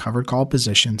adjusting covered call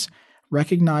positions,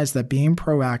 recognize that being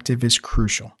proactive is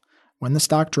crucial. When the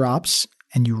stock drops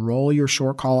and you roll your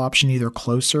short call option either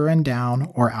closer and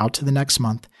down or out to the next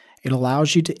month, it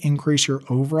allows you to increase your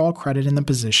overall credit in the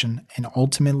position and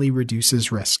ultimately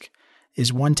reduces risk.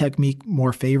 Is one technique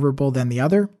more favorable than the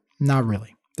other? Not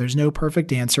really. There's no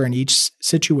perfect answer, and each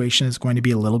situation is going to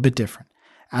be a little bit different.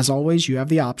 As always, you have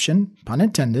the option, pun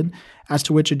intended, as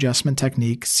to which adjustment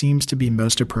technique seems to be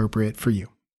most appropriate for you.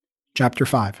 Chapter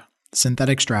 5.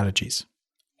 Synthetic Strategies.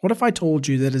 What if I told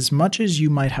you that as much as you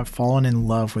might have fallen in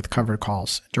love with covered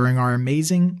calls during our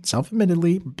amazing,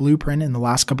 self-admittedly, blueprint in the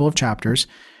last couple of chapters,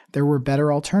 there were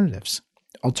better alternatives.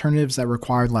 Alternatives that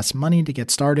required less money to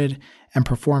get started and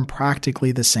perform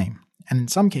practically the same, and in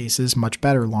some cases, much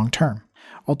better long-term.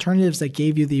 Alternatives that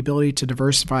gave you the ability to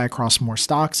diversify across more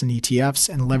stocks and ETFs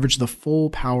and leverage the full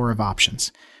power of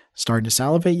options. Starting to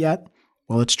salivate yet?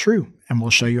 Well, it's true, and we'll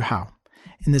show you how.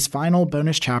 In this final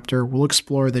bonus chapter, we'll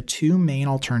explore the two main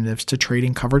alternatives to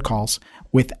trading covered calls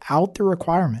without the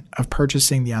requirement of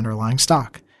purchasing the underlying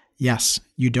stock. Yes,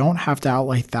 you don't have to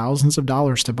outlay thousands of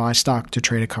dollars to buy stock to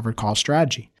trade a covered call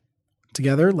strategy.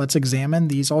 Together, let's examine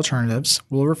these alternatives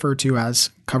we'll refer to as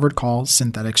covered call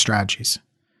synthetic strategies.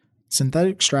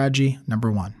 Synthetic strategy number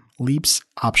 1, Leaps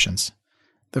Options.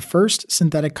 The first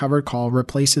synthetic covered call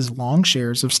replaces long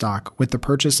shares of stock with the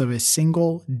purchase of a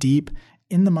single, deep,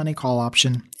 in-the-money call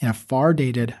option in a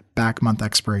far-dated back-month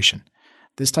expiration.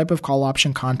 This type of call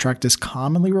option contract is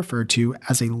commonly referred to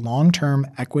as a long-term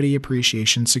equity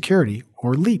appreciation security,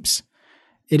 or LEAPS.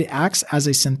 It acts as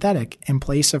a synthetic in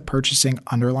place of purchasing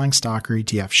underlying stock or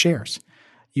ETF shares.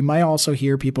 You might also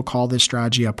hear people call this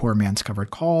strategy a poor man's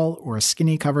covered call or a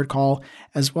skinny covered call,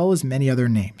 as well as many other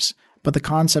names, but the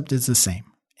concept is the same.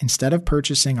 Instead of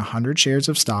purchasing 100 shares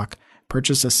of stock,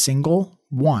 purchase a single,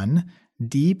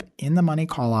 deep in-the-money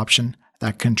call option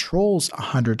that controls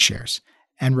 100 shares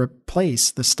and replace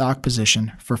the stock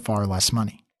position for far less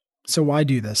money. So why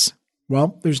do this?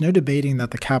 Well, there's no debating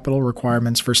that the capital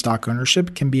requirements for stock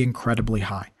ownership can be incredibly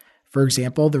high. For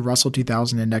example, the Russell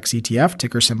 2000 Index ETF,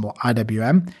 ticker symbol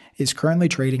IWM, is currently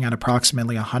trading at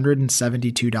approximately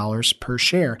 $172 per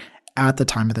share at the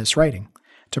time of this writing.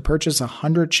 To purchase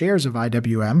 100 shares of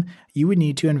IWM, you would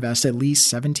need to invest at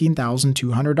least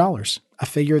 $17,200, a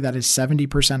figure that is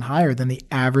 70% higher than the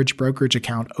average brokerage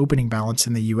account opening balance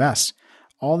in the US.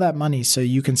 All that money so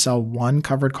you can sell one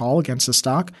covered call against the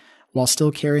stock while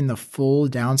still carrying the full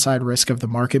downside risk of the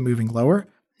market moving lower?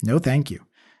 No thank you.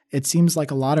 It seems like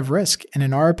a lot of risk, and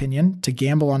in our opinion, to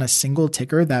gamble on a single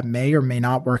ticker that may or may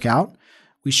not work out.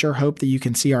 We sure hope that you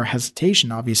can see our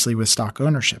hesitation, obviously, with stock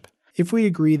ownership. If we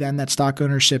agree then that stock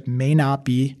ownership may not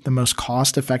be the most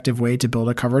cost-effective way to build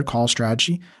a covered call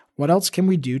strategy, what else can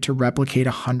we do to replicate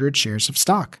 100 shares of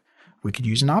stock? We could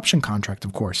use an option contract,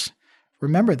 of course.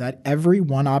 Remember that every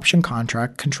one option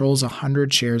contract controls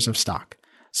 100 shares of stock.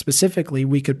 Specifically,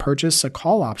 we could purchase a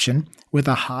call option with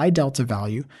a high delta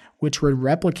value, which would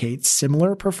replicate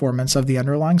similar performance of the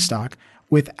underlying stock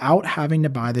without having to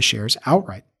buy the shares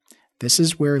outright. This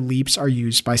is where leaps are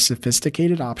used by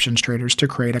sophisticated options traders to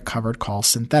create a covered call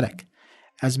synthetic.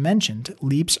 As mentioned,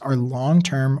 leaps are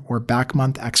long-term or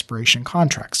back-month expiration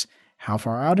contracts. How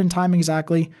far out in time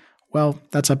exactly? Well,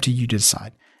 that's up to you to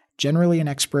decide. Generally, an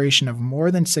expiration of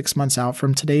more than 6 months out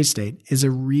from today's date is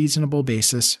a reasonable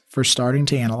basis for starting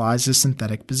to analyze a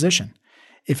synthetic position.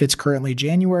 If it's currently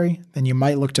January, then you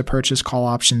might look to purchase call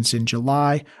options in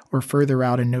July or further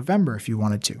out in November if you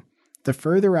wanted to. The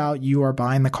further out you are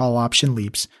buying the call option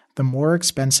leaps, the more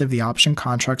expensive the option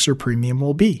contracts or premium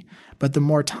will be, but the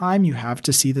more time you have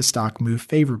to see the stock move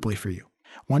favorably for you.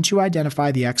 Once you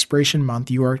identify the expiration month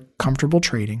you are comfortable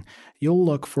trading, you'll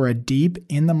look for a deep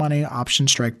in-the-money option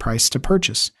strike price to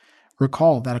purchase.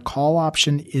 Recall that a call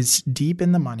option is deep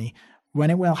in the money when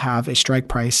it will have a strike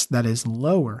price that is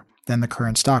lower than the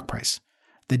current stock price.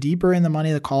 The deeper in the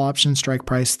money the call option strike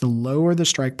price, the lower the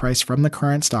strike price from the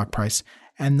current stock price,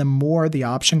 and the more the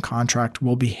option contract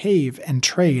will behave and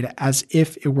trade as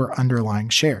if it were underlying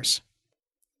shares.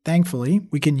 Thankfully,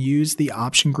 we can use the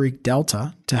option Greek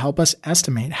delta to help us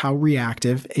estimate how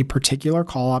reactive a particular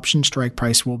call option strike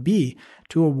price will be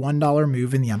to a $1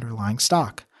 move in the underlying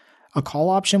stock. A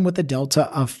call option with a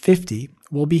delta of 50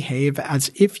 will behave as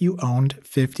if you owned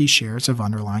 50 shares of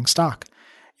underlying stock.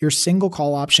 Your single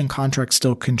call option contract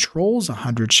still controls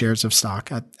 100 shares of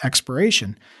stock at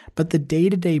expiration, but the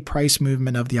day-to-day price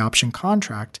movement of the option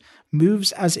contract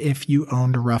moves as if you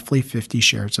owned roughly 50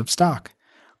 shares of stock.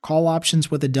 Call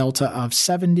options with a delta of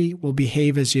 70 will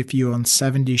behave as if you own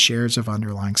 70 shares of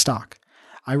underlying stock.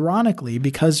 Ironically,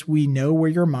 because we know where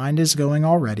your mind is going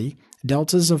already,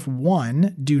 deltas of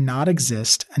 1 do not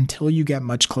exist until you get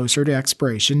much closer to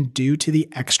expiration due to the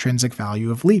extrinsic value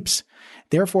of leaps.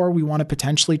 Therefore, we want to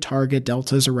potentially target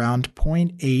deltas around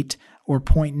 0.8 or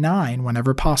 0.9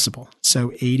 whenever possible,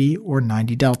 so 80 or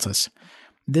 90 deltas.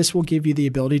 This will give you the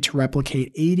ability to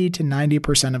replicate 80 to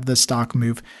 90% of the stock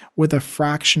move with a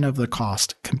fraction of the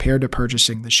cost compared to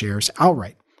purchasing the shares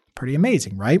outright. Pretty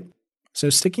amazing, right? So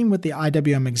sticking with the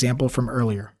IWM example from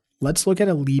earlier, let's look at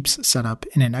a leaps setup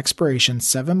in an expiration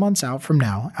 7 months out from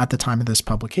now at the time of this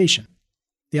publication.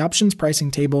 The options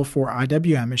pricing table for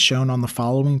IWM is shown on the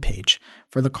following page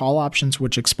for the call options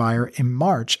which expire in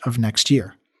March of next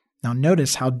year. Now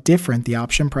notice how different the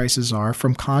option prices are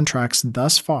from contracts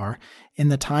thus far in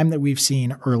the time that we've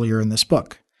seen earlier in this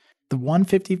book. The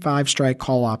 155 strike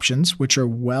call options, which are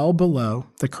well below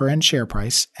the current share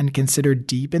price and considered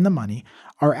deep in the money,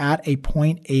 are at a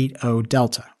 0.80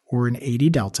 delta, or an 80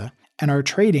 delta, and are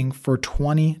trading for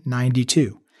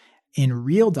 $20.92. In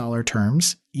real dollar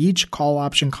terms, each call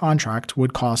option contract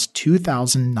would cost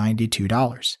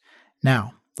 $2,092.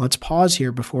 Now, let's pause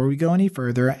here before we go any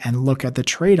further and look at the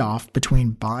trade-off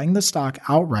between buying the stock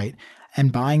outright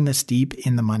and buying this deep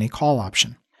in the money call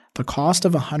option. The cost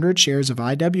of 100 shares of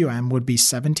IWM would be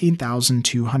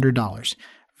 $17,200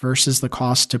 versus the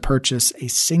cost to purchase a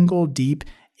single deep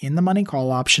in the money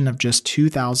call option of just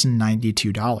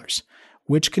 $2,092,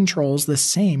 which controls the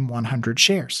same 100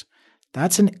 shares.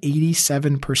 That's an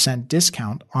 87%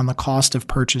 discount on the cost of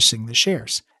purchasing the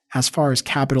shares. As far as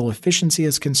capital efficiency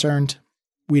is concerned,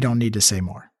 we don't need to say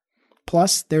more.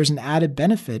 Plus, there's an added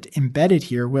benefit embedded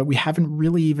here that we haven't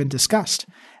really even discussed,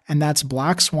 and that's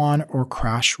black swan or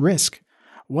crash risk.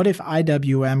 What if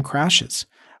IWM crashes?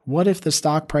 What if the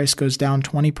stock price goes down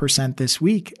 20% this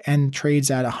week and trades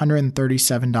at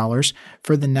 $137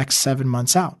 for the next 7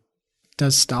 months out?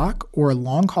 Does stock or a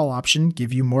long call option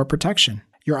give you more protection?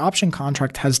 Your option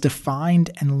contract has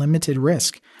defined and limited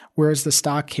risk, whereas the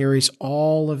stock carries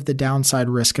all of the downside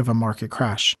risk of a market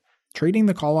crash. Trading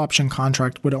the call option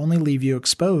contract would only leave you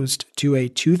exposed to a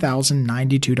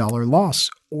 $2,092 loss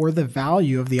or the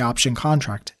value of the option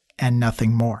contract and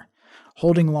nothing more.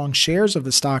 Holding long shares of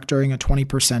the stock during a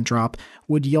 20% drop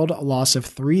would yield a loss of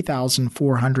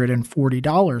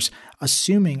 $3,440,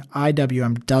 assuming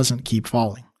IWM doesn't keep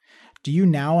falling. Do you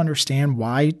now understand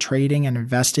why trading and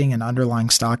investing in underlying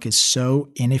stock is so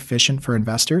inefficient for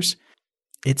investors?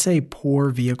 It's a poor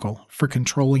vehicle for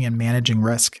controlling and managing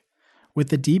risk. With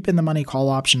the deep in the money call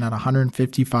option at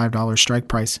 $155 strike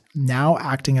price now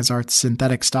acting as our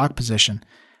synthetic stock position,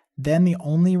 then the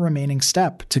only remaining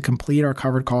step to complete our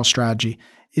covered call strategy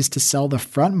is to sell the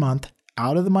front month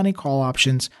out of the money call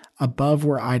options above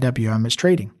where IWM is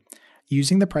trading.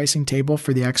 Using the pricing table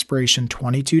for the expiration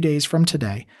 22 days from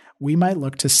today, we might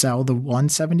look to sell the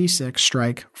 176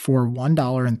 strike for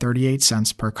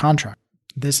 $1.38 per contract.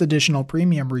 This additional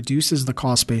premium reduces the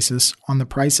cost basis on the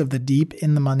price of the deep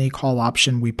in the money call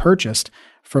option we purchased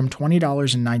from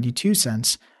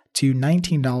 $20.92 to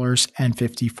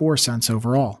 $19.54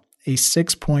 overall, a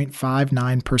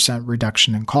 6.59%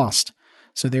 reduction in cost.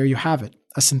 So there you have it,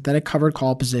 a synthetic covered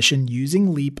call position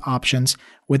using LEAP options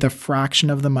with a fraction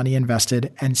of the money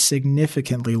invested and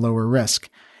significantly lower risk.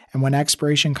 And when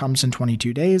expiration comes in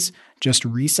 22 days, just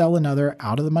resell another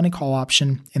out of the money call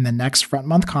option in the next front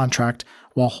month contract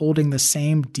while holding the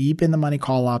same deep in the money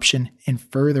call option in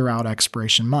further out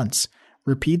expiration months.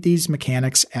 Repeat these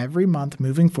mechanics every month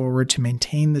moving forward to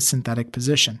maintain the synthetic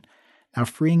position. Now,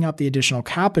 freeing up the additional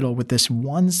capital with this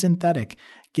one synthetic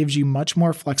gives you much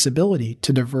more flexibility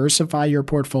to diversify your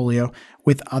portfolio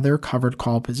with other covered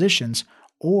call positions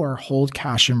or hold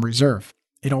cash in reserve.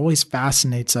 It always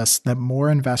fascinates us that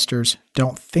more investors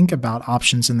don't think about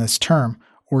options in this term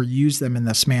or use them in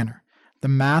this manner. The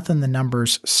math and the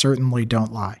numbers certainly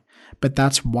don't lie, but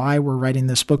that's why we're writing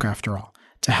this book after all,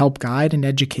 to help guide and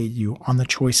educate you on the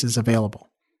choices available.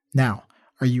 Now,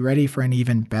 are you ready for an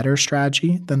even better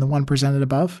strategy than the one presented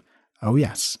above? Oh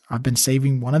yes, I've been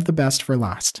saving one of the best for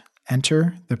last.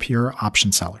 Enter the pure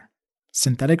option seller.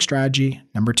 Synthetic strategy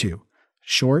number 2,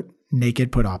 short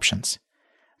naked put options.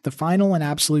 The final and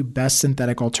absolute best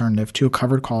synthetic alternative to a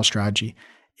covered call strategy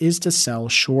is to sell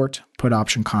short put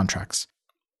option contracts.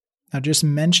 Now, just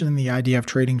mentioning the idea of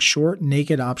trading short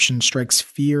naked options strikes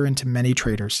fear into many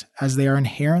traders, as they are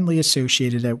inherently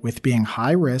associated with being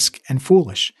high risk and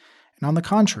foolish. And on the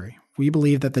contrary, we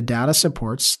believe that the data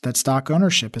supports that stock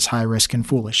ownership is high risk and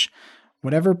foolish.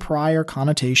 Whatever prior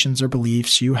connotations or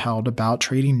beliefs you held about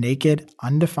trading naked,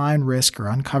 undefined risk or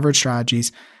uncovered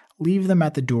strategies, leave them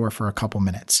at the door for a couple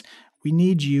minutes. We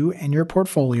need you, and your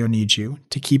portfolio needs you,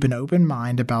 to keep an open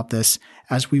mind about this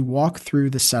as we walk through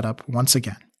the setup once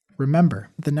again. Remember,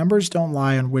 the numbers don't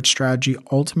lie on which strategy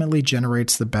ultimately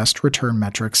generates the best return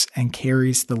metrics and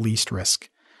carries the least risk.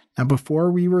 Now,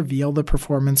 before we reveal the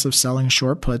performance of selling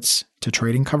short puts to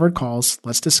trading covered calls,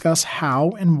 let's discuss how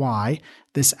and why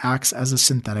this acts as a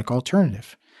synthetic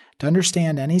alternative. To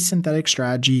understand any synthetic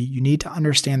strategy, you need to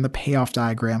understand the payoff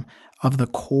diagram of the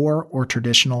core or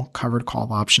traditional covered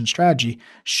call option strategy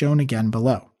shown again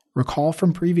below. Recall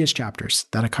from previous chapters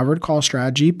that a covered call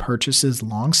strategy purchases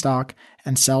long stock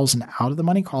and sells an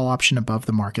out-of-the-money call option above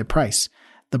the market price.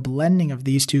 The blending of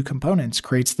these two components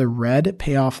creates the red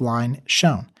payoff line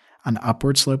shown, an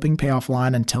upward sloping payoff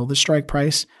line until the strike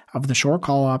price of the short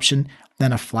call option,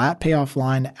 then a flat payoff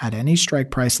line at any strike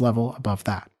price level above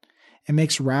that. It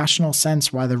makes rational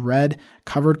sense why the red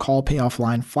covered call payoff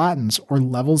line flattens or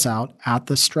levels out at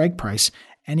the strike price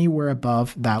anywhere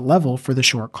above that level for the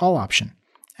short call option.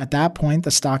 At that point,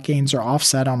 the stock gains are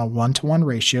offset on a 1-to-1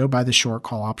 ratio by the short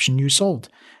call option you sold.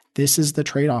 This is the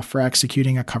trade-off for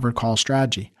executing a covered call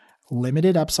strategy.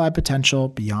 Limited upside potential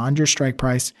beyond your strike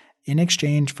price in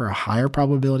exchange for a higher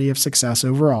probability of success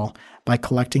overall by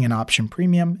collecting an option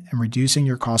premium and reducing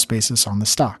your cost basis on the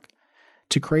stock.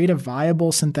 To create a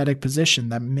viable synthetic position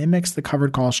that mimics the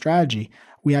covered call strategy,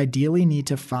 we ideally need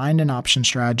to find an option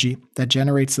strategy that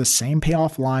generates the same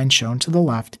payoff line shown to the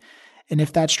left, and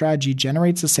if that strategy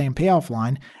generates the same payoff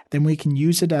line, then we can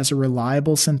use it as a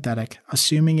reliable synthetic,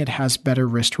 assuming it has better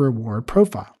risk-to-reward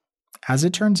profile. As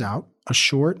it turns out, a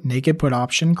short naked put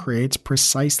option creates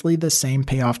precisely the same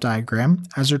payoff diagram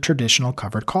as a traditional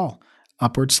covered call,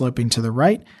 upward sloping to the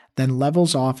right, then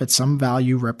levels off at some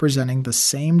value representing the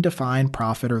same defined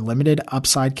profit or limited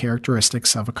upside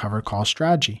characteristics of a covered call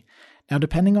strategy. Now,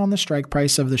 depending on the strike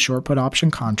price of the short put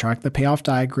option contract, the payoff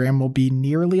diagram will be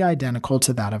nearly identical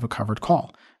to that of a covered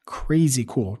call. Crazy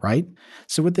cool, right?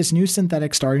 So with this new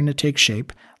synthetic starting to take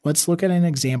shape, let's look at an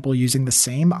example using the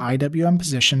same IWM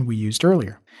position we used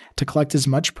earlier. To collect as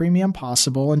much premium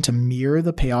possible and to mirror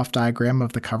the payoff diagram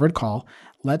of the covered call,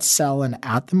 let's sell an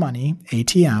at-the-money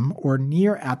ATM or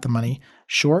near at-the-money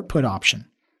short put option.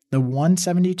 The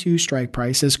 172 strike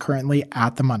price is currently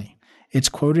at the money. It's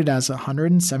quoted as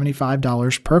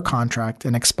 $175 per contract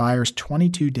and expires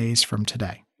 22 days from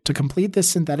today. To complete this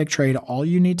synthetic trade, all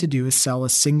you need to do is sell a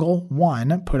single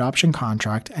one put option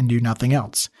contract and do nothing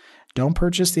else. Don't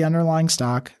purchase the underlying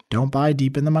stock, don't buy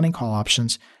deep in the money call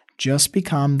options, Just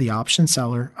become the option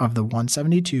seller of the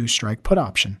 172 strike put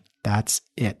option. That's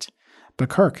it. But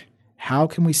Kirk, how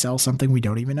can we sell something we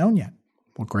don't even own yet?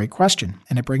 Well, great question,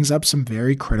 and it brings up some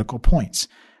very critical points.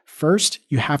 First,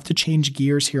 you have to change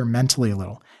gears here mentally a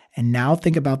little, and now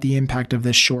think about the impact of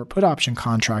this short put option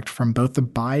contract from both the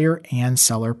buyer and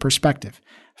seller perspective.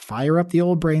 Fire up the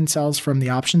old brain cells from the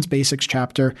Options Basics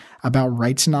chapter about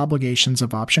rights and obligations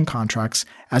of option contracts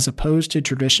as opposed to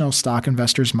traditional stock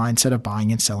investors' mindset of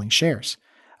buying and selling shares.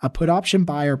 A put option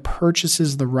buyer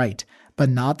purchases the right, but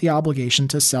not the obligation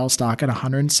to sell stock at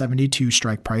 172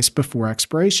 strike price before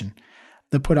expiration.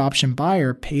 The put option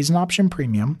buyer pays an option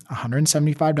premium,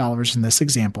 $175 in this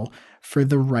example, for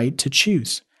the right to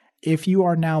choose. If you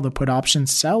are now the put option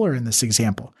seller in this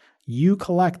example, you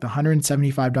collect the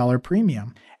 $175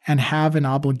 premium and have an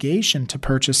obligation to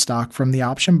purchase stock from the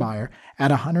option buyer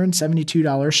at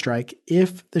 $172 strike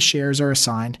if the shares are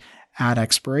assigned at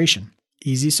expiration.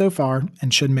 Easy so far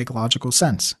and should make logical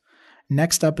sense.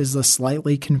 Next up is the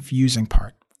slightly confusing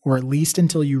part, or at least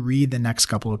until you read the next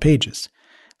couple of pages.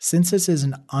 Since this is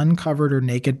an uncovered or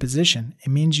naked position, it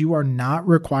means you are not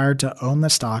required to own the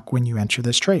stock when you enter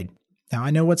this trade. Now,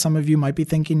 I know what some of you might be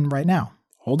thinking right now.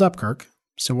 Hold up, Kirk.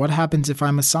 So what happens if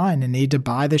I'm assigned and need to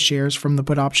buy the shares from the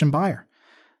put option buyer?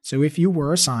 So if you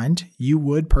were assigned, you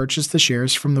would purchase the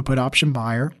shares from the put option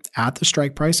buyer at the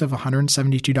strike price of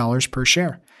 $172 per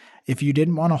share. If you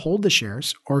didn't want to hold the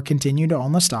shares or continue to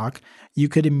own the stock, you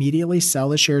could immediately sell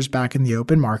the shares back in the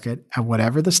open market at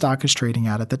whatever the stock is trading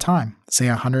at the time, say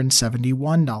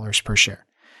 $171 per share.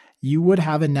 You would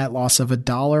have a net loss of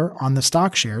 $1 on the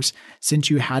stock shares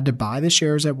since you had to buy the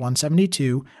shares at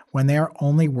 172 when they are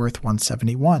only worth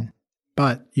 171.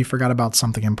 But you forgot about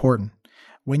something important.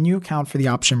 When you account for the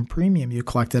option premium you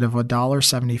collected of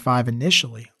 $1.75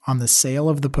 initially on the sale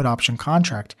of the put option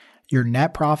contract, your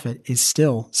net profit is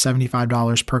still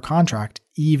 $75 per contract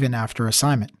even after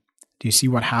assignment. Do you see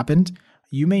what happened?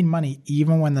 You made money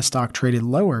even when the stock traded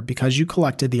lower because you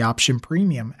collected the option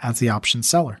premium as the option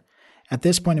seller. At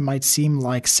this point, it might seem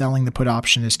like selling the put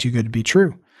option is too good to be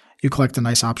true. You collect a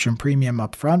nice option premium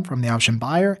up front from the option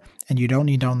buyer, and you don't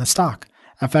need to own the stock.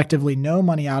 Effectively, no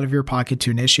money out of your pocket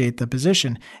to initiate the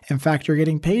position. In fact, you're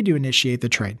getting paid to initiate the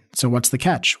trade. So what's the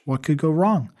catch? What could go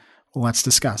wrong? Well, let's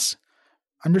discuss.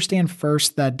 Understand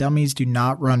first that dummies do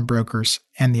not run brokers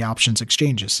and the options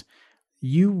exchanges.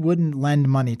 You wouldn't lend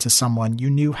money to someone you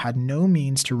knew had no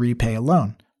means to repay a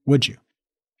loan, would you?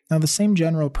 Now, the same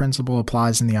general principle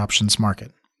applies in the options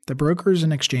market. The brokers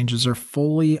and exchanges are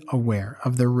fully aware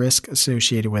of the risk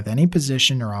associated with any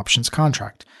position or options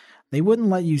contract. They wouldn't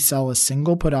let you sell a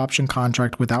single put option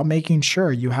contract without making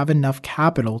sure you have enough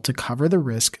capital to cover the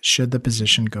risk should the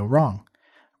position go wrong.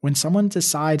 When someone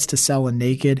decides to sell a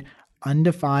naked,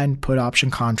 undefined put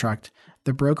option contract,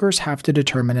 the brokers have to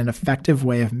determine an effective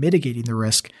way of mitigating the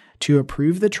risk to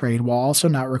approve the trade while also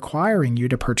not requiring you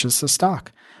to purchase the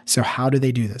stock. So how do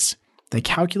they do this? They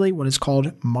calculate what is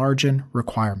called margin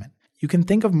requirement. You can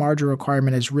think of margin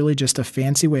requirement as really just a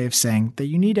fancy way of saying that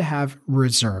you need to have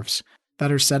reserves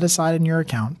that are set aside in your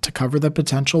account to cover the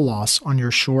potential loss on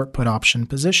your short put option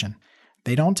position.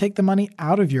 They don't take the money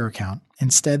out of your account.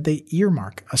 Instead, they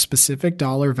earmark a specific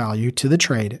dollar value to the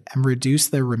trade and reduce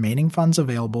the remaining funds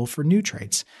available for new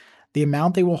trades. The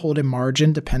amount they will hold in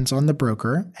margin depends on the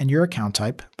broker and your account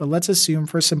type, but let's assume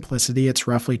for simplicity it's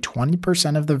roughly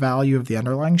 20% of the value of the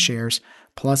underlying shares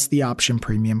plus the option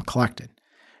premium collected.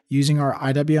 Using our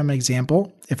IWM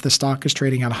example, if the stock is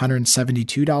trading at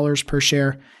 $172 per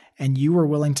share and you were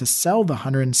willing to sell the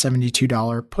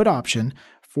 $172 put option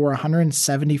for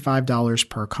 $175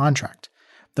 per contract,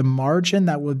 the margin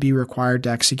that would be required to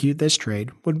execute this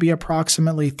trade would be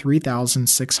approximately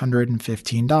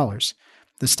 $3,615.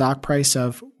 The stock price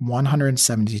of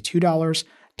 $172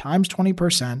 times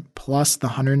 20% plus the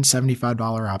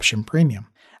 $175 option premium.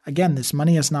 Again, this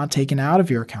money is not taken out of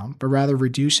your account, but rather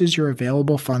reduces your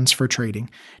available funds for trading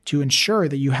to ensure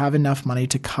that you have enough money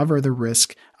to cover the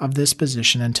risk of this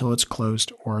position until it's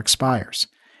closed or expires.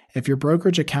 If your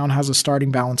brokerage account has a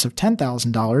starting balance of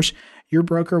 $10,000, your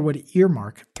broker would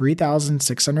earmark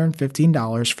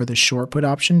 $3,615 for the short put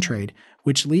option trade,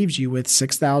 which leaves you with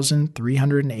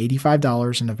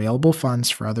 $6,385 in available funds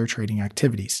for other trading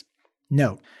activities.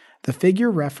 Note, the figure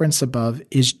referenced above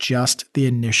is just the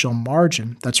initial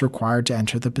margin that's required to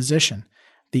enter the position.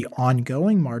 The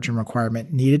ongoing margin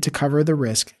requirement needed to cover the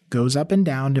risk goes up and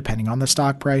down depending on the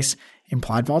stock price,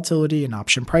 implied volatility, and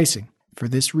option pricing. For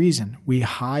this reason, we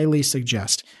highly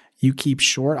suggest you keep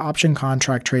short option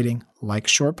contract trading, like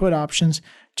short put options,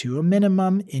 to a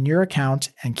minimum in your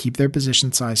account and keep their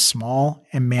position size small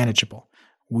and manageable.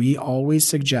 We always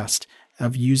suggest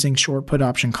of using short put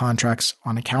option contracts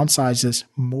on account sizes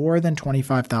more than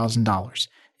 $25,000.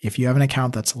 If you have an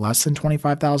account that's less than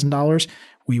 $25,000,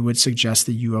 we would suggest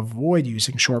that you avoid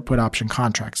using short put option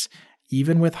contracts.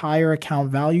 Even with higher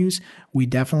account values, we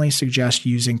definitely suggest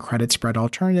using credit spread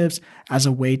alternatives as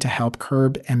a way to help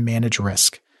curb and manage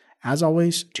risk. As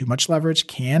always, too much leverage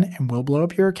can and will blow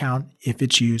up your account if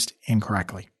it's used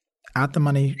incorrectly. At the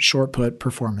money short put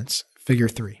performance, figure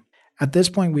 3. At this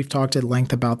point, we've talked at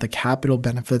length about the capital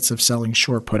benefits of selling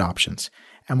short put options.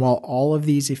 And while all of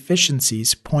these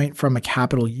efficiencies point from a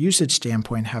capital usage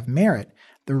standpoint have merit,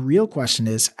 the real question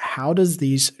is, how does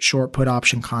these short put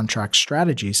option contract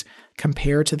strategies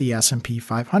compare to the S&P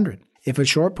 500? If a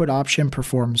short put option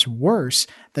performs worse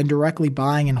than directly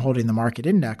buying and holding the market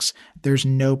index, there's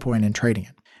no point in trading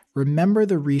it. Remember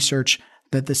the research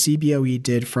that the CBOE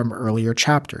did from earlier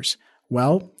chapters.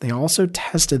 Well, they also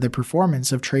tested the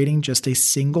performance of trading just a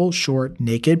single short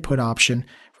naked put option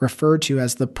referred to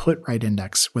as the put right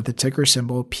index with the ticker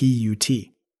symbol PUT.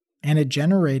 And it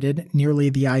generated nearly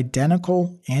the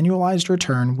identical annualized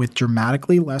return with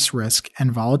dramatically less risk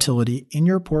and volatility in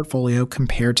your portfolio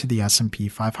compared to the S&P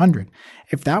 500.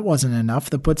 If that wasn't enough,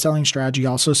 the put selling strategy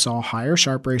also saw higher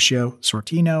Sharpe ratio,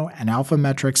 Sortino, and alpha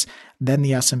metrics than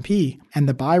the S&P and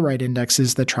the buy right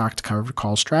indexes that tracked covered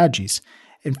call strategies.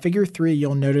 In figure 3,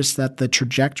 you'll notice that the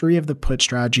trajectory of the put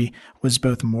strategy was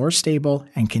both more stable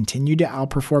and continued to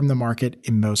outperform the market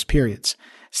in most periods.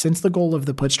 Since the goal of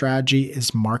the put strategy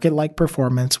is market-like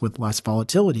performance with less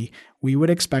volatility, we would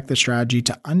expect the strategy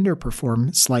to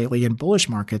underperform slightly in bullish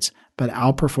markets, but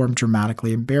outperform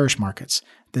dramatically in bearish markets.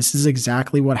 This is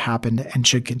exactly what happened and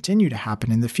should continue to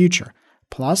happen in the future.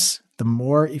 Plus, the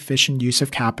more efficient use of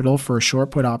capital for a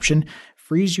short put option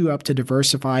frees you up to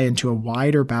diversify into a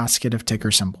wider basket of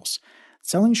ticker symbols.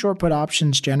 Selling short put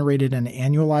options generated an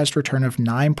annualized return of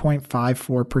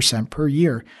 9.54% per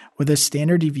year with a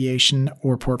standard deviation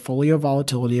or portfolio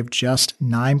volatility of just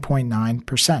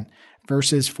 9.9%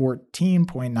 versus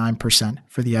 14.9%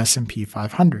 for the S&P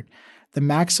 500. The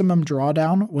maximum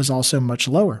drawdown was also much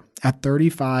lower at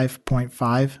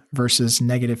 35.5% versus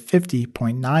negative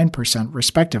 50.9%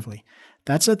 respectively.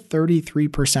 That's a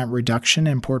 33% reduction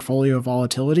in portfolio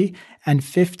volatility and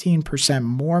 15%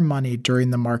 more money during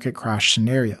the market crash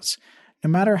scenarios. No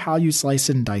matter how you slice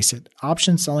it and dice it,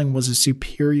 option selling was a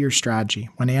superior strategy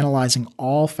when analyzing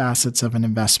all facets of an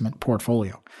investment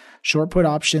portfolio. Short put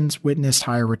options witnessed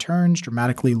higher returns,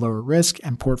 dramatically lower risk,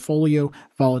 and portfolio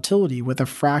volatility with a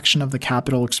fraction of the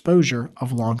capital exposure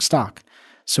of long stock.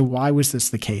 So why was this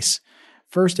the case?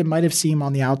 First, it might have seemed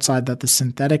on the outside that the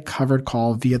synthetic covered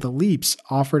call via the leaps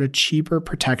offered a cheaper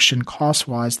protection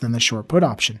cost-wise than the short put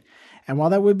option. And while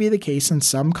that would be the case in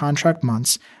some contract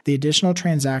months, the additional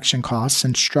transaction costs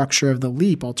and structure of the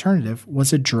leap alternative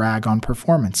was a drag on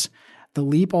performance. The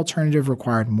leap alternative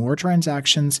required more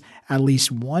transactions, at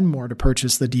least one more to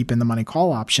purchase the deep in the money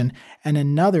call option, and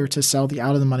another to sell the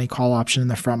out of the money call option in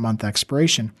the front month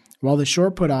expiration, while the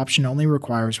short put option only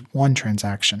requires one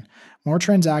transaction. More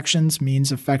transactions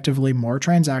means effectively more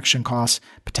transaction costs,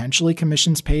 potentially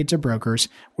commissions paid to brokers,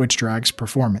 which drags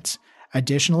performance.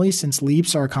 Additionally, since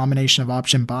leaps are a combination of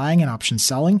option buying and option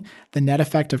selling, the net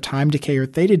effect of time decay or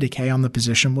theta decay on the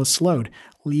position was slowed,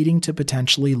 leading to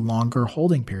potentially longer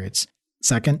holding periods.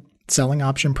 Second, selling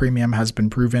option premium has been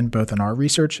proven both in our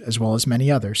research as well as many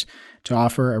others to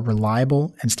offer a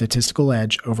reliable and statistical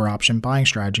edge over option buying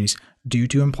strategies due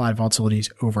to implied volatilities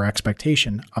over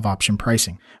expectation of option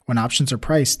pricing. When options are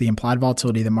priced, the implied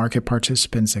volatility that market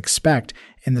participants expect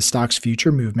in the stock's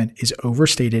future movement is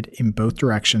overstated in both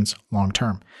directions long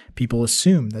term. People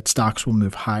assume that stocks will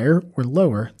move higher or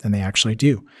lower than they actually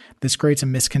do. This creates a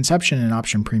misconception in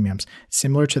option premiums,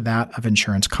 similar to that of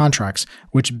insurance contracts,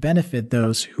 which benefit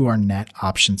those who are net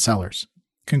option sellers.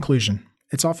 Conclusion.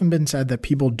 It's often been said that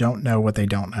people don't know what they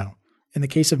don't know. In the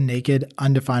case of naked,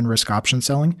 undefined risk option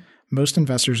selling, most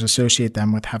investors associate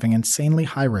them with having insanely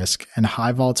high risk and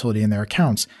high volatility in their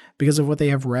accounts because of what they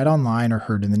have read online or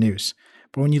heard in the news.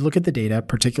 But when you look at the data,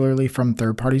 particularly from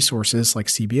third-party sources like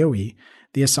CBOE,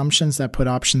 the assumptions that put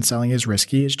option selling is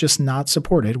risky is just not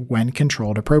supported when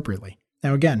controlled appropriately.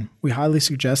 Now again, we highly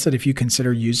suggest that if you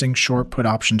consider using short put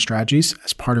option strategies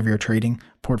as part of your trading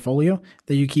portfolio,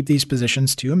 that you keep these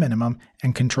positions to a minimum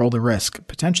and control the risk,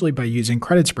 potentially by using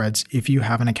credit spreads if you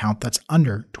have an account that's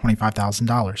under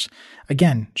 $25,000.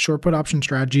 Again, short put option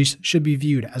strategies should be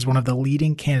viewed as one of the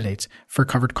leading candidates for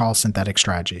covered call synthetic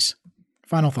strategies.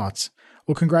 Final thoughts.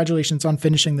 Well, congratulations on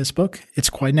finishing this book. It's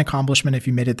quite an accomplishment if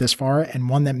you made it this far and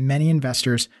one that many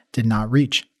investors did not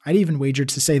reach. I'd even wager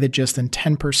to say that just than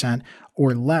 10%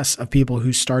 or less of people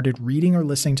who started reading or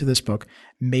listening to this book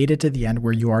made it to the end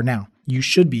where you are now. You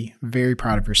should be very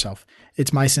proud of yourself.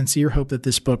 It's my sincere hope that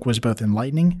this book was both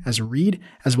enlightening as a read,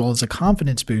 as well as a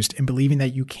confidence boost in believing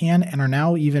that you can and are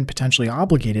now even potentially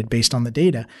obligated based on the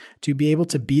data to be able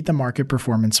to beat the market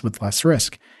performance with less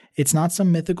risk. It's not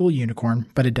some mythical unicorn,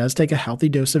 but it does take a healthy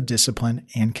dose of discipline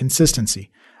and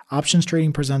consistency. Options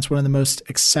trading presents one of the most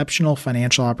exceptional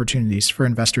financial opportunities for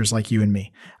investors like you and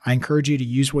me. I encourage you to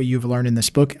use what you've learned in this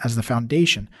book as the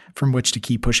foundation from which to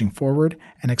keep pushing forward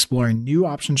and exploring new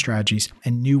option strategies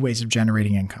and new ways of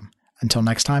generating income. Until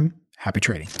next time, happy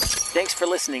trading. Thanks for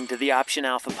listening to the Option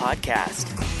Alpha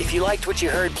podcast. If you liked what you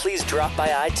heard, please drop by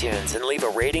iTunes and leave a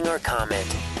rating or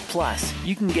comment. Plus,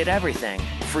 you can get everything: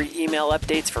 free email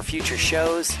updates for future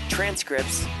shows,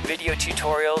 transcripts, video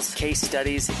tutorials, case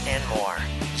studies, and more.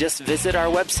 Just visit our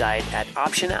website at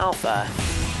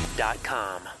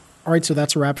optionalpha.com. All right, so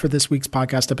that's a wrap for this week's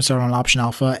podcast episode on Option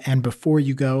Alpha. And before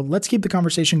you go, let's keep the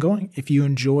conversation going. If you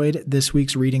enjoyed this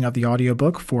week's reading of the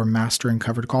audiobook for Mastering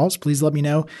Covered Calls, please let me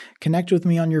know. Connect with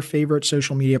me on your favorite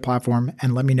social media platform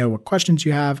and let me know what questions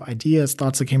you have, ideas,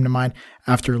 thoughts that came to mind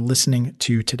after listening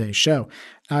to today's show.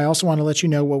 I also want to let you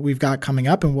know what we've got coming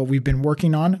up and what we've been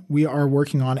working on. We are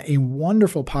working on a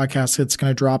wonderful podcast that's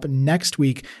going to drop next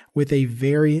week with a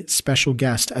very special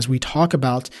guest as we talk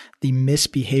about the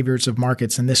misbehaviors of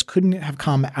markets. And this couldn't have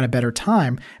come at a better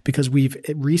time because we've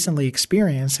recently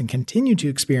experienced and continue to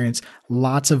experience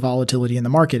lots of volatility in the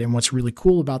market. And what's really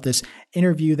cool about this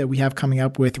interview that we have coming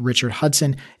up with Richard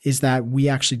Hudson is that we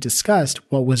actually discussed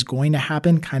what was going to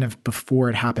happen kind of before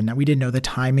it happened. Now, we didn't know the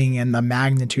timing and the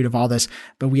magnitude of all this,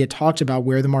 but we had talked about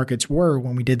where the markets were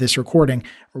when we did this recording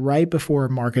right before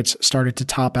markets started to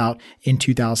top out in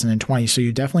 2020. So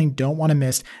you definitely don't want to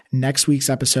miss next week's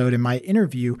episode and my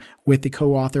interview with the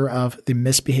co-author of The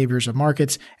Misbehaviors of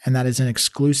Markets, and that is an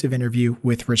exclusive interview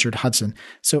with Richard Hudson.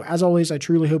 So as always, I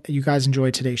truly hope that you guys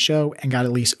enjoyed today's show and got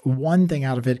at least one thing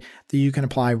out of it that you can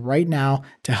apply right now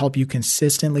to help you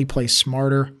consistently place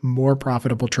smarter, more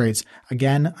profitable trades.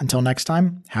 Again, until next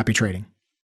time, happy trading.